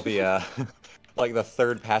 Until the, like, the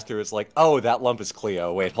third pass-through is like, oh, that lump is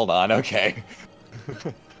Cleo. Wait, hold on, okay.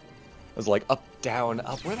 I was like, up, down,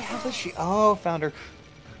 up. Where the hell is she? Oh, found her.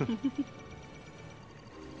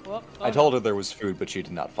 Whoop, I told her there was food, but she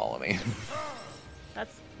did not follow me.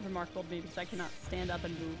 That's remarkable to me because I cannot stand up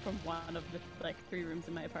and move from one of the like 3 rooms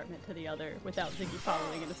in my apartment to the other without Ziggy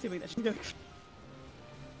following and assuming that she's going.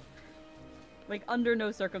 Like, under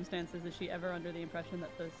no circumstances is she ever under the impression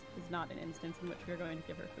that this is not an instance in which we're going to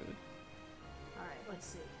give her food. Alright, let's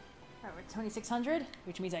see. Alright, we're at 2600,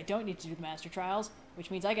 which means I don't need to do the Master Trials, which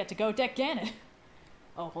means I get to go deck Ganon.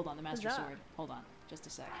 Oh, hold on, the Master Huzzah. Sword. Hold on, just a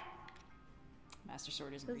sec. Master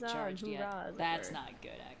Sword isn't Huzzah, recharged hoorah, yet. as it That's were. not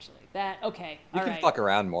good, actually. That, okay, You alright. can fuck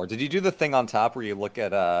around more. Did you do the thing on top where you look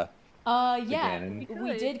at, Yeah, Ganon?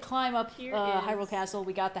 we did climb up Here Hyrule is- Castle,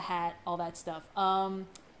 we got the hat, all that stuff.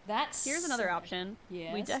 That's... Here's another option. We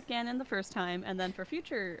Yes? deck Ganon the first time, and then for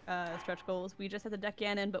future stretch goals, we just have to deck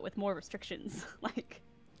Ganon but with more restrictions. Like,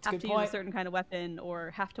 a have good to point. use a certain kind of weapon or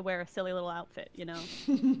have to wear a silly little outfit, you know?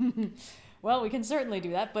 Well, we can certainly do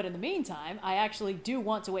that, but in the meantime, I actually do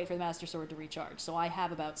want to wait for the Master Sword to recharge, so I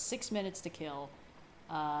have about 6 minutes to kill.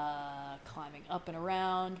 Climbing up and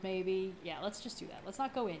around, maybe. Yeah, let's just do that. Let's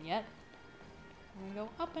not go in yet. We're gonna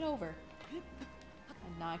go up and over.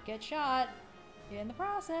 And not get shot in the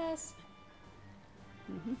process.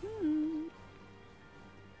 So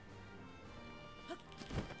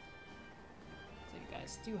you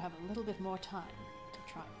guys do have a little bit more time to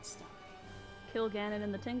try and stop me. Kill Ganon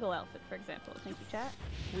in the Tingle outfit, for example. Thank you, chat.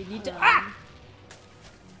 We need to. Ah!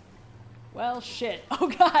 Well, shit. Oh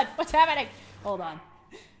god, what's happening? Hold on.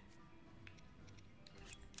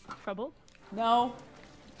 Trouble? No.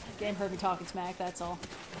 Game heard me talking smack, that's all.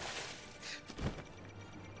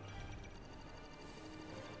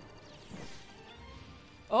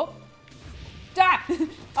 Oh. Ah!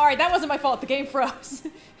 Alright, that wasn't my fault. The game froze.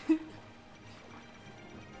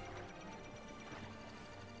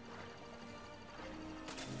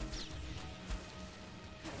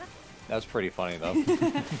 That was pretty funny, though.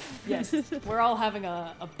 Yes, we're all having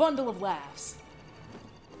a bundle of laughs.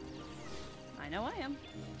 I know I am.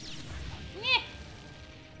 Nyeh.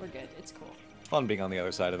 We're good. It's cool. Fun being on the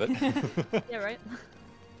other side of it. Yeah, right?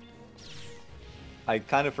 I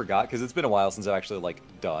kind of forgot, because it's been a while since I've actually, like,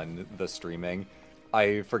 done the streaming.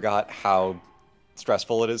 I forgot how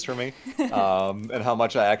stressful it is for me, and how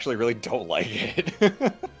much I actually really don't like it.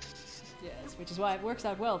 Yes, which is why it works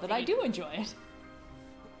out well that I do enjoy it.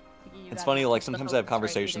 It's funny, like, sometimes I have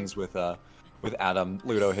conversations with Adam,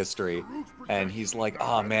 Ludo History, and he's like,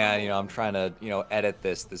 oh man, you know, I'm trying to, you know, edit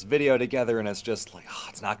this video together, and it's just like, oh,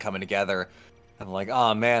 it's not coming together. I'm like,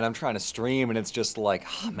 oh man, I'm trying to stream, and it's just like,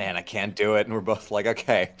 oh man, I can't do it. And we're both like,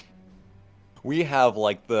 okay. We have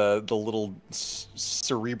like the little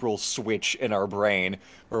cerebral switch in our brain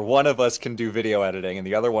where one of us can do video editing and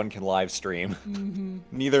the other one can live stream.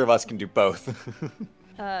 Neither of us can do both.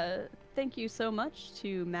 Thank you so much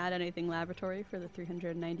to Mad Anything Laboratory for the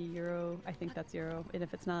 €390, I think that's euro, and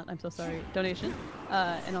if it's not, I'm so sorry, donation.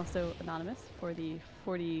 And also Anonymous for the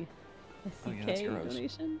 40 SCK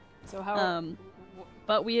donation. So how...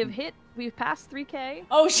 but we've passed 3K.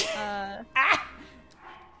 Oh shit!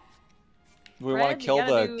 Do we want to kill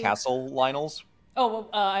the castle Lionels? Oh, well,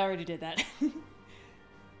 I already did that.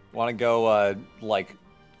 Want to go,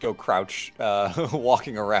 go crouch,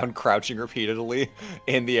 walking around crouching repeatedly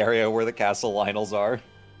in the area where the castle Lionels are?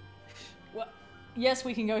 Well, yes,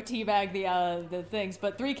 we can go teabag the things,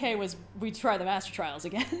 but 3K was we try the Master Trials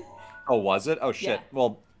again. Oh, was it? Oh, shit. Yeah.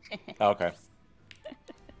 Well, okay.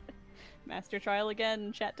 Master Trial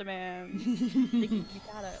again, chat demand. You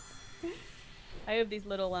got it. I have these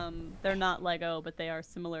little, they're not Lego, but they are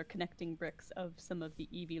similar connecting bricks of some of the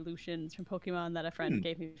evolutions from Pokemon that a friend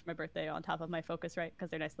gave me for my birthday on top of my Focusrite, because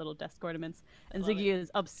they're nice little desk ornaments. And Ziggy is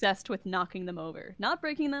obsessed with knocking them over. Not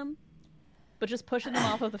breaking them, but just pushing them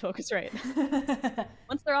off of the Focusrite.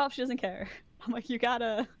 Once they're off, she doesn't care. I'm like, you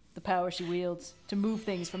gotta... The power she wields to move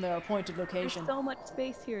things from their appointed location. There's so much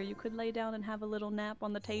space here. You could lay down and have a little nap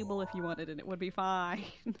on the table if you wanted, and it would be fine.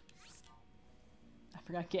 I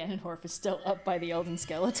forgot Ganondorf is still up by the Elden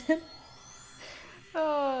Skeleton.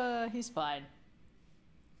 He's fine.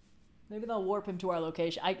 Maybe they'll warp him to our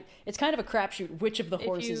location. It's kind of a crapshoot which of the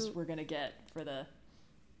horses we're gonna get for the...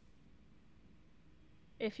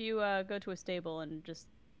 If you go to a stable and just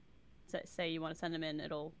say you want to send him in,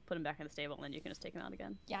 it'll put him back in the stable, and then you can just take him out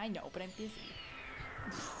again. Yeah, I know, but I'm busy.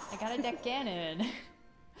 I gotta deck Ganon.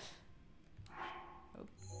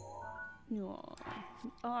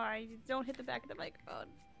 Oh, don't hit the back of the mic. Oh.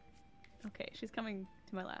 Okay, she's coming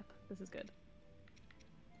to my lap. This is good.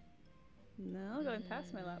 No, going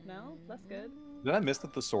past my lap now. That's good. Did I miss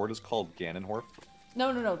that the sword is called Ganonhorf?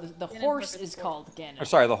 No. The horse is called Ganon. Oh,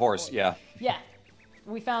 sorry, the horse, yeah. Yeah.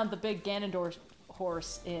 We found the big Ganondorf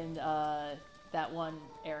horse in that one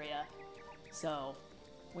area. So,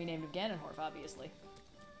 we named him Ganonhorf, obviously.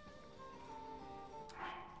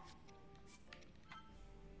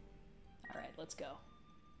 Alright, let's go.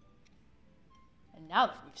 And now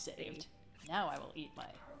that we've saved, now I will eat my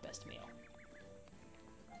best meal.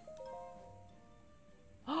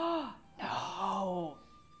 Oh, no!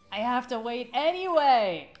 I have to wait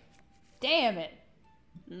anyway! Damn it!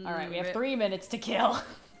 Alright, we have 3 minutes to kill.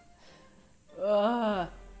 Ugh.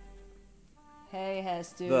 Hey,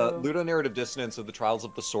 has to. The ludonarrative dissonance of the Trials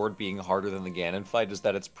of the Sword being harder than the Ganon fight is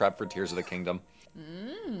that it's prep for Tears of the Kingdom.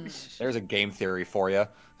 There's a game theory for you.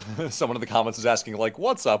 Someone in the comments is asking, like,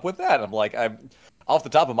 what's up with that? I'm like, I'm off the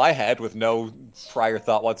top of my head with no prior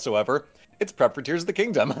thought whatsoever. It's prep for Tears of the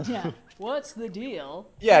Kingdom. Yeah. What's the deal?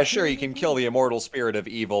 Yeah, sure, you can kill the immortal spirit of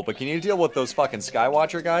evil, but can you deal with those fucking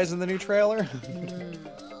Skywatcher guys in the new trailer?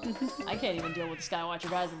 I can't even deal with the Skywatcher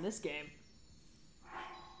guys in this game.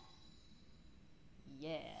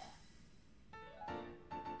 Yeah.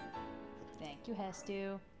 Thank you,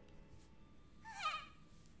 Hestu.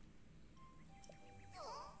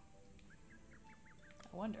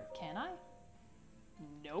 I wonder, can I?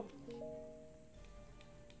 Nope.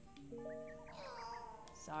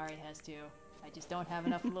 Sorry, Hestu. I just don't have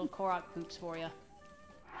enough little Korok poops for you.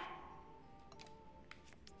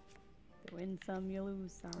 You win some, you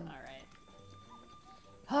lose some. Alright.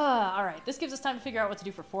 Alright, this gives us time to figure out what to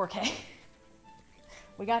do for 4K.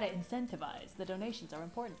 We gotta incentivize. The donations are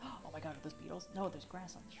important. Oh my god, are those beetles? No, there's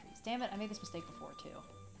grass on the trees. Damn it, I made this mistake before, too.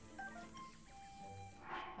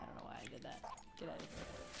 I don't know why I did that. Get out of here.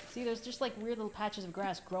 See, there's just like weird little patches of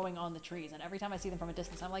grass growing on the trees, and every time I see them from a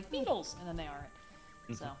distance, I'm like, beetles! And then they aren't.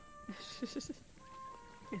 So.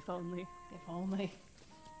 If only. If only.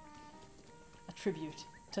 A tribute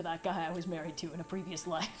to that guy I was married to in a previous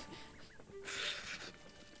life.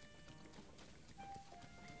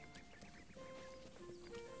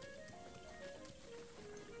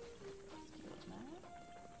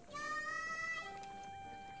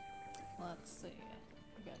 Let's see.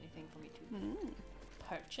 You got anything for me to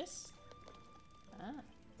purchase?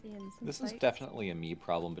 This is definitely a me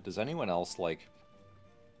problem, but does anyone else, like,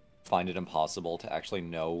 find it impossible to actually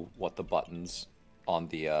know what the buttons on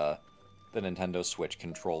the the Nintendo Switch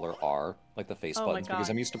controller are, like the face buttons, because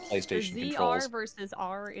I'm used to PlayStation the controls. ZR versus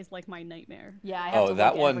R is like my nightmare. Yeah, I have to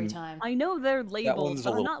that look one, every time. I know they're labeled, one's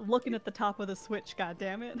but I'm not looking at the top of the Switch,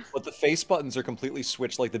 goddammit. But the face buttons are completely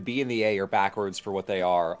switched, like the B and the A are backwards for what they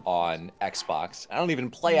are on Xbox. I don't even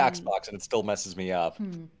play Xbox, and it still messes me up.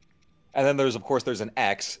 And then there's an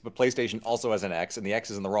X, but PlayStation also has an X, and the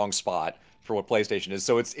X is in the wrong spot for what PlayStation is.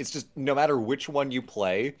 So it's just, no matter which one you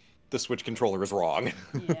play, the Switch controller is wrong.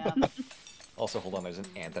 Yeah. Also, hold on, there's an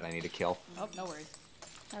ant that I need to kill. Oh, no worries.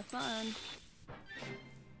 Have fun.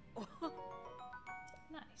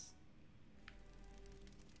 Nice.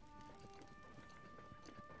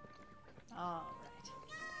 All right.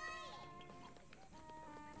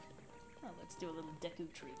 Well, let's do a little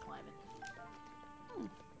Deku tree climbing.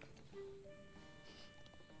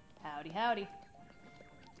 Howdy, howdy.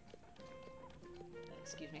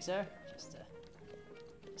 Excuse me, sir.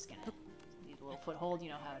 Just gonna need a little foothold. You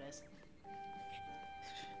know how it is.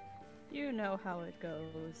 You know how it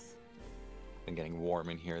goes. Been getting warm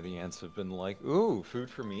in here. The ants have been like, "Ooh, food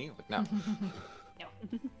for me." Like, no. No.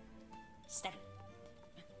 Steady.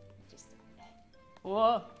 Just.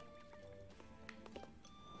 Whoa.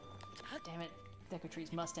 Damn it. Deku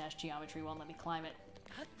tree's mustache geometry won't let me climb it.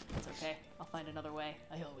 It's okay. I'll find another way.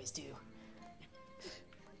 I always do.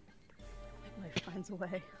 Life finds a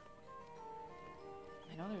way.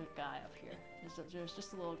 I know there's a guy up here. There's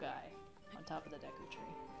just a little guy on top of the Deku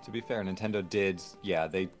tree. To be fair, Nintendo did, yeah,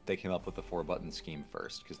 they came up with the 4-button scheme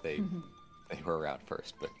first, because they were around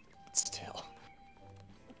first, but still.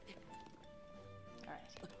 Alright.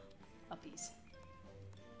 Uppies.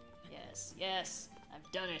 Yes, yes!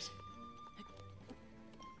 I've done it!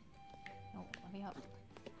 No, let me up.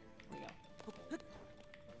 Here we go.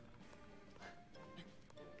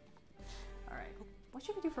 Alright. What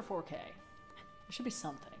should we do for 4K? There should be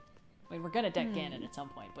something. I mean, we're gonna deck Ganon at some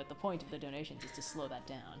point, but the point of the donations is to slow that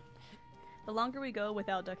down. The longer we go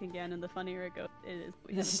without ducking Ganon, the funnier it goes. It is.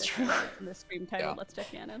 We This is true. In the stream title, Yeah. Let's Deck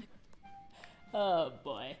Ganon. Oh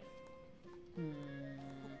boy.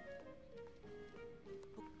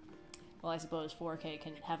 Well, I suppose 4K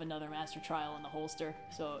can have another Master Trial in the holster,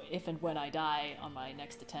 so if and when I die on my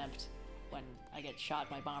next attempt, when I get shot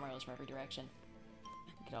by bomb arrows from every direction,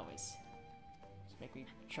 you could always just make me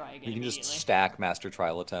try again. You can just immediately. stack Master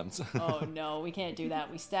Trial attempts. Oh no, we can't do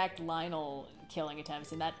that. We stacked Lionel killing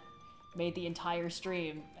attempts, and that made the entire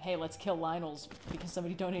stream, hey, let's kill Lionel's, because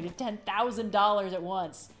somebody donated $10,000 at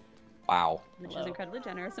once. Wow. Which Hello. is incredibly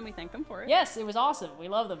generous, and we thank them for it. Yes, it was awesome. We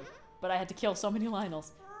love them. But I had to kill so many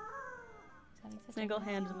Lionels.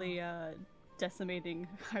 Single-handedly decimating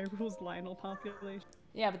Hyrule's Lionel population.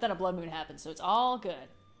 Yeah, but then a blood moon happened, so it's all good.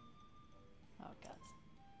 Oh, God.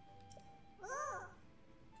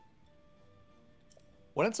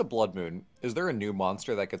 When it's a blood moon, is there a new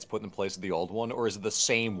monster that gets put in place of the old one, or is it the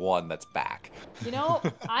same one that's back? You know,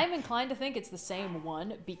 I'm inclined to think it's the same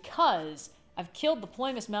one, because I've killed the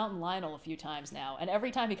Ploymus Mountain Lionel a few times now, and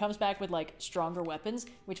every time he comes back with, like, stronger weapons,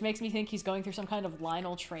 which makes me think he's going through some kind of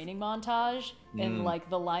Lionel training montage in, like,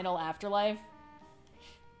 the Lionel afterlife.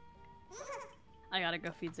 I gotta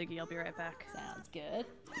go feed Ziggy. I'll be right back. Sounds good.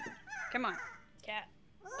 Come on, cat.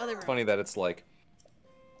 Other room. It's funny that it's like,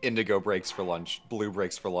 Indigo breaks for lunch, Blue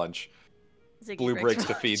breaks for lunch, Ziggy Blue breaks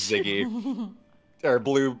to feed Ziggy, or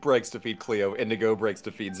Blue breaks to feed Cleo, Indigo breaks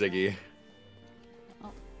to feed Ziggy.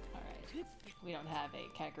 Oh, alright. We don't have a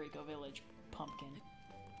Kakariko Village pumpkin,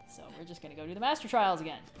 so we're just gonna go do the Master Trials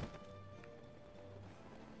again.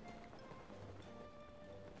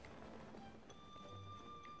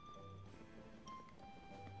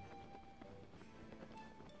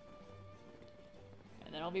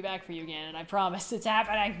 And then I'll be back for you again, and I promise it's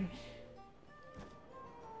happening!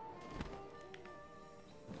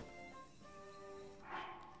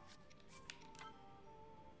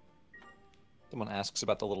 Someone asks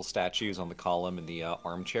about the little statues on the column in the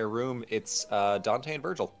armchair room. It's Dante and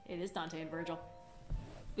Virgil. It is Dante and Virgil.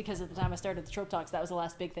 Because at the time I started the Trope Talks, that was the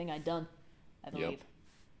last big thing I'd done, I believe. Yep.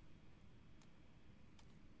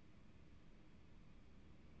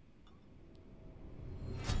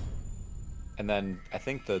 And then I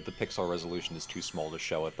think the pixel resolution is too small to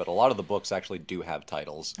show it, but a lot of the books actually do have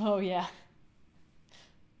titles. Oh, yeah.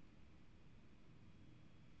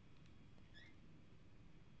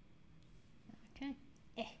 Okay.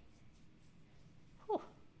 Whew.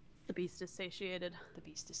 The beast is satiated. The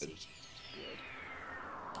beast is satiated.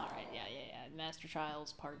 Good. Alright, yeah. Master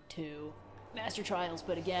Trials Part 2. Master Trials,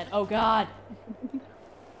 but again. Oh, God!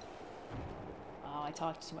 Oh, I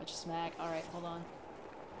talked too much smack. Alright, hold on.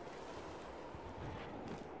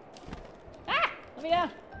 Ah! Let me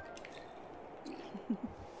down!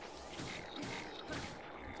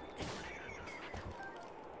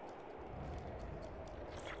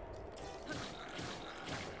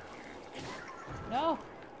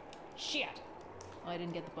 Shit! Oh, I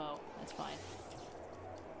didn't get the bow. That's fine.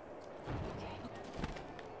 Okay.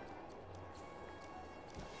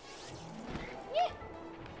 Yeah.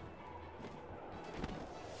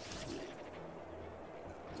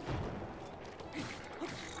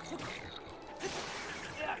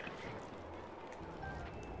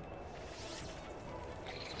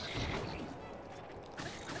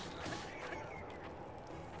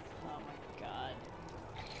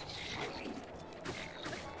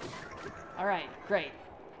 Alright, great.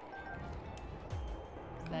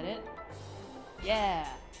 Is that it? Yeah!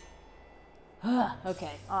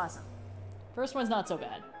 Okay, awesome. First one's not so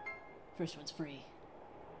bad. First one's free.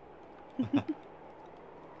 Alright,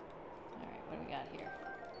 what do we got here?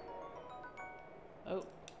 Oh.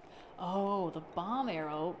 Oh, the bomb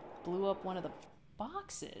arrow blew up one of the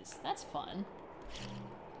boxes. That's fun.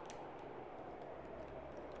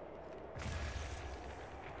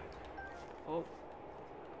 Oh.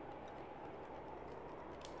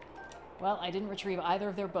 Well, I didn't retrieve either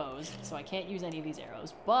of their bows, so I can't use any of these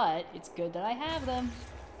arrows, but it's good that I have them.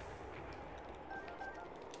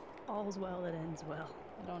 All's well that ends well.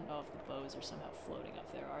 I don't know if the bows are somehow floating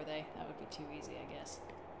up there, are they? That would be too easy, I guess.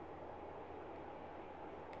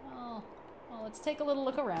 Oh, well, let's take a little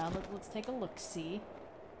look around. Let's take a look-see.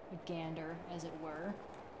 A gander, as it were.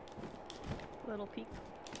 Little peek.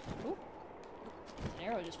 Ooh. An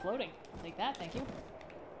arrow just floating. I'll take that, thank you.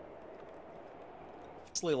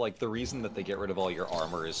 Honestly, like, the reason that they get rid of all your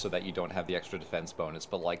armor is so that you don't have the extra defense bonus,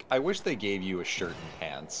 but, like, I wish they gave you a shirt and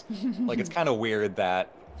pants. Like, it's kind of weird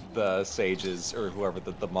that the sages, or whoever,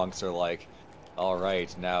 the monks are like,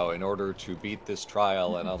 alright, now, in order to beat this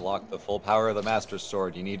trial and unlock the full power of the Master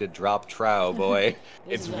Sword, you need to drop trow, boy.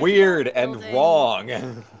 It's weird and wrong.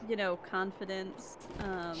 You know, confidence.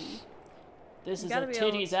 This is a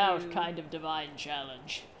titties out kind of divine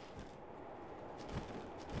challenge.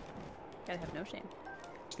 Gotta have no shame.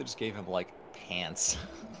 They just gave him, like, pants.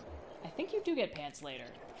 I think you do get pants later.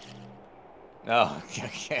 Oh,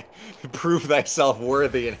 okay. Prove thyself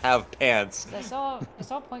worthy and have pants. I saw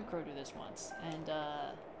Point Crow do this once, and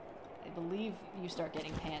I believe you start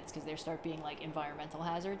getting pants because there start being like environmental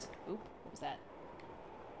hazards. Oop, what was that?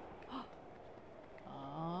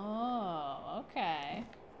 Oh, okay.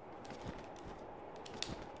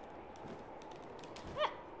 Ah.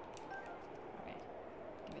 All right,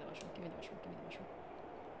 give me the mushroom. Give me the mushroom. Give me the mushroom.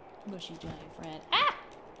 Mushy giant friend. Ah!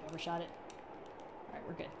 I overshot it. All right,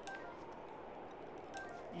 we're good.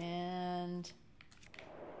 And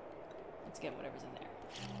let's get whatever's in there.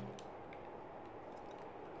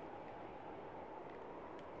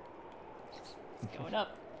 It's going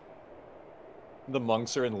up. The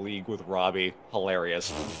monks are in league with Robbie.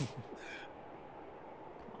 Hilarious. Come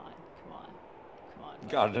on, come on, come on.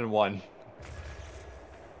 Got it in one.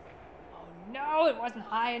 Oh no, it wasn't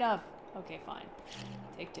high enough. Okay, fine.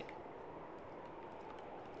 Take two.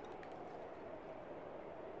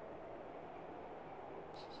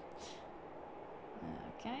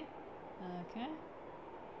 Okay. Okay. Come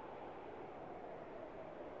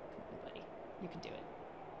on, buddy. You can do it.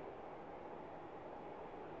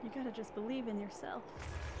 You gotta just believe in yourself.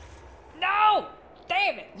 No!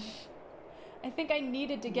 Damn it! I think I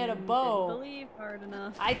needed to get a bow. Didn't believe hard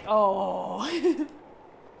enough. Oh. I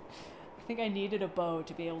think I needed a bow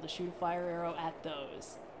to be able to shoot a fire arrow at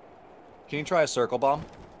those. Can you try a circle bomb?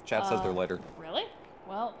 Chat says they're later. Really?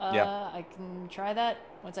 Well, yeah. I can try that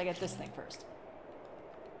once I get this thing first.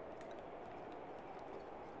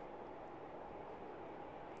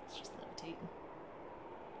 It's just levitating.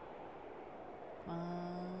 Come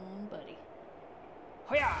on, buddy.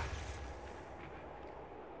 Hoya!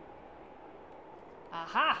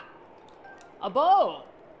 Aha! A bow!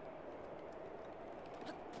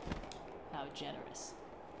 How generous.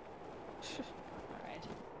 Alright.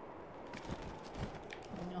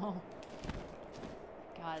 No.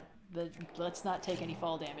 God, the let's not take any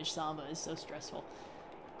fall damage Samba is so stressful.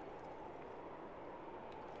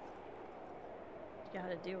 You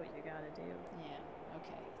gotta do what you gotta do. Yeah,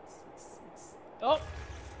 okay. It's... Oh!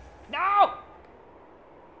 No!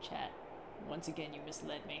 Chat, once again you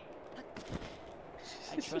misled me.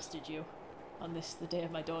 I trusted you on the day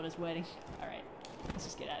of my daughter's wedding. Alright, let's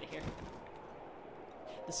just get out of here.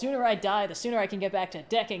 The sooner I die, the sooner I can get back to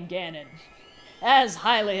decking Ganon. As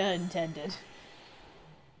Hylia intended.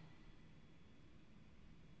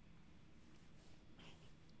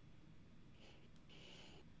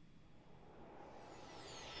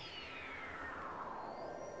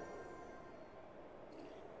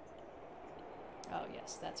 Oh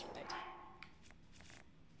yes, that's right.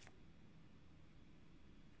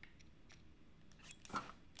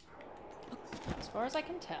 As far as I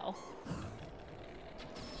can tell.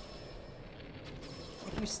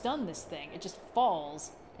 you stun this thing, it just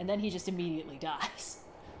falls, and then he just immediately dies.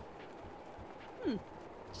 Which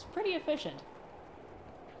is pretty efficient.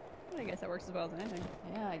 I guess that works as well as anything.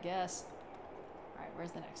 Yeah, I guess. Alright,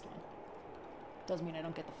 where's the next one? Doesn't mean I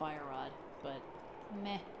don't get the fire rod, but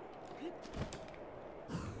meh.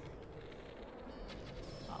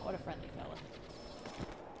 Oh, what a friendly fella.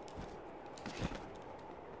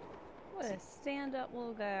 What a stand-up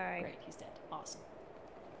little guy. Great, he's dead. Awesome.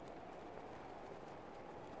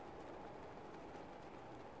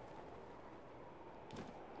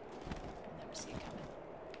 I'll never see it coming.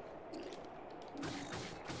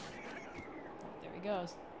 Oh, there he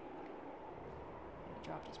goes. He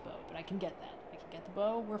dropped his bow, but I can get that. I can get the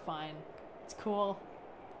bow, we're fine. It's cool.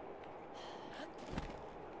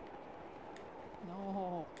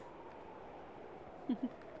 No.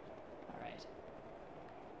 Alright.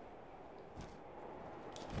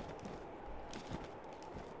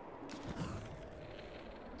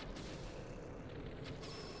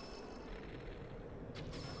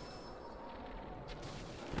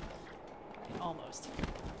 Almost.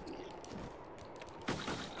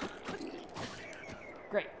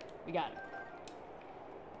 Great, we got it.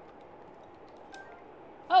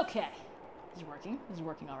 Okay. This is working. This is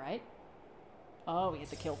working alright. Oh, we hit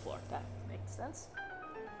the kill floor. That makes sense.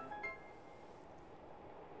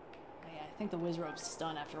 Oh, yeah, I think the Wizrobe's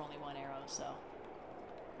stun after only one arrow, so...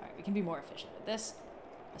 Alright, we can be more efficient with this.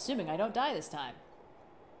 Assuming I don't die this time.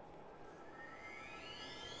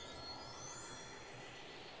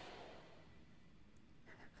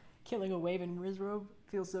 Killing a Waven Wizrobe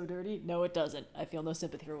feels so dirty. No, it doesn't. I feel no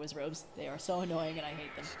sympathy for Wizrobes. They are so annoying and I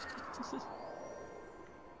hate them.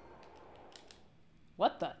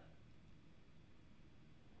 What the?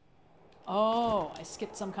 Oh, I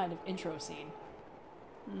skipped some kind of intro scene.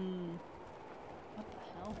 What the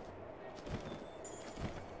hell?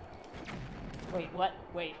 Wait, what?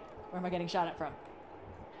 Wait, where am I getting shot at from?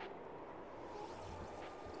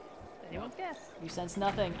 Anyone's guess. You sense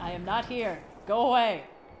nothing. I am not here. Go away.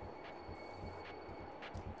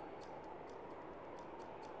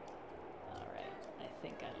 Alright, I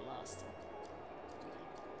think I lost him.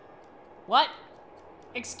 What?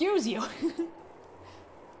 Excuse you.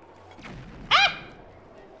 Ah!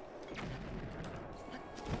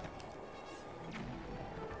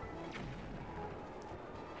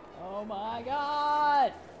 Oh my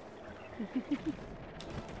god!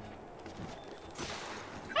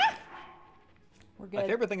 Ah! We're good. My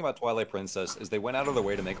favorite thing about Twilight Princess is they went out of their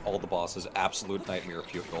way to make all the bosses absolute nightmare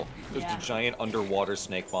futile. There's Yeah. the giant underwater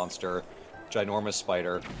snake monster, ginormous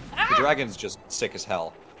spider. Ah! The dragon's just sick as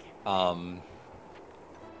hell.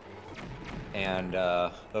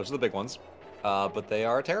 Those are the big ones. But they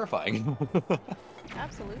are terrifying.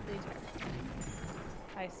 Absolutely terrifying.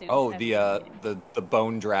 I assume. Oh, every the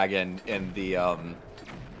bone dragon in the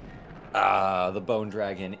bone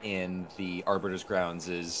dragon in the Arbiter's Grounds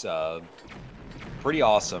is pretty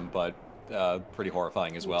awesome, but pretty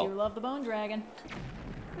horrifying as well. We do love the Bone Dragon.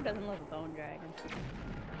 Who doesn't love a bone dragon?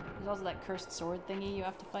 There's also that cursed sword thingy you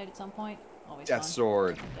have to fight at some point. Always Death fun.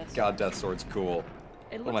 Sword. Death God, Sword. Death Sword's cool.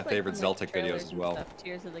 It One of my looks favorite from, like, Zeltic videos trailers as and well. Stuff,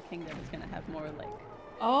 Tears of the Kingdom is gonna have more like.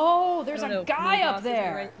 Oh, there's I don't a know if guy mini up boss is the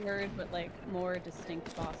there. right word, but like more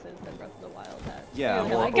distinct bosses than Breath of the Wild has. Yeah, Oh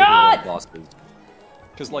more my overworld God! bosses.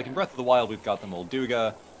 Because like in Breath of the Wild, we've got the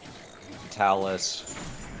Molduga, Talus,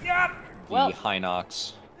 Yep. the Well,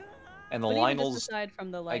 Hinox, and the But even just Lynels, aside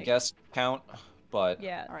from the I like. guess, count, but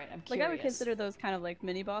Yeah. all right. I'm Like curious. I would consider those kind of like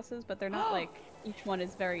mini bosses, but they're not like each one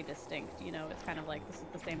is very distinct. You know, it's kind of like this is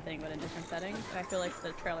the same thing but in different settings. And I feel like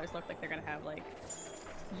the trailers look like they're gonna have like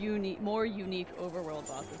more unique overworld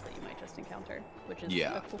bosses that you might just encounter, which is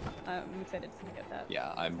Yeah. cool. I'm excited to get that. yeah,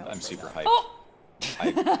 how it I'm plays super out. hyped. Oh!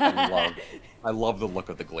 I love the look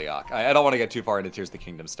of the Gleeok. I don't want to get too far into Tears of the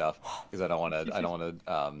Kingdom stuff because I don't want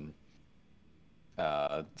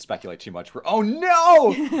to speculate too much. Oh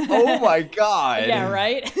no! Oh my god! Yeah,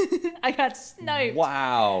 right. I got sniped.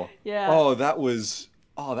 Wow. Yeah. Oh, that was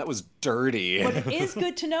dirty. But it is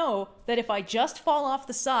good to know that if I just fall off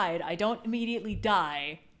the side, I don't immediately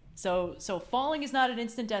die. So falling is not an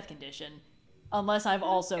instant death condition, unless I've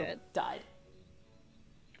also good. died.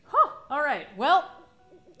 Huh. All right. Well,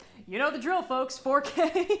 you know the drill, folks.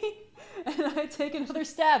 4K, and I take another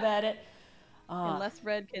stab at it. Unless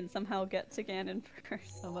Red can somehow get to Ganon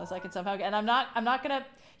first. Unless I can somehow get, and I'm not gonna.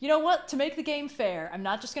 You know what? To make the game fair, I'm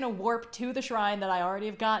not just gonna warp to the shrine that I already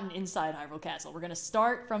have gotten inside Hyrule Castle. We're gonna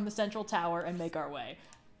start from the central tower and make our way.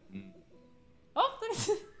 Oh,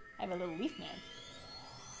 I have a little leaf man.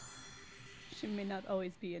 She may not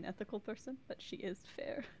always be an ethical person, but she is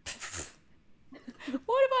fair.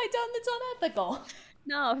 What have I done that's unethical?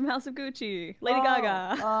 No, from House of Gucci. Lady Oh.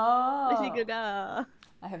 Gaga. Oh. Lady Gaga.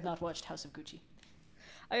 I have not watched House of Gucci.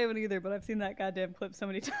 I haven't either, but I've seen that goddamn clip so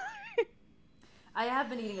many times. I have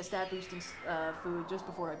been eating a stat boosting food just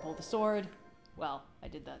before I pulled the sword. Well, I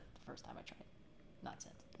did that the first time I tried. Not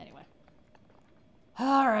since. Anyway.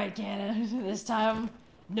 Alright, Ganon. This time,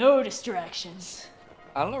 no distractions.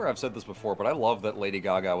 I don't know where I've said this before, but I love that Lady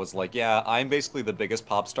Gaga was like, yeah, I'm basically the biggest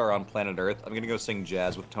pop star on planet Earth. I'm gonna go sing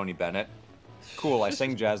jazz with Tony Bennett. Cool, I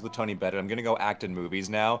sing jazz with Tony Bennett. I'm gonna go act in movies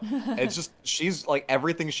now. It's just, she's like,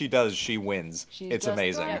 everything she does, she wins. It's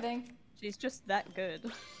amazing. Thriving. She's just that good.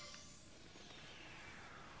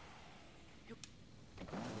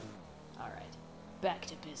 Alright, back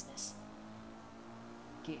to business.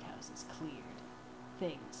 Gatehouses cleared.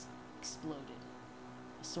 Things exploded.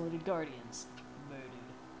 Assorted guardians murdered.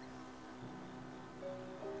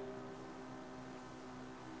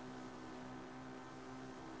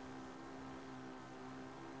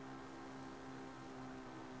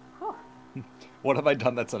 What have I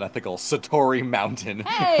done that's unethical? Satori Mountain.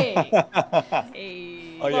 Hey!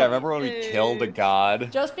 Hey. Oh yeah, remember when we killed a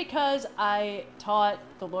god? Just because I taught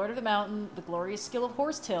the Lord of the Mountain the glorious skill of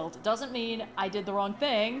horse tilt doesn't mean I did the wrong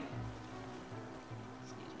thing.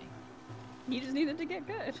 Excuse me. You just needed to get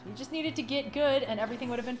good. You just needed to get good and everything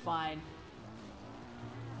would have been fine.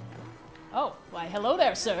 Oh, why hello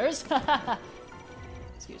there, sirs.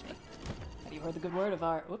 Excuse me. Have you heard the good word of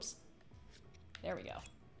our... Oops. There we go.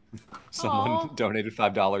 Someone Aww. donated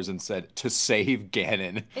 $5 and said, to save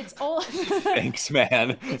Ganon. It's all... Thanks,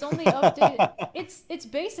 man. It's only updated... Its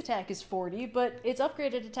base attack is 40, but its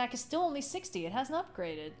upgraded attack is still only 60. It hasn't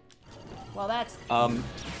upgraded. Well, that's... I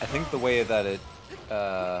think the way that it... What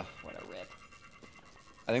a rip.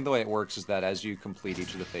 I think the way it works is that as you complete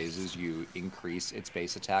each of the phases, you increase its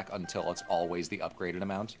base attack until it's always the upgraded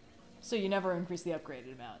amount. So you never increase the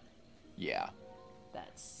upgraded amount. Yeah.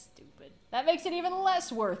 That's stupid. That makes it even less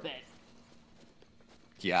worth it.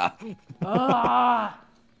 Yeah. Ah!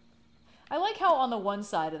 I like how on the one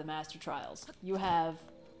side of the Master Trials, you have...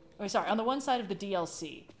 Oh, sorry, on the one side of the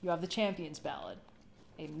DLC, you have the Champion's Ballad.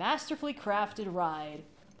 A masterfully crafted ride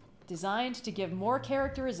designed to give more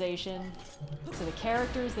characterization to the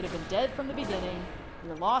characters that have been dead from the beginning,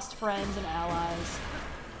 your lost friends and allies.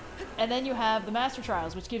 And then you have the Master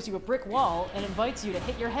Trials, which gives you a brick wall and invites you to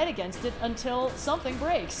hit your head against it until something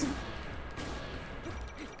breaks.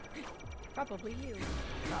 Probably you.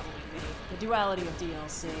 Probably me. The duality of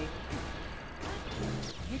DLC.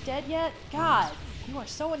 You dead yet? God, you are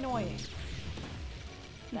so annoying.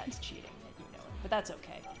 That's cheating, and you know it. But that's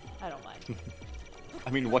okay. I don't mind. I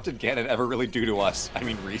mean, what did Ganon ever really do to us? I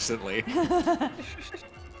mean, recently. It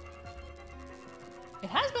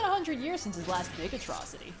has been 100 years since his last big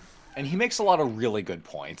atrocity. And he makes a lot of really good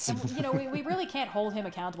points. And, you know, we really can't hold him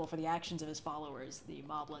accountable for the actions of his followers, the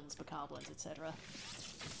Moblins, Bokoblins, etc.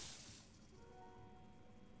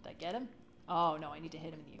 Did I get him? Oh, no, I need to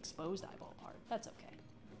hit him in the exposed eyeball part. That's okay.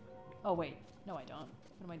 Oh, wait. No, I don't.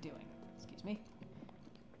 What am I doing? Excuse me.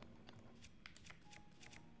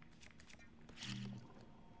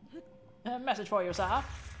 Message for you, sir.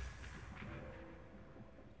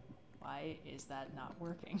 Why is that not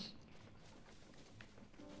working?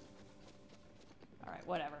 Alright,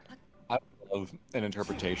 whatever. I love an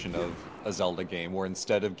interpretation of a Zelda game where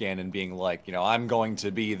instead of Ganon being like, you know, I'm going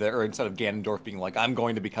to be the, or instead of Ganondorf being like, I'm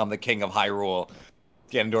going to become the king of Hyrule,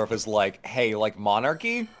 Ganondorf is like, hey, like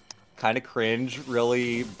monarchy? Kind of cringe,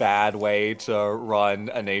 really bad way to run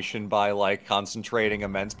a nation by like concentrating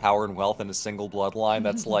immense power and wealth in a single bloodline.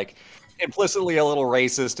 That's like implicitly a little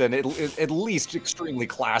racist and at least extremely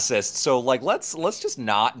classist. So like let's just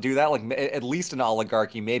not do that. Like at least an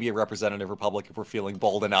oligarchy, maybe a representative republic if we're feeling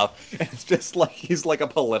bold enough. It's just like he's like a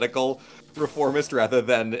political reformist rather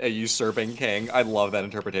than a usurping king. I love that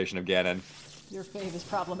interpretation of Ganon. Your fave is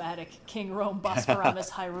problematic. King Rome, Bosphoramus,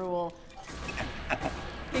 Hyrule.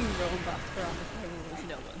 King Rome, Bosphoramus, is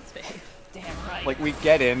no one's fave. Damn right. Like we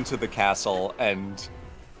get into the castle and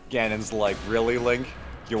Ganon's like, really, Link?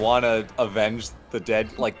 You want to avenge the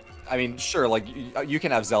dead? Like, I mean, sure, like, you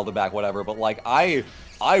can have Zelda back, whatever, but, like, I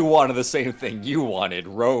wanted the same thing you wanted,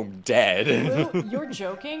 Rome dead. Lou, you're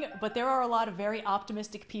joking, but there are a lot of very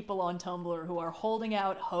optimistic people on Tumblr who are holding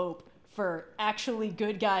out hope for actually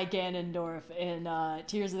good guy Ganondorf in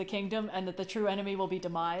Tears of the Kingdom, and that the true enemy will be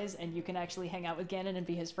Demise, and you can actually hang out with Ganon and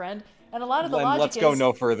be his friend. And a lot of the logic let's go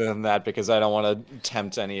no further than that, because I don't want to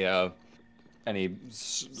tempt any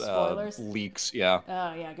spoilers? Leaks, yeah.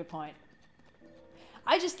 Oh, yeah, good point.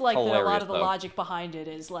 I just like that a lot of the logic behind it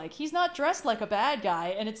is like, he's not dressed like a bad guy,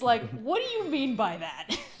 and it's like, what do you mean by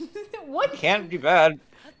that? What? Can't be bad.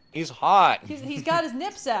 He's hot. He's got his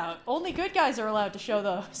nips out. Only good guys are allowed to show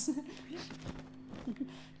those.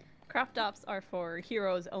 Crop tops are for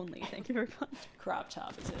heroes only. Thank you very much. Crop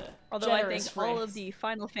top is a Although I generous think all phrase. of the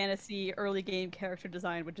Final Fantasy early game character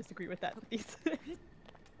design would disagree with that.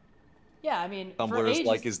 Yeah, I mean, for Tumblr's ages,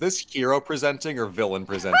 like, is this hero presenting or villain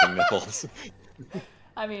presenting nipples?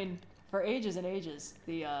 I mean, for ages and ages,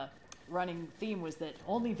 the running theme was that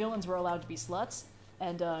only villains were allowed to be sluts,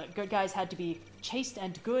 and good guys had to be chaste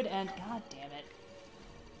and good and god damn it.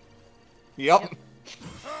 Yep.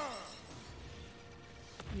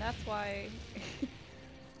 And that's why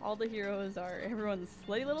all the heroes are everyone's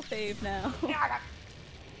slutty little fave now. Excuse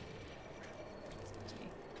me.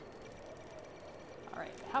 All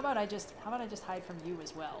right, how about I just hide from you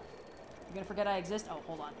as well? You gonna forget I exist? Oh,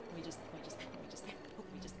 hold on. Let me just.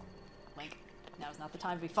 Link. Now's not the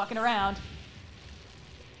time to be fucking around.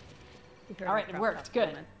 All right, it worked. Good.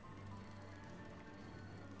 All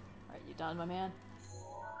right, you done, my man?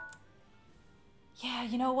 Yeah,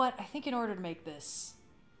 you know what? I think in order to make this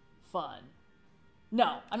fun.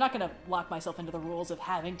 No, I'm not gonna lock myself into the rules of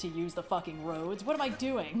having to use the fucking roads. What am I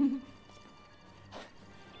doing?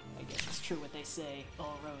 I guess it's true what they say.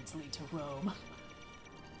 All roads lead to Rome.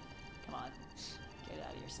 Come on. Get it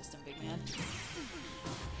out of your system, big man.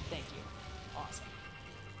 Thank you. Awesome.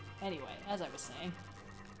 Anyway, as I was saying.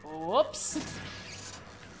 Whoops.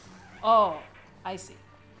 Oh, I see.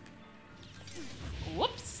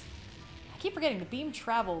 Whoops. I keep forgetting the beam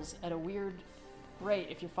travels at a weird rate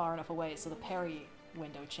if you're far enough away, so the parry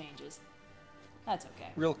window changes. That's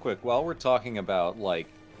okay. Real quick, while we're talking about like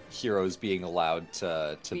heroes being allowed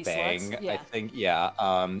to Be bang, sluts? Yeah. I think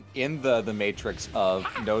in the matrix of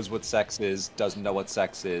knows what sex is, doesn't know what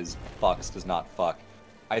sex is, fucks, does not fuck.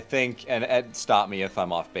 I think, and Ed, stop me if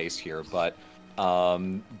I'm off base here, but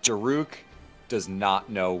Daruk does not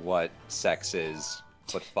know what sex is,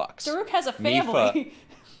 but fucks. Daruk has a family.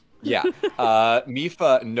 Yeah.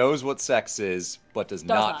 Mipha knows what sex is, but does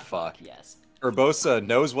not fuck. Yes. Urbosa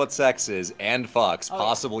knows what sex is and fucks, Oh,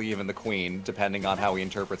 possibly even the queen, depending on how we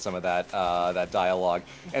interpret some of that that dialogue.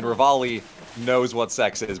 And Rivali knows what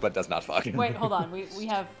sex is, but does not fuck. Wait, hold on. We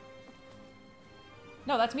have...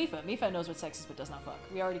 No, that's Mipha. Mipha knows what sex is but does not fuck.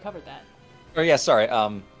 We already covered that. Oh yeah, sorry.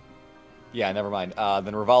 Yeah, never mind.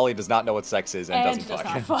 Then Rivali does not know what sex is and doesn't does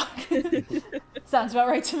fuck. not fuck. Sounds about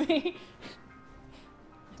right to me.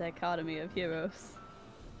 Dichotomy of heroes.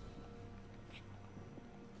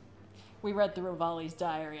 We read through Rivali's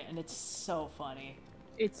diary and it's so funny.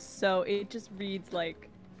 It just reads like...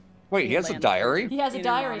 Wait, he has a diary? He has a Inner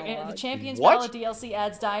diary. monologue. The Champions What? Ballad DLC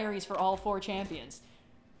adds diaries for all 4 champions.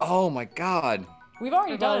 Oh my god. We've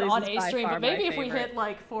already done it Rivali's on is A by stream, far but maybe my if we favorite. hit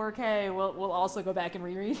like 4K, we'll also go back and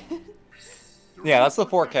reread it. Yeah, that's the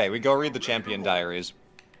 4K. We go read the champion diaries.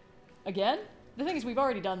 Again? The thing is, we've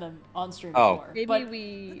already done them on stream Oh. before. Maybe but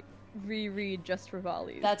we reread just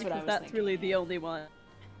Rivali's. That's what I because was that's really thinking, the only one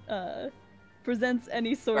presents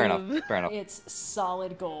any sort Fair of... enough. Fair enough. it's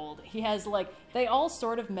solid gold. He has like, they all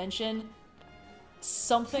sort of mention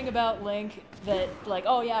something about Link that like,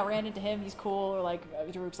 oh yeah, I ran into him, he's cool, or like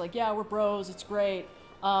Daruk's like, yeah, we're bros, it's great.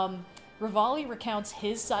 Rivali recounts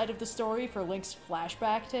his side of the story for Link's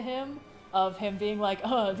flashback to him, of him being like,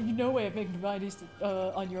 no way of making divinities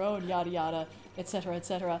on your own, yada yada, etc,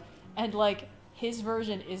 etc. And like, his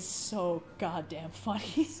version is so goddamn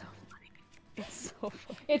funny. So funny. It's so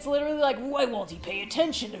funny. It's literally like, why won't he pay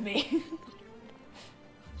attention to me?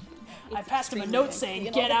 I passed him a note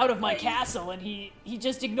saying, get out of my castle, and he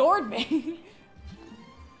just ignored me.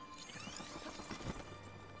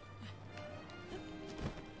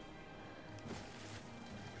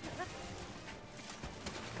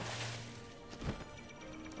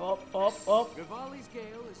 Oh. Rivali's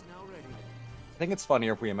gale is now ready. I think it's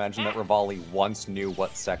funnier if we imagine that Rivali once knew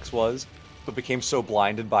what sex was, but became so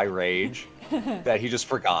blinded by rage that he just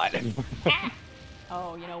forgot.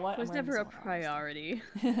 Oh, you know what? It was I'm wearing never a this one. priority.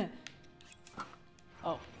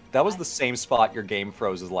 Oh, That was the same spot your game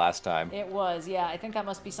froze as last time. it was, yeah. I think that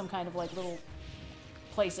must be some kind of like little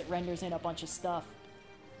place that renders in a bunch of stuff.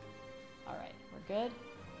 Alright, we're good?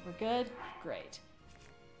 We're good? Great.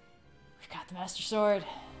 We've got the Master Sword.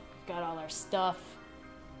 We've got all our stuff.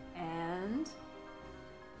 And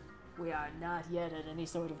we are not yet at any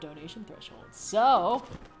sort of donation threshold. So,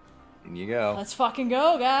 In you go. let's fucking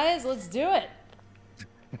go, guys. Let's do it.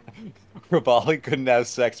 Rivali couldn't have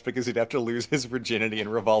sex because he'd have to lose his virginity, and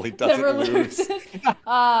Rivali doesn't Never lose. loses.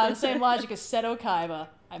 The same logic as Seto Kaiba.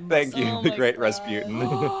 I must Thank you, Oh the my great God. Rasputin.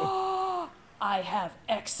 I have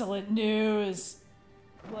excellent news.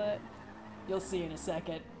 What? You'll see in a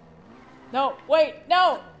second. No, wait,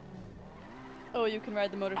 no! Oh, you can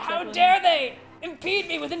ride the motorcycle. How dare they! impede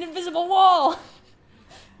me with an invisible wall!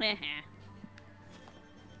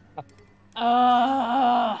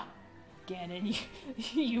 Ganon,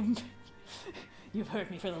 you've hurt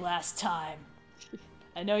me for the last time.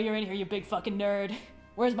 I know you're in here, you big fucking nerd.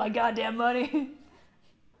 Where's my goddamn money?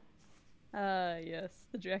 Yes,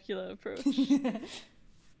 the Dracula approach. Come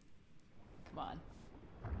on.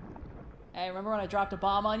 Hey, remember when I dropped a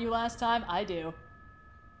bomb on you last time? I do.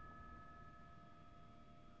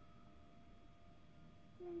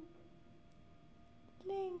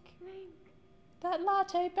 Link. That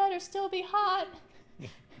latte better still be hot.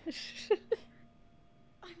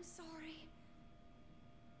 I'm sorry,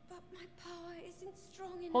 but my power isn't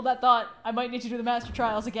strong enough. Hold that thought. I might need to do the Master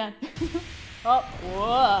Trials again. Oh,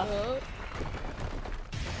 whoa.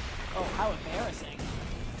 Oh, how embarrassing.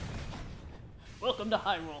 Welcome to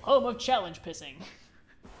Hyrule, home of challenge pissing.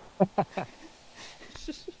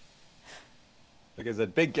 Like I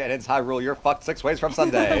said, Big Ganon's Hyrule, you're fucked 6 ways from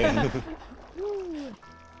Sunday. I'm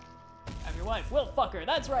your wife. We'll fuck her.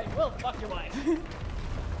 That's right. We'll fuck your wife.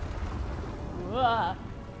 Whoa.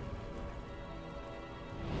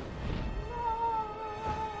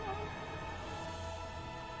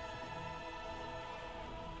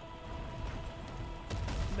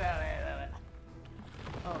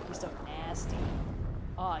 Oh, he's so nasty.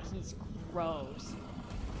 Oh, he's gross.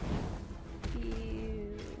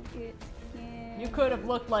 You could have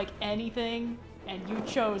looked like anything, and you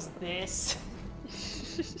chose this.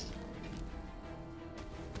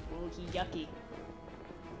 Ooh, yucky.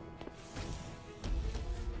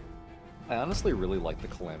 I honestly really like the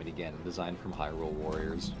Calamity Ganon design from Hyrule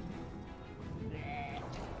Warriors.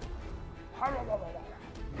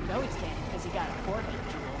 You know he's Ganon because he got a forehead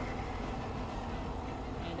jewel.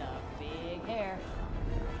 And a big hair.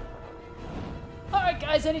 Alright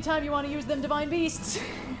guys, anytime you want to use them divine beasts.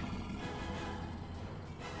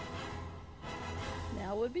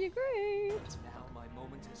 Now would be great. Now my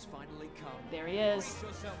moment has finally come. There he is. Brace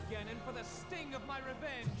yourself, Ganon, for the sting of my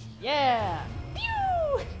revenge. Yeah!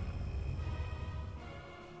 Pew!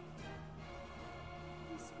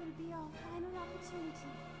 This will be our final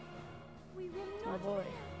opportunity. We will Oh not. boy,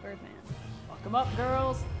 Birdman. Fuck him up,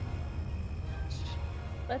 girls.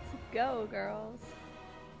 Let's go, girls.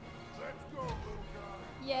 Let's go, little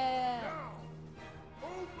guy. Yeah! Now,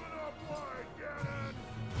 open up wide, Ganon.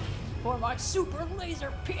 For my super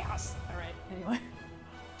laser piss! Alright, anyway.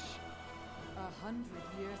 100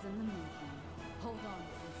 years in the making. Hold on,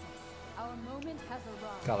 princess. Our moment has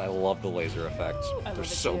arrived. God, I love the laser effects. I They're love it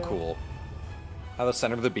so too. cool. How the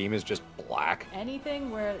center of the beam is just black.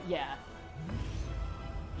 Anything where, yeah.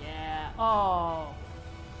 Yeah, oh.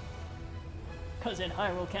 Cause in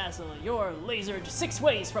Hyrule Castle, you're lasered 6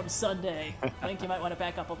 ways from Sunday. I think you might want to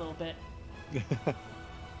back up a little bit.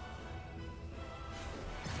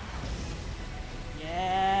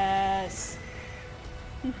 Yes!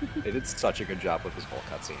 They did such a good job with this whole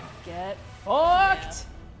cutscene. Get fucked!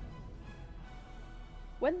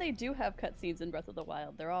 When they do have cutscenes in Breath of the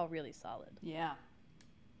Wild, they're all really solid. Yeah.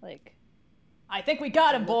 Like, I think we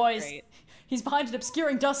got him, Look boys! great. He's behind an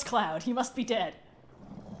obscuring dust cloud. He must be dead.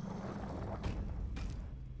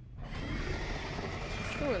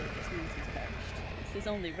 surely this means he's perished. This is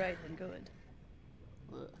only right and good.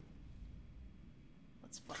 Ugh.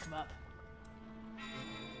 Let's fuck him up.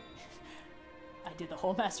 I did the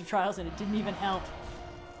whole Master Trials and it didn't even help.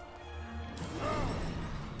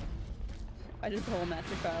 I did the whole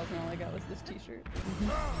Master Trials and all I got was this t-shirt.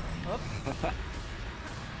 Oh. Breach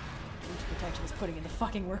protection is putting in the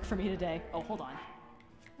fucking work for me today. Oh, hold on.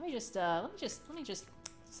 Let me just, it's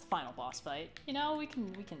the final boss fight. You know, we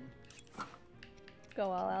can, Go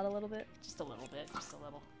all out a little bit. just a little bit, just a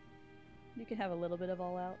little. You can have a little bit of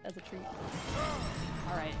all out as a treat.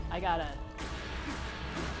 Alright, I gotta...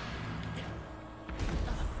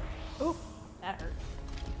 Oop, that hurt.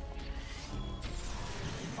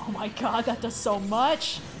 Oh my god, that does so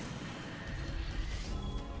much!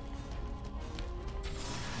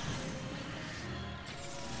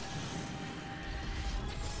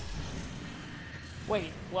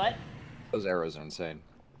 Wait, what? Those arrows are insane.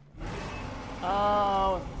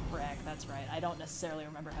 Oh, frick, that's right. I don't necessarily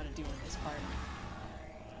remember how to do this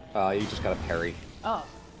part. You just gotta parry. Oh.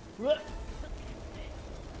 Whoop.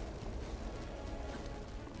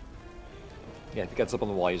 Yeah, if it gets up on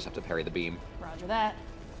the wall, you just have to parry the beam. Roger that.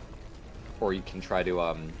 Or you can try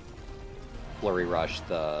to, flurry rush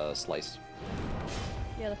the slice.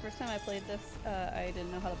 Yeah, the first time I played this, I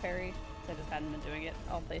didn't know how to parry, so I just hadn't been doing it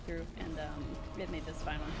all playthrough, and it made this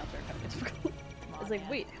final encounter kind of difficult. I was like,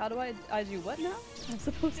 wait, how do I do what now? I'm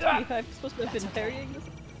supposed to have been parrying this?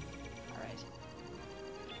 Alright.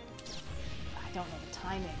 I don't know the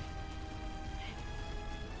timing.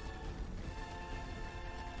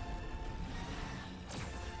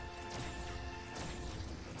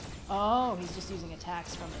 Oh, he's just using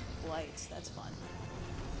attacks from the blights. That's fun.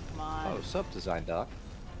 Come on. Oh, sup, Design Doc.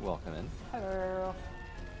 Welcome in. Hello.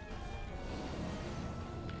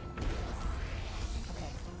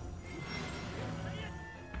 Okay.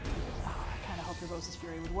 Oh, I kind of hope Revosis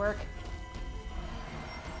Fury would work.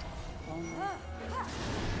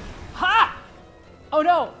 Ha! Oh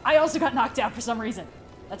no! I also got knocked out for some reason.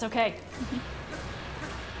 That's okay.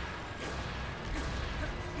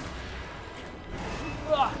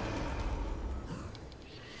 Ugh.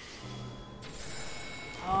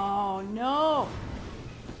 Oh no!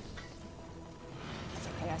 That's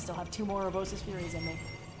okay, I still have 2 more Revosis Furies in me.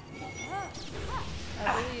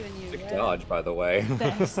 I believe in you. Big Red. dodge, by the way.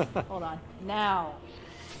 Thanks. Hold on. Now.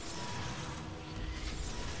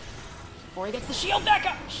 Before he gets the shield back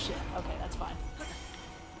up! Shit. Okay, that's fine.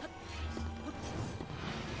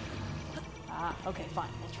 Ah, okay, fine.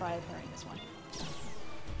 We'll try parrying this one.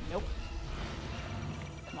 Nope.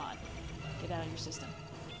 Come on. Get out of your system.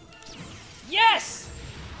 Yes!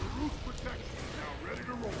 The roof's protection is now ready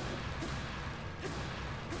to roll.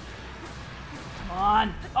 Come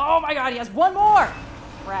on. Oh my god, he has 1 more!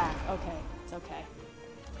 Frack. Okay, it's okay.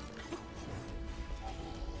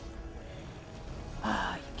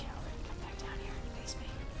 Ah, you coward. Come back down here and face me.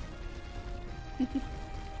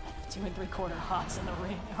 2 3/4 hearts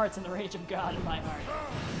in the rage of God in my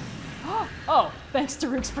heart. Oh, thanks to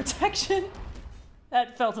Rook's protection.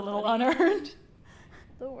 That felt a little unearned.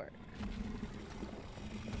 The work.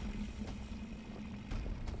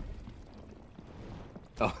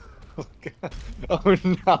 Oh, God. Oh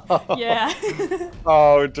no. Yeah.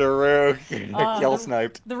 Oh, Daruk. Kill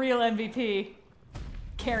sniped. The real MVP.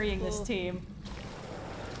 Carrying this team.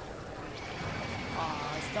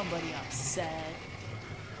 Aw, is somebody upset?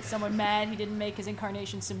 Is someone mad he didn't make his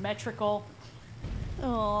incarnation symmetrical?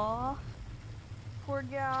 Aww. Poor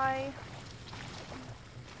guy.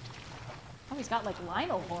 Oh, he's got like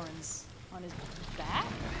Lionel horns on his back?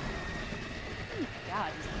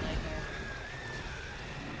 God, he's a nightmare.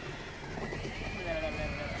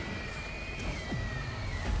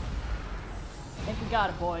 I think we got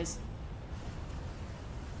it, boys.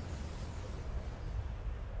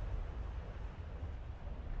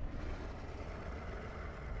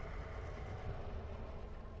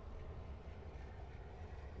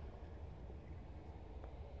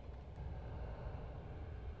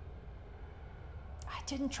 I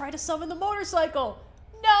didn't try to summon the motorcycle!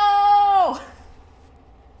 No!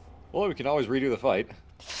 Well, we can always redo the fight.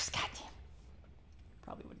 Goddamn.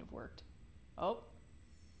 Probably wouldn't have worked. Oh.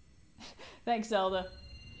 Thanks, Zelda.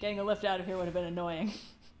 Getting a lift out of here would have been annoying.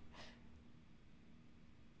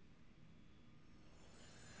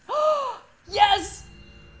 Yes!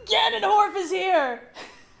 Ganondorf is here!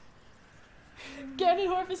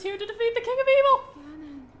 Ganondorf is here to defeat the King of Evil!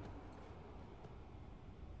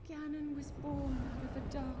 Ganon was born out of a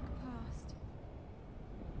dark past.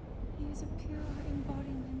 He is a pure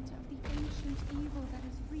embodiment of the ancient evil that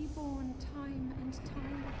is reborn time and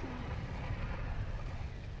time again.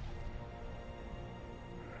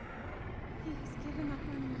 He has given up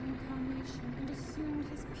on reincarnation and assumed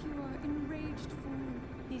his pure, enraged form.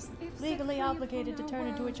 He's If set legally free obligated to upon turn our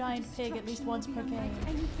into a world, giant pig at least destruction once will per be game. unlike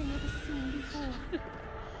anything ever seen before. Is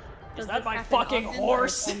Does that this my happen fucking often, or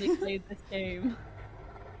horse? have Only played this game.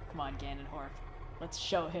 Come on, Ganondorf. Let's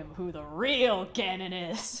show him who the real Ganon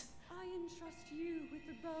is. I entrust you with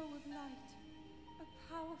the bow of light, a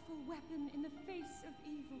powerful weapon in the face of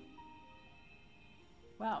evil.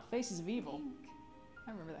 Wow, Faces of Evil. Link,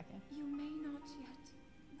 I remember that game. you may not yet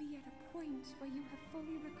be at a point where you have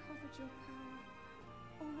fully recovered your power,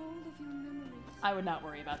 or all of your memories. I would not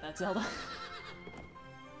worry about that, Zelda.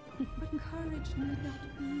 But courage need not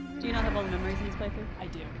be Do you not have all the memories in this playthrough? I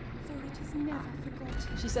do. for it is never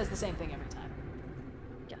forgotten. She says the same thing every time.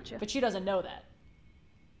 Gotcha. But she doesn't know that.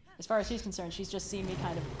 As far as she's concerned, she's just seen me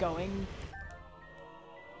kind of going.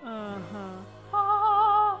 Ah.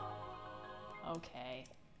 Okay.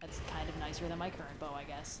 That's kind of nicer than my current bow, I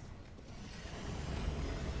guess.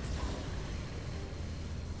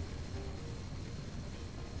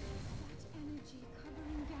 That energy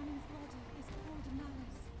covering Ganon's body is called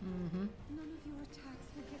malice. Mm-hmm. None of your attacks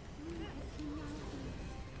will get through as he now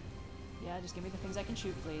is. Yeah, just give me the things I can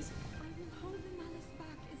shoot, please. I will hold the malice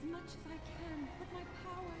back as much as I can, but my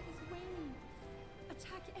power is waning.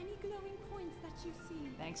 Attack any glowing points that you see.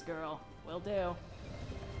 Thanks, girl. Will do.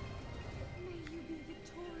 May you be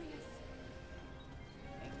victorious.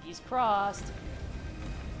 He's crossed.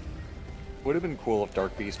 Would have been cool if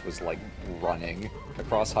Dark Beast was like running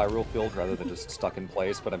across Hyrule Field rather than just stuck in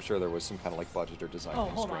place, but I'm sure there was some kind of like budget or design Oh,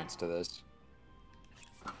 hold constraints to this.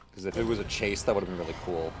 Because if it was a chase, that would have been really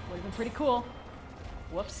cool. Would have been pretty cool.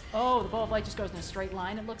 Whoops. Oh, the ball of light just goes in a straight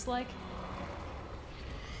line, it looks like.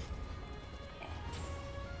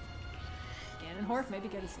 Ganonhorf, maybe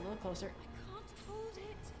get us a little closer. I can't hold it.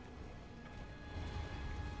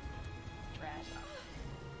 Trash.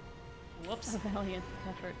 Whoops. A valiant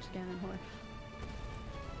effort, Ganonhorf.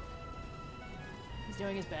 He's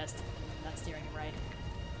doing his best. Not steering him right.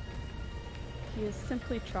 He is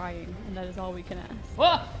simply trying, and that is all we can ask.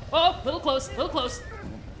 Whoa! Whoa! Little close, little close. I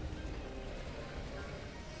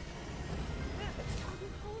will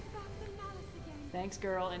hold back the malice again. Thanks,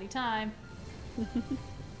 girl. Anytime.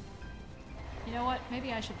 You know what?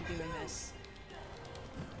 Maybe I should be doing this.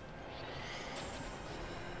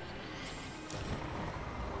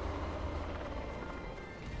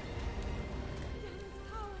 Ganon's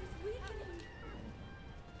power is weakening.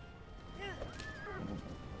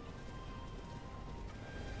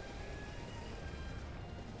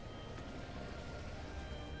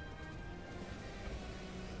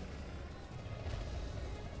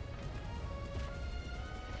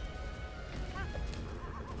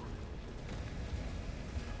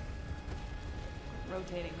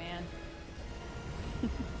 Rotating, man.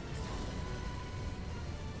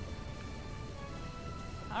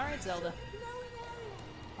 Alright, Zelda.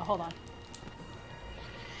 Oh, hold on.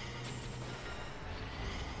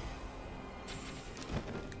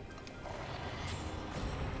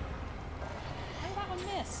 How did that one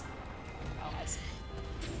miss? Oh, I see.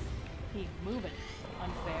 He moving.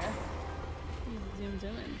 Unfair. He zoomed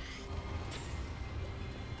in.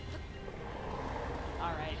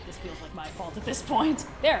 Alright, this feels like my fault at this point.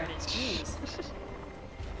 There it is, jeez.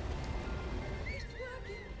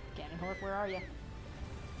 Ganonhorf, where are you?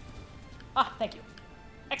 Ah, thank you.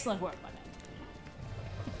 Excellent work, my man.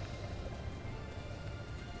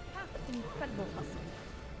 Incredible hustle.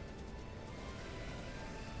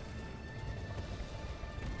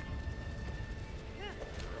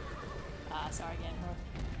 Ah, sorry, Ganonhorf.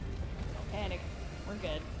 Don't panic. We're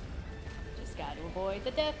good. Just got to avoid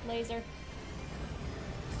the death laser.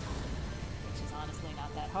 Which is honestly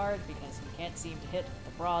not that hard because you can't seem to hit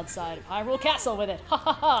the broadside of Hyrule Castle with it. Ha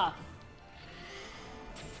ha ha!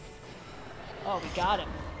 Oh, we got him.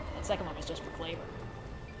 That second one was just for flavor.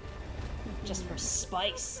 Just for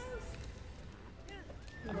spice.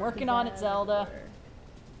 I'm working on it, Zelda.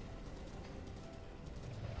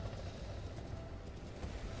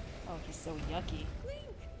 Oh, he's so yucky.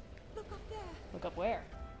 Link! Look up there. Look up where?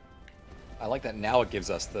 I like that now it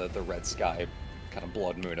gives us the red sky kind of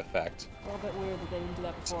blood moon effect. A little bit weird that they didn't do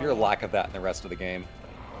that before. Severe lack of that in the rest of the game.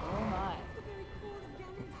 Oh my. The very core of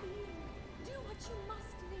Ganon's being. Do what you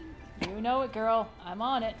must, Link. You know it, girl. I'm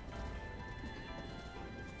on it.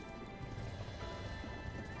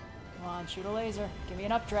 Come on, shoot a laser. Give me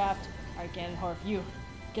an updraft. Alright, Ganonhorf, you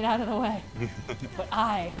get out of the way. But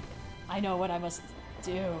I know what I must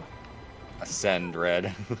do. Ascend,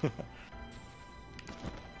 Red.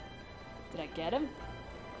 Did I get him?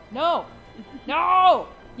 No! No!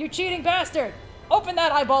 You cheating bastard! Open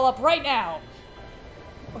that eyeball up right now!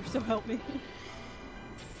 Or so help me.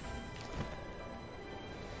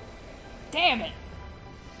 Damn it!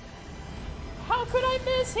 How could I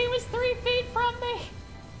miss? He was 3 feet from me! Use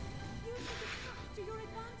the attacks to your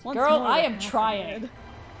advantage. Once Girl, more, I what am happened, trying.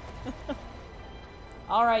 Red?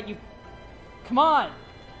 Alright, you... Come on!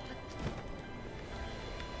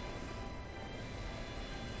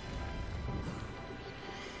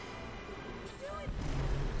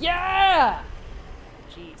 Yeah!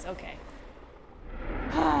 Jeez, okay.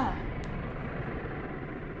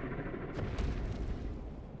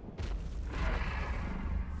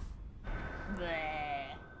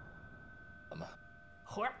 Bleh.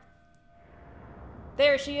 Whorp.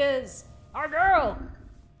 There she is! Our girl!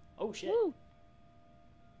 Oh shit. Woo!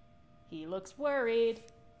 He looks worried.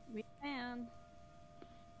 We can.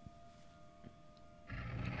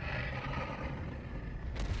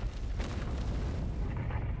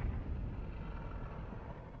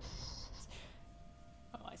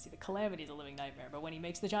 Oh, I see. The Calamity's a living nightmare, but when he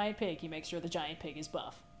makes the giant pig, he makes sure the giant pig is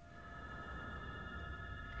buff.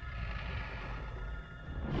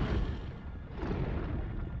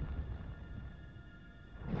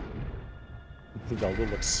 Zelda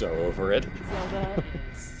looks so over it. Zelda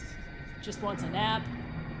is just wants a nap,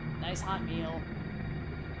 nice hot meal,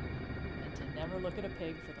 and to never look at a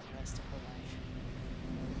pig for the rest of her life.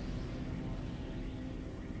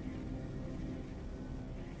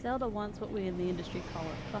 Zelda wants what we in the industry call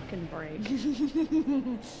a fucking break.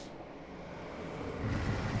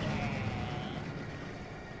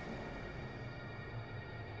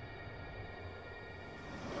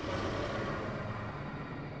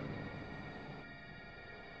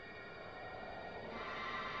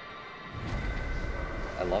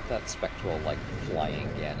 I love that spectral, like, flying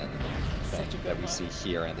Ganon thing Such a good that we look. see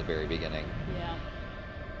here and at the very beginning. Yeah.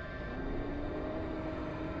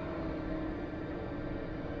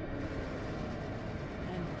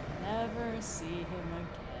 And we'll never see him again.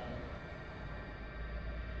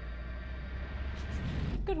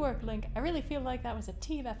 Good work, Link. I really feel like that was a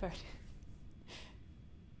team effort.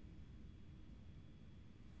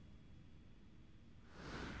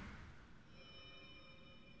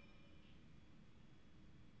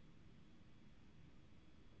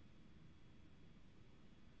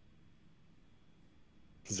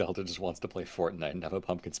 Zelda just wants to play Fortnite and have a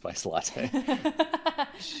pumpkin spice latte. I've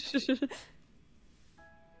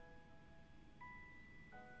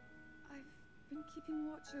been keeping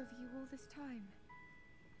watch over you all this time.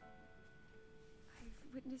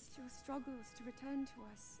 I've witnessed your struggles to return to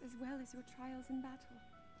us, as well as your trials in battle.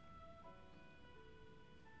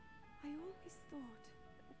 I always thought,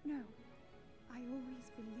 no, I always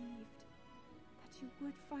believed that you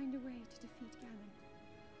would find a way to defeat Ganon.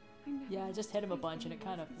 Yeah, I just hit him a bunch and it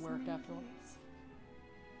kind of worked after all.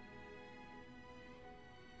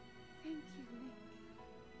 Thank you, Link.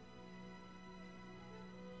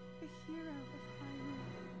 The hero of Hyrule.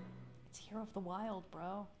 It's Hero of the Wild,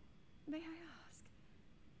 bro. May I ask,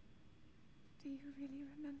 do you really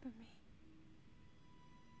remember me?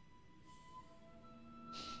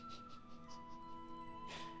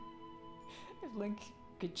 If Link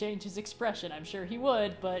could change his expression, I'm sure he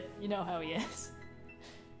would, but you know how he is.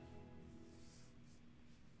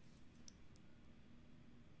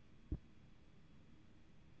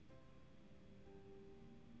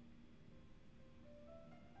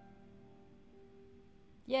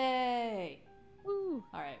 Yay! Woo.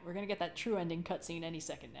 Alright, we're gonna get that true ending cutscene any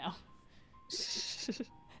second now.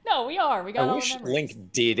 No, we are! We got I all wish the memories.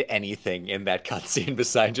 Link did anything in that cutscene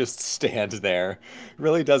besides just stand there.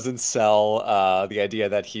 Really doesn't sell the idea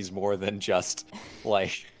that he's more than just,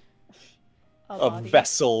 like, a body.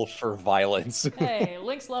 vessel for violence. Hey,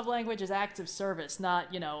 Link's love language is acts of service,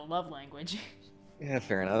 not, you know, love language. Yeah,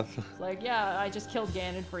 fair enough. It's like, yeah, I just killed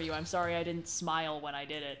Ganon for you. I'm sorry I didn't smile when I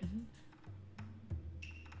did it.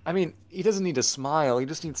 I mean, he doesn't need to smile, he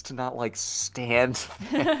just needs to not, like, stand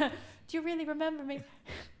there. Do you really remember me?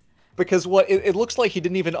 Because what it looks like he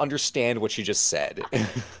didn't even understand what she just said.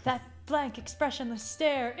 That blank expressionless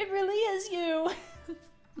stare, it really is you!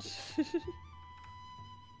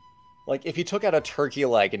 Like, if he took out a turkey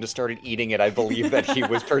leg and just started eating it, I believe that he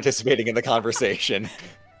was participating in the conversation.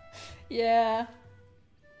 Yeah.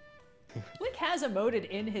 Link has emoted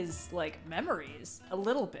in his, like, memories a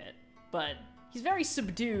little bit, but he's very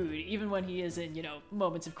subdued even when he is in, you know,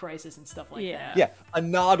 moments of crisis and stuff like that. Yeah, a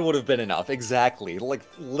nod would have been enough, exactly. Like,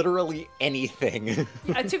 literally anything.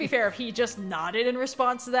 To be fair, if he just nodded in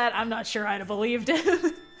response to that, I'm not sure I'd have believed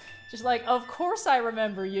him. Just like, of course I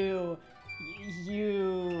remember you.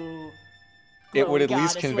 You... It would glowy at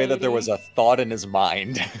least goddess convey that there lady. was a thought in his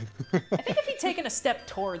mind. I think if he'd taken a step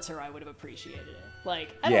towards her, I would have appreciated it.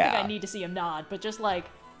 Like, I don't think I need to see him nod, but just like,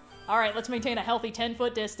 alright, let's maintain a healthy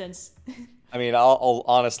 10-foot distance. I mean, I'll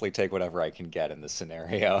honestly take whatever I can get in this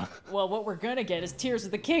scenario. Well, what we're gonna get is Tears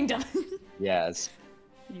of the Kingdom. Yes.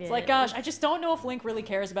 It's like, gosh, I just don't know if Link really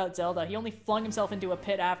cares about Zelda. He only flung himself into a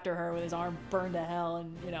pit after her with his arm burned to hell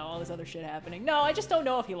and, you know, all this other shit happening. No, I just don't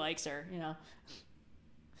know if he likes her, you know.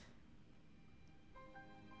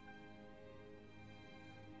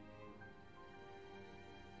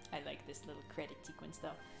 I like this little credit sequence, though.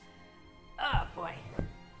 Oh, boy.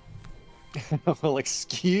 Well,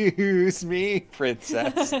 excuse me,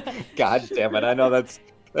 princess. God damn it, I know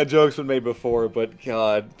that joke's been made before, but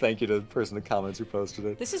God, thank you to the person in the comments who posted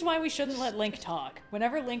it. This is why we shouldn't let Link talk.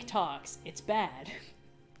 Whenever Link talks, it's bad.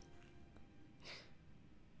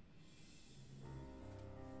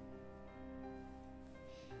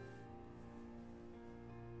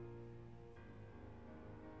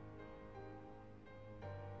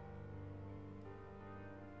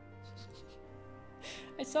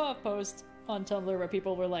 I saw a post on Tumblr where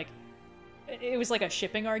people were like, it was like a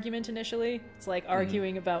shipping argument initially. It's like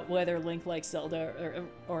arguing about whether Link likes Zelda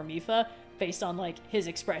or Mipha based on like his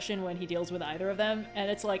expression when he deals with either of them.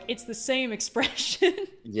 And it's like, it's the same expression.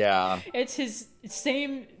 Yeah. It's his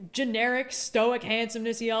same generic stoic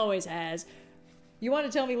handsomeness he always has. You want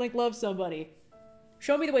to tell me Link loves somebody?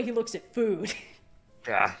 Show me the way he looks at food.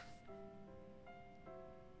 Yeah.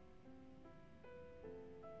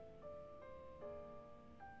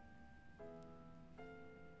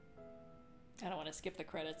 I don't want to skip the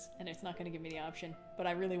credits, and it's not going to give me the option, but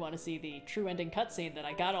I really want to see the true ending cutscene that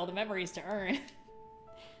I got all the memories to earn.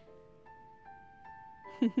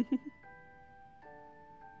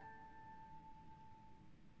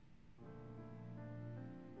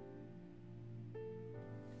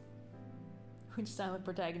 Which silent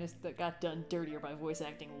protagonist that got done dirtier by voice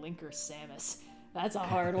acting Link or Samus? That's a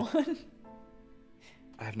hard one.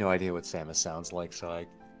 I have no idea what Samus sounds like, so I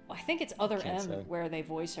think it's Other Can't M say. where they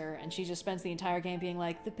voice her, and she just spends the entire game being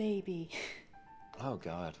like, the baby. Oh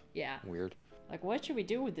god. Yeah. Weird. Like, what should we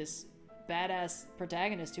do with this badass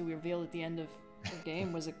protagonist who we revealed at the end of the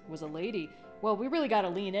game was a lady? Well, we really got to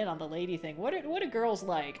lean in on the lady thing. What are girls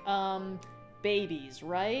like? Babies,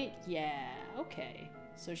 right? Yeah, okay.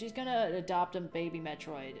 So she's gonna adopt a baby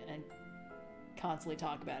Metroid and constantly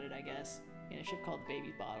talk about it, I guess, in a ship called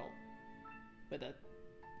Baby Bottle. With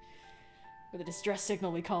a distress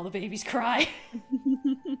signal we call the baby's cry.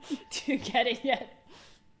 Do you get it yet?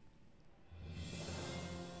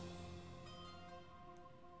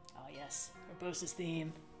 Oh yes, Urbosa's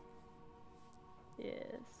theme. Yes,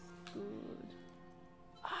 good.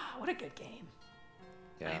 Ah, what a good game.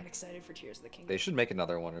 I Yeah. am excited for Tears of the Kingdom. They should make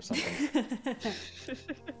another one or something.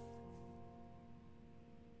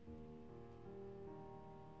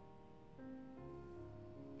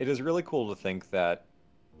 It is really cool to think that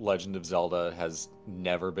Legend of Zelda has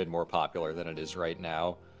never been more popular than it is right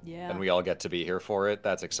now. Yeah. And we all get to be here for it.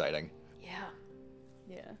 That's exciting. Yeah.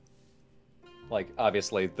 Yeah. Like,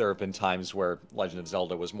 obviously, there have been times where Legend of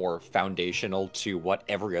Zelda was more foundational to what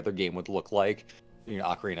every other game would look like. You know,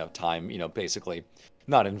 Ocarina of Time, you know, basically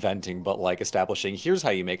not inventing, but like establishing, here's how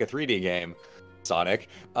you make a 3D game, Sonic.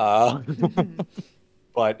 But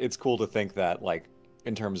it's cool to think that, like,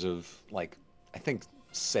 in terms of, like, I think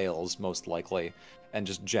sales most likely, and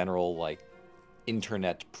just general, like,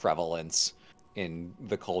 internet prevalence in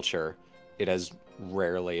the culture, it has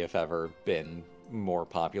rarely, if ever, been more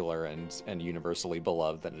popular and universally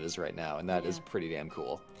beloved than it is right now, and that is pretty damn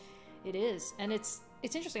cool. It is, and it's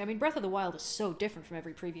interesting. I mean, Breath of the Wild is so different from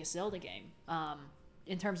every previous Zelda game,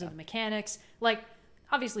 in terms of the mechanics. Like,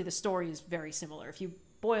 obviously the story is very similar. If you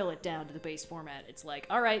boil it down to the base format, it's like,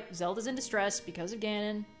 all right, Zelda's in distress because of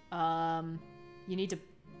Ganon. You need to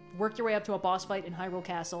work your way up to a boss fight in Hyrule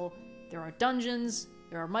Castle. There are dungeons,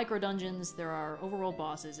 there are micro dungeons, there are overworld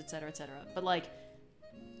bosses, etc., etc. But like,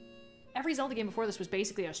 every Zelda game before this was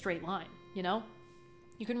basically a straight line, you know?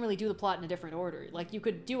 You couldn't really do the plot in a different order. Like, you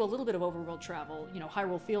could do a little bit of overworld travel. You know,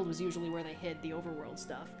 Hyrule Field was usually where they hid the overworld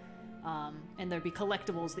stuff. And there'd be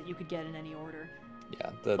collectibles that you could get in any order. Yeah,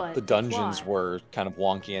 But the dungeons plot- were kind of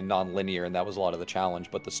wonky and non-linear, and that was a lot of the challenge,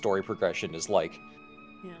 but the story progression is like,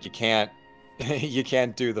 Yeah. you can't you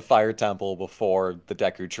can't do the fire temple before the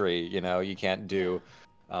Deku Tree, you know, you can't do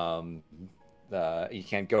you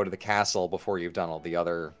can't go to the castle before you've done all the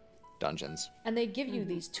other dungeons. And they give you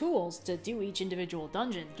these tools to do each individual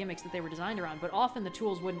dungeon, gimmicks that they were designed around, but often the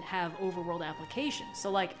tools wouldn't have overworld applications. So,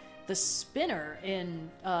 like, the spinner in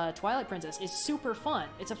Twilight Princess is super fun.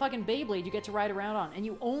 It's a fucking Beyblade you get to ride around on, and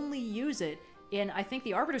you only use it in, I think,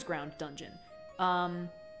 the Arbiter's Ground dungeon. And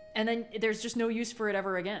then there's just no use for it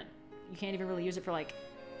ever again. You can't even really use it for, like,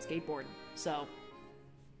 skateboarding. So...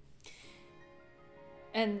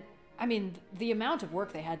 And, I mean, the amount of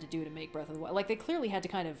work they had to do to make Breath of the Wild... Like, they clearly had to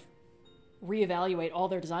kind of reevaluate all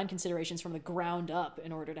their design considerations from the ground up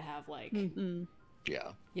in order to have, like...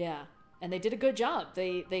 Yeah. Yeah. And they did a good job.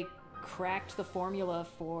 They cracked the formula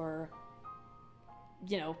for,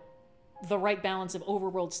 you know, the right balance of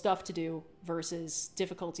overworld stuff to do versus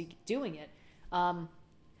difficulty doing it.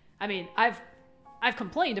 I mean, I've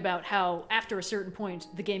complained about how after a certain point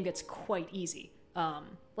the game gets quite easy.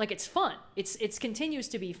 Like, it's fun. It's continues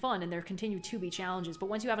to be fun, and there continue to be challenges. But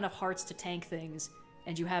once you have enough hearts to tank things,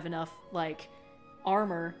 and you have enough, like,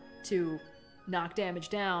 armor to knock damage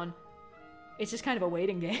down, it's just kind of a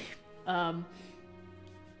waiting game.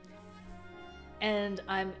 And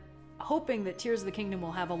I'm hoping that Tears of the Kingdom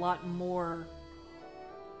will have a lot more,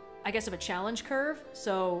 I guess, of a challenge curve.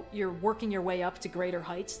 So you're working your way up to greater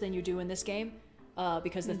heights than you do in this game,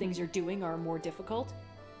 because the things you're doing are more difficult.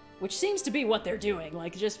 Which seems to be what they're doing,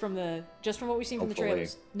 like, just from what we've seen from the Hopefully.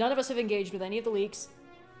 trailers. None of us have engaged with any of the leaks.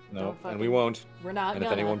 No, Don't and we won't. We're not And if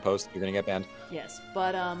gonna. anyone posts, you're gonna get banned. Yes,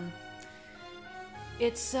 but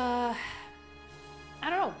it's I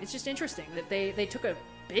don't know. It's just interesting that they took a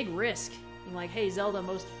big risk. And like, hey, Zelda,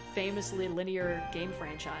 most famously linear game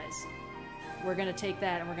franchise. We're gonna take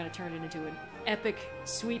that and we're gonna turn it into an epic,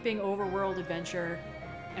 sweeping overworld adventure.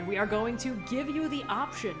 And we are going to give you the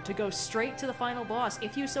option to go straight to the final boss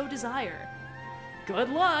if you so desire. Good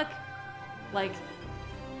luck! Like,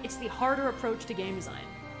 it's the harder approach to game design,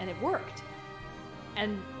 and it worked.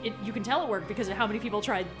 And you can tell it worked because of how many people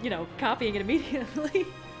tried, you know, copying it immediately.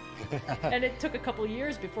 And it took a couple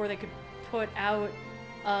years before they could put out,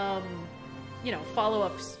 you know,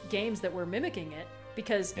 follow-up games that were mimicking it,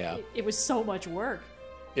 because Yeah. it was so much work.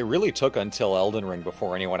 It really took until Elden Ring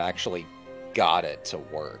before anyone actually got it to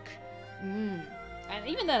work. And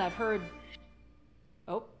even then, I've heard.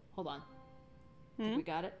 Oh, hold on. I think we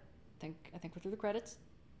got it. I think we're through the credits.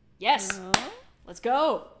 Yes. Let's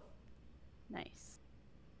go. Nice.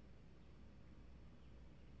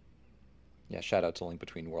 Yeah, shout out to Link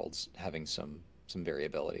Between Worlds having some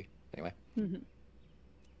variability. Anyway.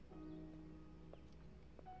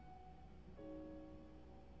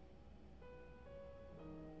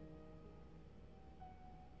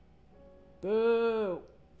 Boo!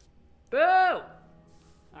 Boo! All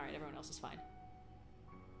right, everyone else is fine.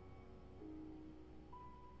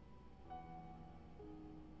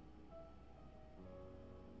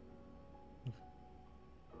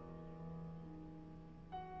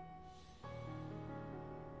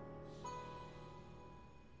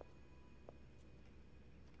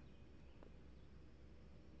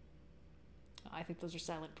 I think those are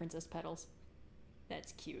Silent Princess petals.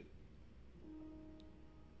 That's cute.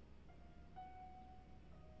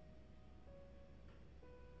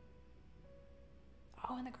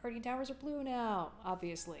 Oh, and the Guardian Towers are blue now,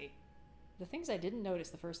 obviously. The things I didn't notice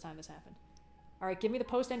the first time this happened. Alright, give me the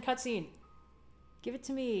post-end cutscene. Give it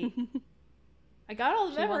to me. I got all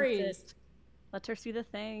the memories. Let her see the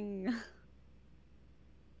thing.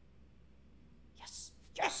 Yes.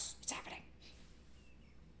 Yes! It's happening.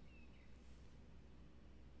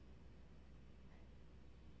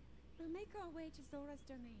 We'll make our way to Zora's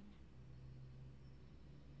domain.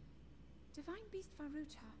 Divine Beast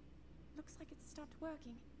Varuta. Looks like it's stopped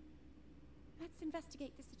working. Let's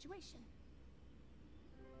investigate the situation.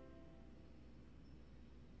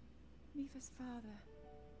 Mifa's father.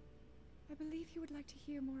 I believe he would like to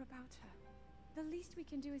hear more about her. The least we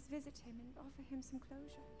can do is visit him and offer him some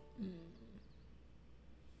closure.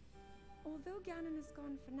 Although Ganon is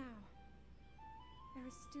gone for now, there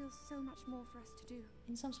is still so much more for us to do.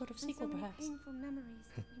 In some sort of And sequel, so many perhaps. painful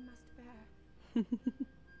memories that we must bear.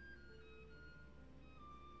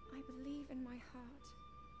 I believe in my heart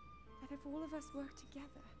that if all of us work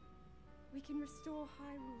together, we can restore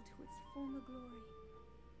Hyrule to its former glory.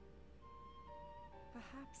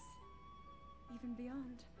 Perhaps even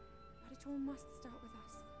beyond, but it all must start with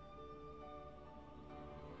us.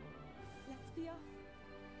 Let's be off.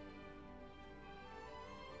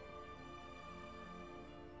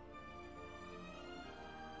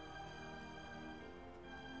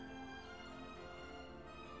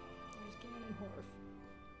 There's Ganondorf.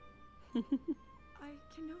 I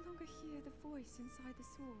can no longer hear the voice inside the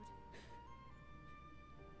sword.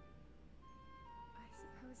 I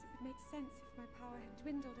suppose it would make sense if my power had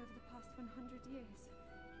dwindled over the past 100 years.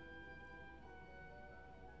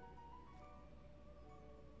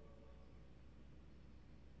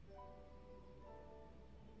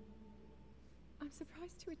 I'm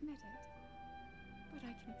surprised to admit it, but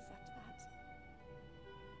I can accept that.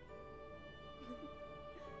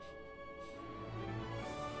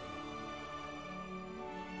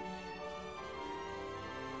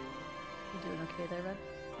 You doing okay there, Red?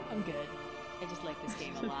 I'm good. I just like this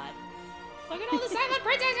game a lot. Look at all the Silent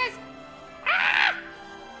Princesses! Ah!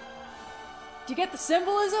 Do you get the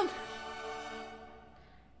symbolism? I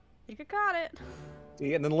think I got it.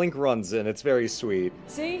 See, and then Link runs in. It's very sweet.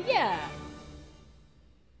 See? Yeah.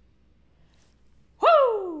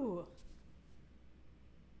 Woo!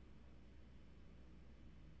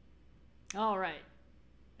 All right.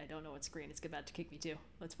 I don't know what screen it's about to kick me to.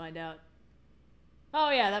 Let's find out. Oh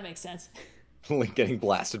yeah, that makes sense. Link getting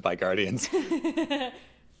blasted by guardians. Whew.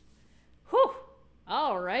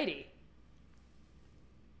 Alrighty.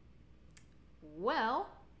 Well,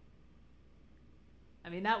 I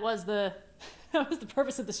mean that was the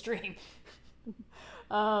purpose of the stream.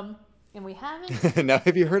 And we haven't. Now,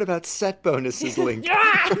 have you heard about set bonuses, Link?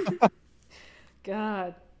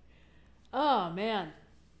 God. Oh man.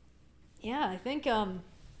 Yeah, I think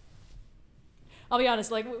I'll be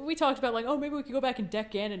honest, like, we talked about, like, oh, maybe we could go back and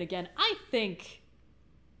deck Ganon again. I think,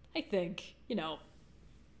 you know,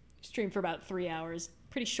 stream for about 3 hours.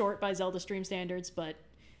 Pretty short by Zelda stream standards, but...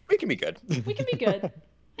 We can be good. We can be good.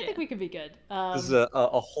 I think we can be good. This is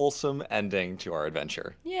a wholesome ending to our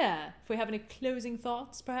adventure. Yeah. If we have any closing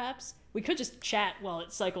thoughts, perhaps? We could just chat while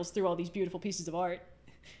it cycles through all these beautiful pieces of art.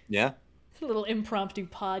 Yeah? A little impromptu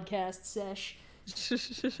podcast sesh.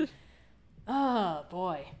 Oh,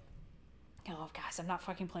 boy. Oh, guys, I'm not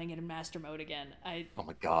fucking playing it in master mode again. Oh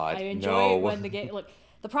my god, I enjoy it when the game... Look,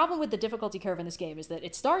 the problem with the difficulty curve in this game is that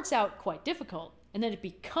it starts out quite difficult, and then it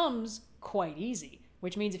becomes quite easy.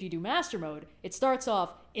 Which means if you do master mode, it starts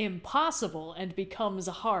off impossible and becomes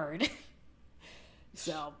hard.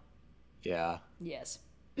 So... Yeah. Yes.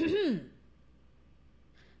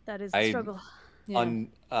 That is the struggle.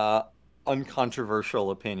 Yeah.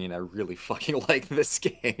 uncontroversial opinion, I really fucking like this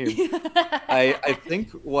game. I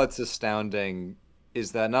think what's astounding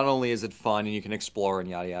is that not only is it fun and you can explore and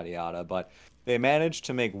yada yada yada, but they managed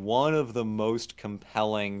to make one of the most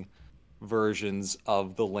compelling versions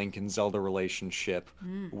of the Link and Zelda relationship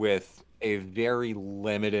with a very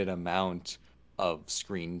limited amount of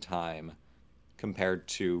screen time compared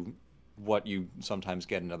to what you sometimes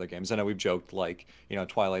get in other games. I know we've joked like,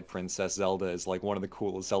 Twilight Princess Zelda is like one of the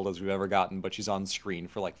coolest Zeldas we've ever gotten, but she's on screen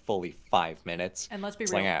for like fully 5 minutes. And let's be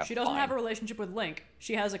It's real, like, she doesn't fine. have a relationship with Link.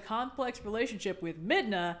 She has a complex relationship with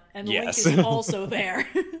Midna, and Yes. Link is also there.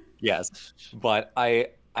 Yes, but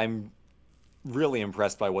I'm really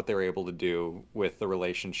impressed by what they were able to do with the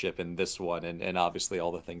relationship in this one, and obviously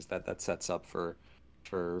all the things that sets up for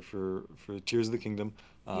Tears of the Kingdom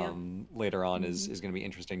later on is going to be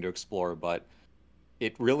interesting to explore. But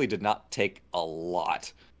it really did not take a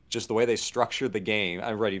lot. Just the way they structured the game.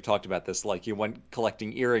 I read you've talked about this. Like you went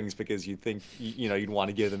collecting earrings because you think you'd want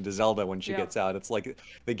to give them to Zelda when she gets out. It's like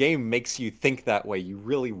the game makes you think that way. You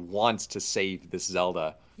really want to save this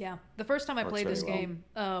Zelda. Yeah, the first time I played this game,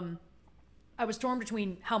 I was torn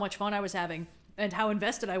between how much fun I was having and how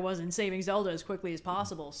invested I was in saving Zelda as quickly as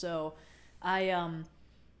possible. So I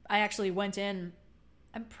actually went in.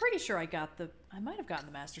 I'm pretty sure I might have gotten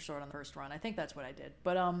the Master Sword on the first run. I think that's what I did.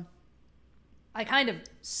 But I kind of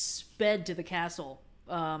sped to the castle.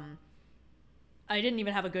 I didn't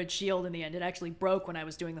even have a good shield in the end. It actually broke when I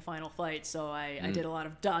was doing the final fight, so I did a lot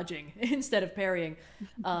of dodging instead of parrying.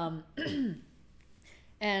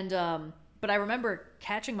 But I remember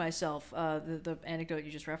catching myself. The anecdote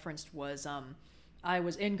you just referenced was I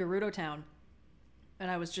was in Gerudo Town,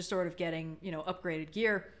 and I was just sort of getting upgraded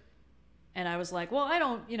gear, and I was like, well, I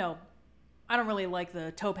don't really like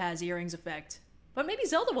the topaz earrings effect, but maybe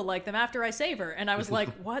Zelda will like them after I save her. And I was like,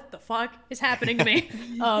 what the fuck is happening to me?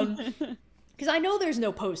 Because I know there's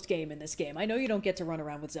no post game in this game. I know you don't get to run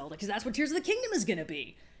around with Zelda because that's what Tears of the Kingdom is gonna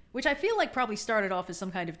be. Which I feel like probably started off as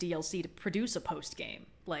some kind of DLC to produce a post game.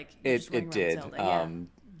 Like it did. Zelda.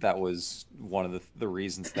 That was one of the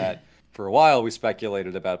reasons that for a while we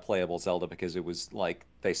speculated about playable Zelda, because it was like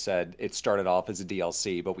they said it started off as a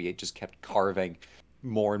DLC, but we just kept carving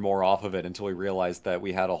more and more off of it until we realized that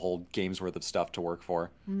we had a whole game's worth of stuff to work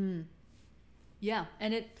for. Yeah,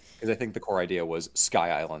 and because I think the core idea was Sky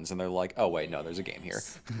Islands, and they're like, oh wait, no, there's a game here.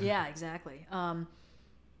 Yeah, exactly. And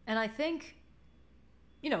I think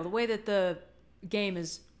the way that the game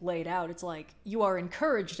is laid out, it's like you are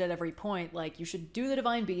encouraged at every point. Like you should do the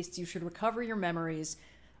Divine Beasts, you should recover your memories,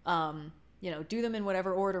 do them in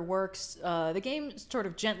whatever order works. The game sort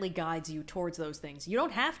of gently guides you towards those things. You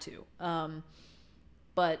don't have to,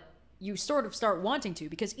 but you sort of start wanting to,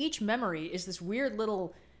 because each memory is this weird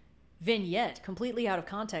little vignette, completely out of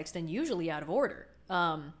context and usually out of order.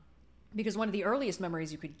 Because one of the earliest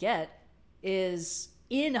memories you could get is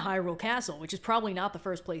in Hyrule Castle, which is probably not the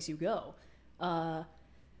first place you go.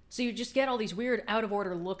 So you just get all these weird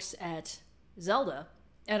out-of-order looks at Zelda.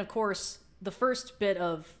 And of course, the first bit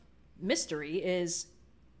of mystery is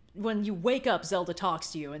when you wake up, Zelda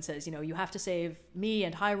talks to you and says, you have to save me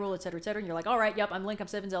and Hyrule, etc., etc. And you're like, all right, yep, I'm Link, I'm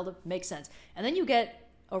saving Zelda, makes sense. And then you get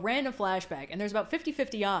a random flashback, and there's about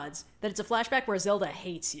 50-50 odds that it's a flashback where Zelda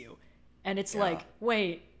hates you. And it's like,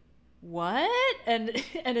 wait, what? And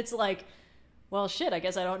it's like, well, shit, I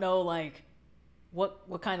guess I don't know, like,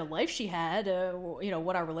 what kind of life she had,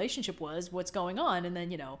 what our relationship was, what's going on. And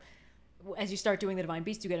then, as you start doing the Divine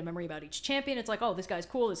Beast, you get a memory about each champion. It's like, oh, this guy's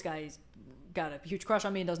cool, this guy's got a huge crush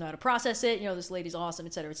on me and doesn't know how to process it, this lady's awesome,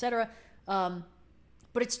 etc., etc. But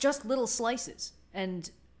it's just little slices, and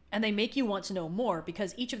they make you want to know more,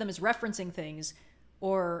 because each of them is referencing things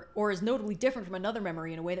or is notably different from another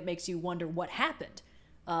memory in a way that makes you wonder what happened.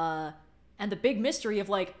 And the big mystery of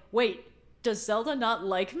like, wait, does Zelda not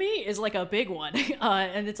like me is like a big one.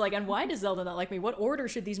 And it's like, and why does Zelda not like me? What order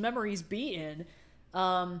should these memories be in?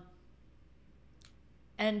 And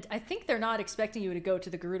I think they're not expecting you to go to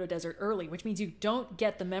the Gerudo Desert early, which means you don't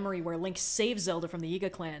get the memory where Link saves Zelda from the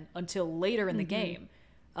Iga clan until later in the game.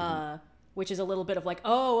 Which is a little bit of like,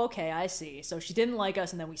 oh, okay, I see. So she didn't like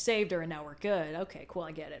us and then we saved her and now we're good. Okay, cool,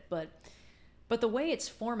 I get it. But the way it's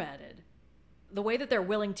formatted, the way that they're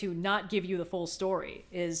willing to not give you the full story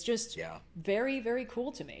is just very, very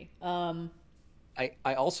cool to me. I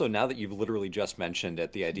also, now that you've literally just mentioned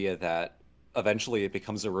it, the idea that eventually it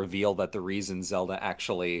becomes a reveal that the reason Zelda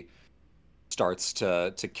actually starts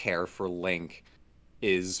to care for Link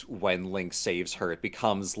is when Link saves her. It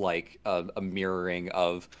becomes like a mirroring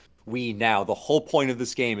of the whole point of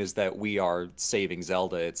this game is that we are saving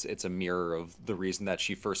Zelda. It's a mirror of the reason that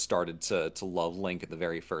she first started to love Link in the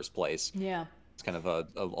very first place. Yeah. It's kind of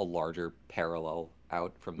a larger parallel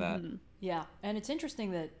out from that. Yeah, and it's interesting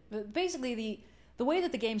that basically the way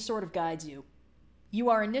that the game sort of guides you, you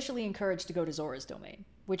are initially encouraged to go to Zora's domain,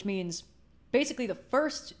 which means basically the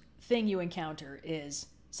first thing you encounter is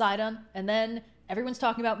Sidon, and then everyone's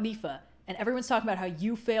talking about Mipha, and everyone's talking about how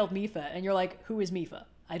you failed Mipha, and you're like, who is Mipha?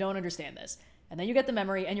 I don't understand this. And then you get the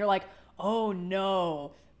memory, and you're like, oh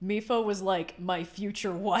no, Mipha was like my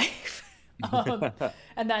future wife.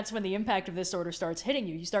 And that's when the impact of this sort of starts hitting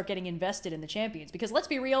you. You start getting invested in the champions. Because let's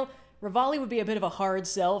be real, Rivali would be a bit of a hard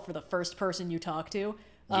sell for the first person you talk to.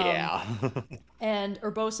 Yeah. And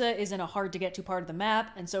Urbosa is in a hard-to-get-to part of the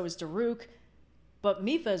map, and so is Daruk. But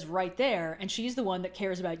Mipha's right there, and she's the one that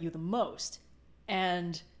cares about you the most.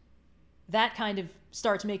 And that kind of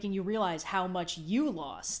starts making you realize how much you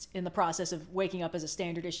lost in the process of waking up as a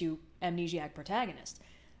standard-issue amnesiac protagonist.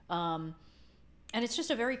 And it's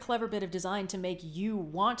just a very clever bit of design to make you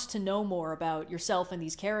want to know more about yourself and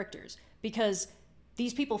these characters, because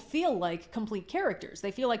these people feel like complete characters.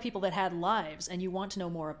 They feel like people that had lives, and you want to know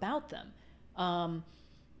more about them.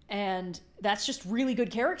 And that's just really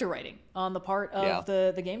good character writing on the part of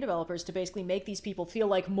the game developers to basically make these people feel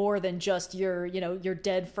like more than just your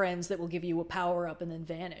dead friends that will give you a power-up and then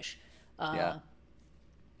vanish. I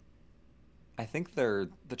think the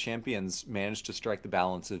champions managed to strike the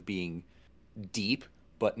balance of being deep,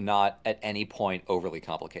 but not at any point overly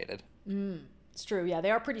complicated. It's true. Yeah,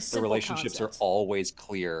 they are pretty simple. The relationships concepts. are always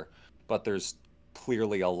clear, but there's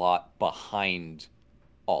clearly a lot behind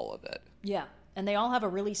all of it. Yeah, and they all have a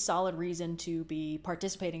really solid reason to be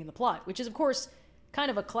participating in the plot, which is, of course,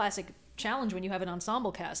 kind of a classic challenge when you have an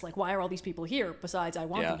ensemble cast. Like, why are all these people here besides I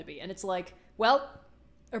want them to be? And it's like, well,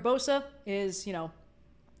 Urbosa is,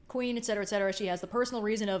 queen, etc., etc. She has the personal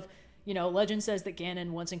reason of, legend says that Ganon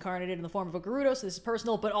once incarnated in the form of a Gerudo, so this is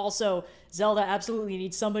personal, but also Zelda absolutely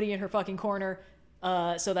needs somebody in her fucking corner,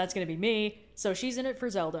 so that's going to be me. So she's in it for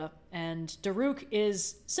Zelda, and Daruk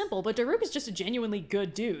is simple, but Daruk is just a genuinely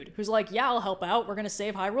good dude who's like, yeah, I'll help out, we're going to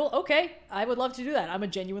save Hyrule, okay, I would love to do that. I'm a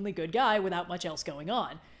genuinely good guy without much else going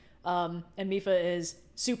on. And Mipha is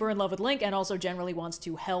super in love with Link and also generally wants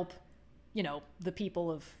to help, the people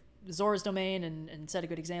of Zora's domain and set a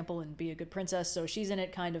good example and be a good princess, so she's in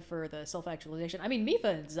it kind of for the self-actualization. I mean, Mipha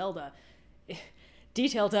and Zelda,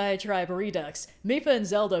 detail diatribe redux, Mipha and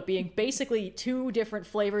Zelda being basically two different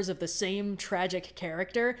flavors of the same tragic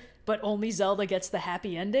character, but only Zelda gets the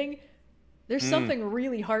happy ending. There's something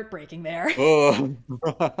really heartbreaking there.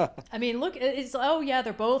 I mean, look,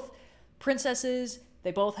 they're both princesses,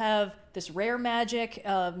 they both have this rare magic,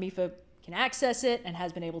 Mipha can access it and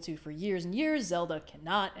has been able to for years and years. Zelda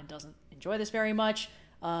cannot and doesn't enjoy this very much.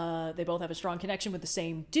 They both have a strong connection with the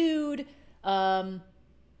same dude. And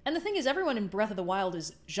the thing is, everyone in Breath of the Wild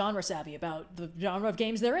is genre savvy about the genre of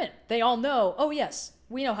games they're in. They all know, oh yes,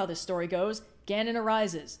 we know how this story goes. Ganon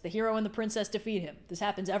arises. The hero and the princess defeat him. This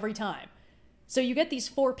happens every time. So you get these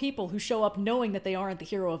four people who show up knowing that they aren't the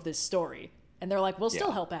hero of this story. And they're like, we'll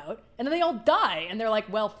still help out. And then they all die. And they're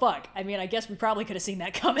like, well, fuck. I mean, I guess we probably could have seen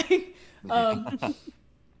that coming. And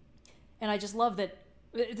I just love that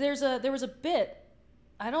there was a bit,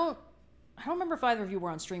 I don't remember if either of you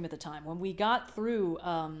were on stream at the time, when we got through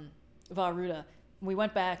Vah Ruta, we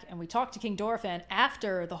went back and we talked to King Dorephan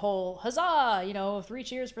after the whole huzzah, 3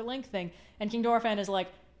 cheers for Link thing. And King Dorephan is like,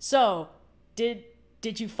 so, did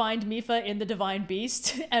you find Mipha in the Divine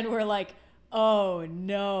Beast? And we're like, oh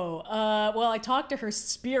no. Well, I talked to her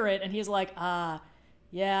spirit, and he's like,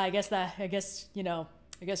 yeah, I guess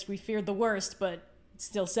we feared the worst, but it's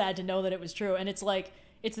still sad to know that it was true. And it's like,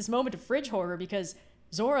 it's this moment of fridge horror because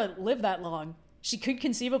Zora lived that long. She could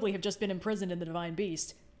conceivably have just been imprisoned in the Divine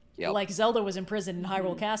Beast. Yep. Like Zelda was imprisoned in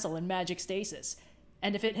Hyrule Castle in magic stasis.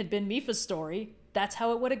 And if it had been Mipha's story, that's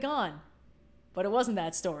how it would have gone. But it wasn't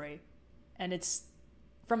that story. And it's,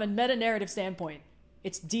 from a meta-narrative standpoint,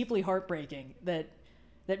 it's deeply heartbreaking that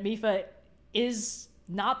Mipha is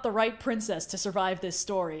not the right princess to survive this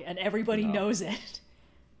story, and everybody knows it.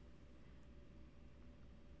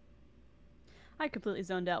 I completely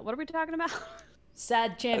zoned out. What are we talking about?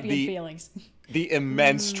 Sad champion feelings. The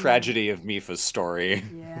immense tragedy of Mipha's story.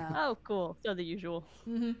 Yeah. Oh, cool. So the usual.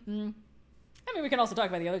 I mean, we can also talk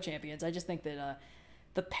about the other champions. I just think that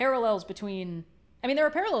the parallels between... I mean, there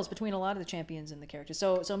are parallels between a lot of the champions and the characters.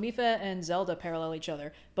 So Mipha and Zelda parallel each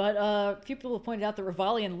other, but a few people have pointed out that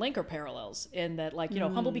Rivali and Link are parallels in that, like,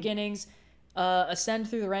 humble beginnings, ascend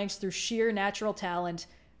through the ranks through sheer natural talent,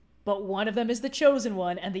 but one of them is the chosen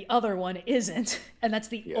one and the other one isn't, and that's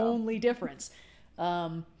the only difference.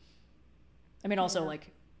 I mean, also,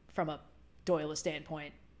 like, from a Doyle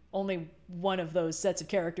standpoint, only one of those sets of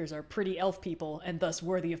characters are pretty elf people and thus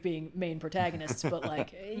worthy of being main protagonists, but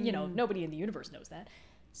like, you know, nobody in the universe knows that.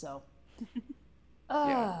 So,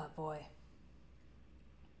 boy.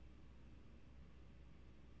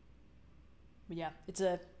 But yeah, it's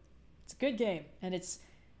a good game, and it's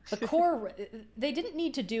the core. They didn't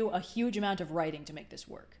need to do a huge amount of writing to make this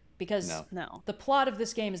work, because No. the plot of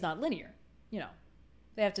this game is not linear. You know,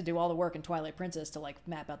 they have to do all the work in Twilight Princess to like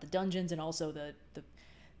map out the dungeons and also the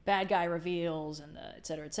bad guy reveals and the et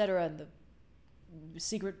cetera, and the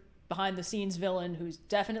secret behind the scenes villain who's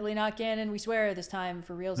definitely not Ganon, we swear this time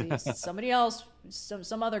for realsies. Somebody else,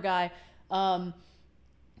 some other guy.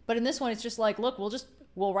 But in this one, it's just like, look,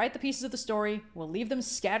 we'll write the pieces of the story, we'll leave them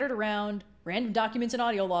scattered around, random documents and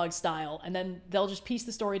audio log style, and then they'll just piece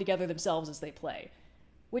the story together themselves as they play.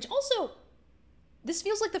 Which also, this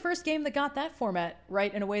feels like the first game that got that format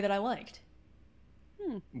right in a way that I liked.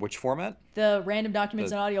 Which format? The random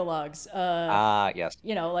documents and audio logs. Yes.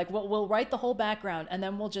 You know, like we'll write the whole background, and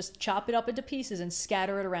then we'll just chop it up into pieces and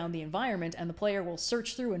scatter it around the environment, and the player will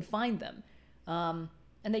search through and find them.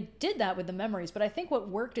 And they did that with the memories, but I think what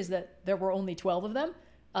worked is that there were only 12 of them.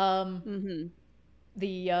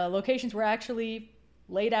 The locations were actually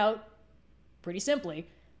laid out pretty simply,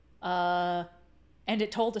 and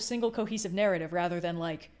it told a single cohesive narrative rather than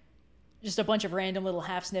like just a bunch of random little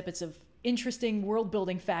half snippets of interesting world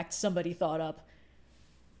building facts somebody thought up,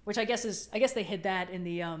 which I guess they hid that in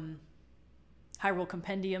the Hyrule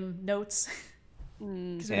Compendium notes,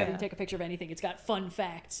 because whenever you take a picture of anything, it's got fun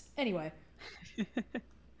facts. Anyway.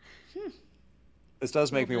 This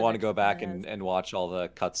does make me want to go back and watch all the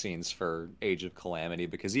cutscenes for Age of Calamity,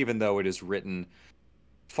 because even though it is written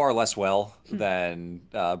far less well than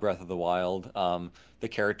Breath of the Wild, the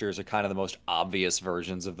characters are kind of the most obvious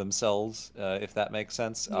versions of themselves, if that makes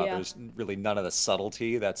sense. There's really none of the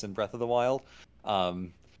subtlety that's in Breath of the Wild.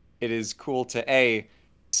 It is cool to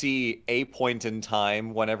see a point in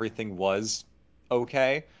time when everything was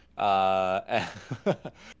okay, and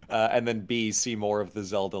then B, see more of the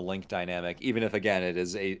Zelda Link dynamic, even if again it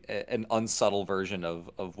is an unsubtle version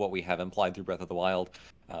of what we have implied through Breath of the Wild.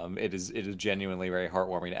 It is genuinely very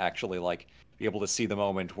heartwarming to actually like be able to see the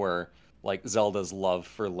moment where like Zelda's love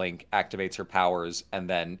for Link activates her powers and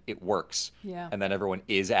then it works. Yeah. And then everyone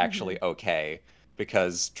is actually okay,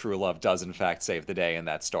 because true love does in fact save the day in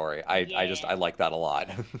that story. I like that a lot.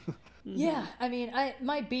 Yeah, I mean,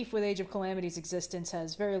 my beef with Age of Calamity's existence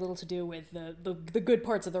has very little to do with the good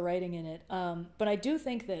parts of the writing in it. But I do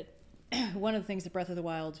think that one of the things that Breath of the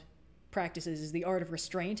Wild practices is the art of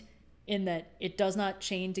restraint, in that it does not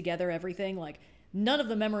chain together everything. Like, none of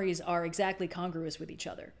the memories are exactly congruous with each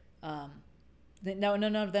other.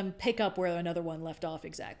 None of them pick up where another one left off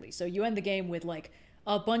exactly. So you end the game with like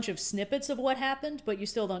a bunch of snippets of what happened, but you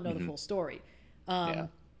still don't know the full story.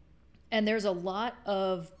 And there's a lot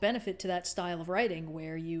of benefit to that style of writing,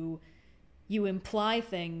 where you imply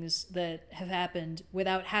things that have happened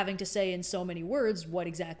without having to say in so many words what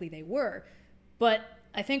exactly they were. But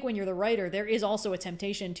I think when you're the writer, there is also a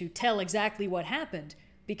temptation to tell exactly what happened,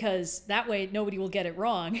 because that way nobody will get it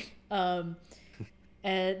wrong.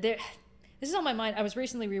 This is on my mind. I was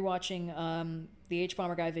recently rewatching the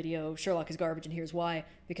H-Bomber Guy video, Sherlock is Garbage and Here's Why,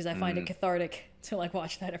 because I find it cathartic to like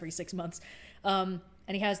watch that every 6 months.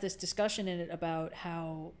 And he has this discussion in it about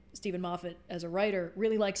how Stephen Moffat, as a writer,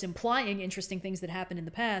 really likes implying interesting things that happened in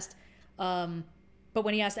the past. But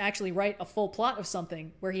when he has to actually write a full plot of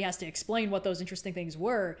something where he has to explain what those interesting things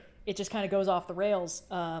were, it just kind of goes off the rails,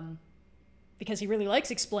 because he really likes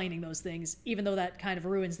explaining those things, even though that kind of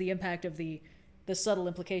ruins the impact of the subtle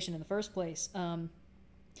implication in the first place.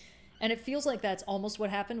 And it feels like that's almost what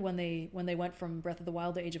happened when they went from Breath of the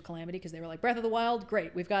Wild to Age of Calamity, because they were like, Breath of the Wild,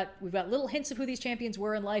 great, we've got little hints of who these champions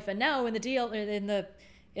were in life, and now in the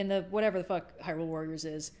whatever the fuck Hyrule Warriors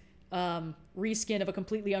is, reskin of a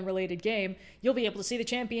completely unrelated game, you'll be able to see the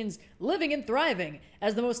champions living and thriving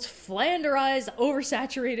as the most flanderized,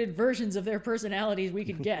 oversaturated versions of their personalities we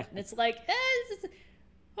could get. And it's like,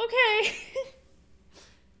 okay.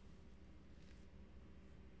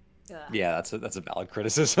 Yeah, that's a valid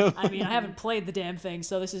criticism. I mean, I haven't played the damn thing,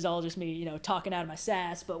 so this is all just me, talking out of my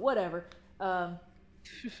sass, but whatever. Oh,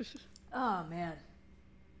 man.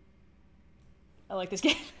 I like this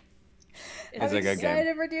game. It's a good game. I'm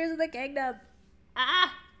excited for Tears of the Kingdom.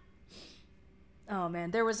 Oh,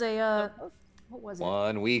 man. There was a, what was it?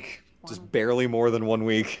 1 week. Just barely more than 1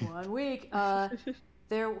 week. 1 week.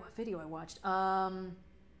 Video I watched.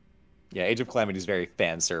 Yeah, Age of Calamity is very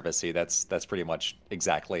fan servicey. That's pretty much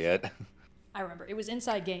exactly it. I remember. It was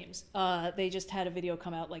Inside Games. They just had a video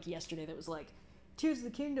come out like yesterday that was like, Tears of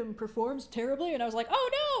the Kingdom performs terribly, and I was like, oh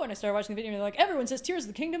no, and I started watching the video, and they're like, everyone says Tears of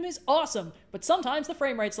the Kingdom is awesome, but sometimes the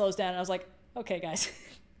frame rate slows down, and I was like, okay, guys.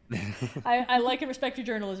 I like and respect your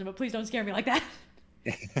journalism, but please don't scare me like that.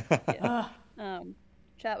 Yeah.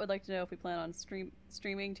 Chat would like to know if we plan on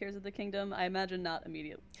streaming Tears of the Kingdom. I imagine not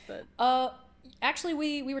immediately, but actually,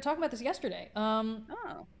 we were talking about this yesterday.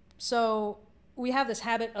 Oh. So we have this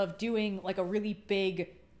habit of doing like a really big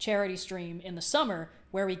charity stream in the summer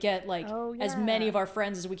where we get like as many of our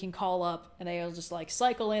friends as we can call up, and they'll just like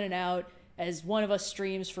cycle in and out as one of us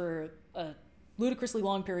streams for a ludicrously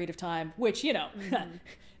long period of time, which, you know,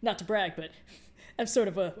 not to brag, but I've sort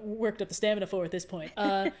of worked up the stamina for at this point.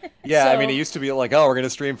 Yeah, I mean, it used to be like, oh, we're going to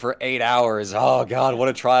stream for 8 hours. Oh, God, what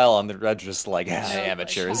a trial. And the Red's just like,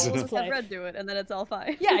 amateurs. We'll just have Red do it, and then it's all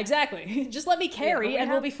fine. Yeah, exactly. Just let me carry,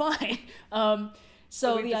 and we'll be fine.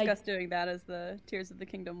 So we discussed doing that as the Tears of the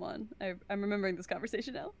Kingdom one. I'm remembering this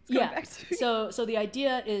conversation now. Yeah. So the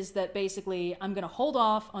idea is that basically I'm going to hold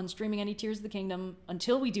off on streaming any Tears of the Kingdom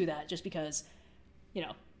until we do that, just because, you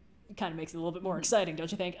know, it kind of makes it a little bit more exciting, don't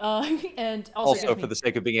you think? And also for the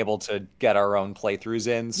sake of being able to get our own playthroughs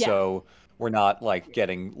in, so we're not like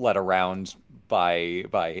getting led around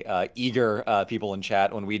by eager people in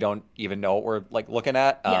chat when we don't even know what we're like looking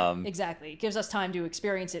at. Yeah, exactly. It gives us time to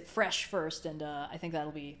experience it fresh first, and I think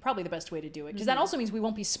that'll be probably the best way to do it, because that also means we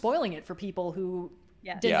won't be spoiling it for people who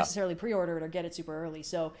didn't necessarily pre-order it or get it super early.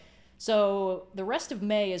 So the rest of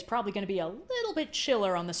May is probably going to be a little bit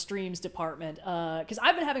chiller on the streams department, because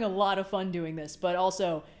I've been having a lot of fun doing this, but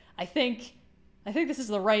also I think this is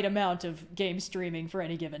the right amount of game streaming for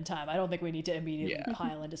any given time. I don't think we need to immediately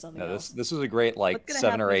pile into something else. This was a great like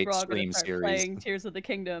 7 or 8 stream series. Playing Tears of the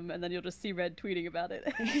Kingdom, and then you'll just see Red tweeting about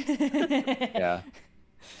it.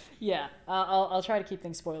 Yeah. I'll try to keep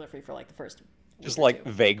things spoiler free for like the first. Just like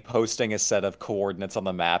vague posting a set of coordinates on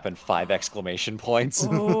the map and 5 exclamation points.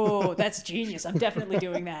 Oh, that's genius. I'm definitely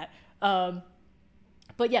doing that.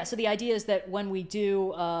 But yeah, so the idea is that when we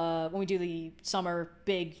do the summer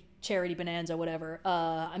big charity bonanza, whatever,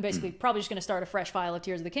 I'm basically probably just going to start a fresh file of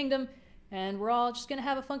Tears of the Kingdom, and we're all just going to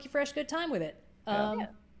have a funky, fresh, good time with it. Yeah.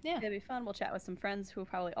 It'll be fun. We'll chat with some friends who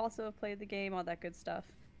probably also have played the game, all that good stuff.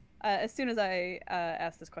 As soon as I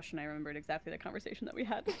asked this question, I remembered exactly the conversation that we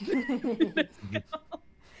had.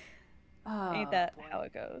 Ain't that how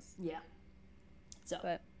it goes? Yeah. So,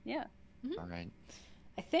 but yeah. All right.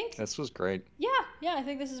 I think this was great. Yeah. I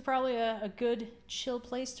think this is probably a good chill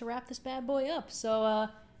place to wrap this bad boy up. So,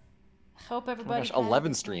 hope everybody.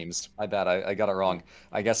 11 streams. My bad. I got it wrong.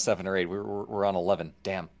 I guess 7 or 8. We're on 11.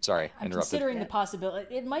 Damn. Sorry. I'm considering the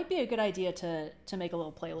possibility. It might be a good idea to make a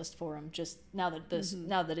little playlist for them. Just now that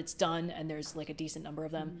now that it's done and there's like a decent number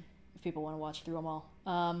of them, if people want to watch through them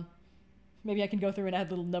all. Maybe I can go through and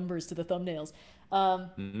add little numbers to the thumbnails.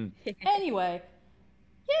 Anyway,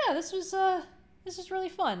 yeah, this was really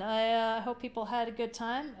fun. I hope people had a good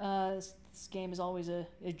time. This game is always a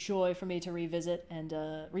joy for me to revisit, and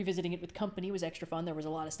revisiting it with company was extra fun. There was a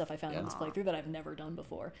lot of stuff I found in this playthrough that I've never done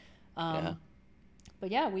before. But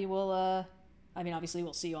yeah, we will. I mean, obviously,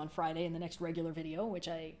 we'll see you on Friday in the next regular video, which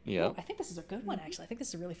I think this is a good one, actually. I think this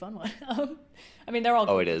is a really fun one. I mean, they're all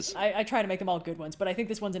good. Oh, it is. I try to make them all good ones, but I think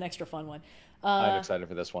this one's an extra fun one. I'm excited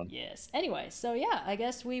for this one. Yes. Anyway, so yeah, I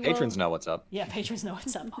guess we will... Patrons know what's up. Yeah, patrons know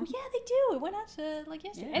what's up. Oh, yeah, they do. It went out to, like,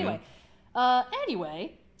 yesterday.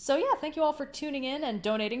 Anyway, so yeah, thank you all for tuning in and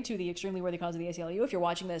donating to the extremely worthy cause of the ACLU. If you're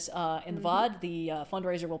watching this in the VOD, the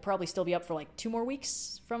fundraiser will probably still be up for like 2 more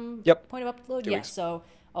weeks from point of upload. 2 weeks. So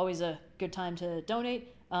always a good time to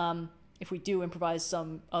donate. If we do improvise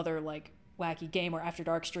some other like wacky game or After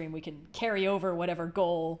Dark stream, we can carry over whatever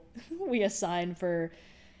goal we assign for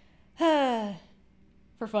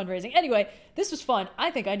fundraising. Anyway, this was fun. I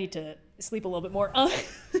think I need to sleep a little bit more.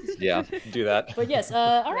 Yeah, do that. But yes,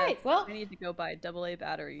 all right. Well, I need to go buy AA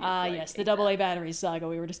batteries. Yes, the AA batteries saga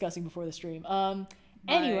we were discussing before the stream.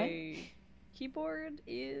 Anyway, my keyboard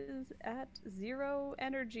is at 0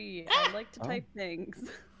 energy. I like to type things.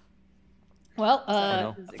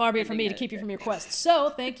 Well, far be it from me to keep you from your quest. So,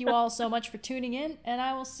 thank you all so much for tuning in, and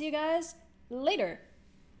I will see you guys later.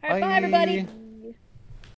 All right, bye everybody.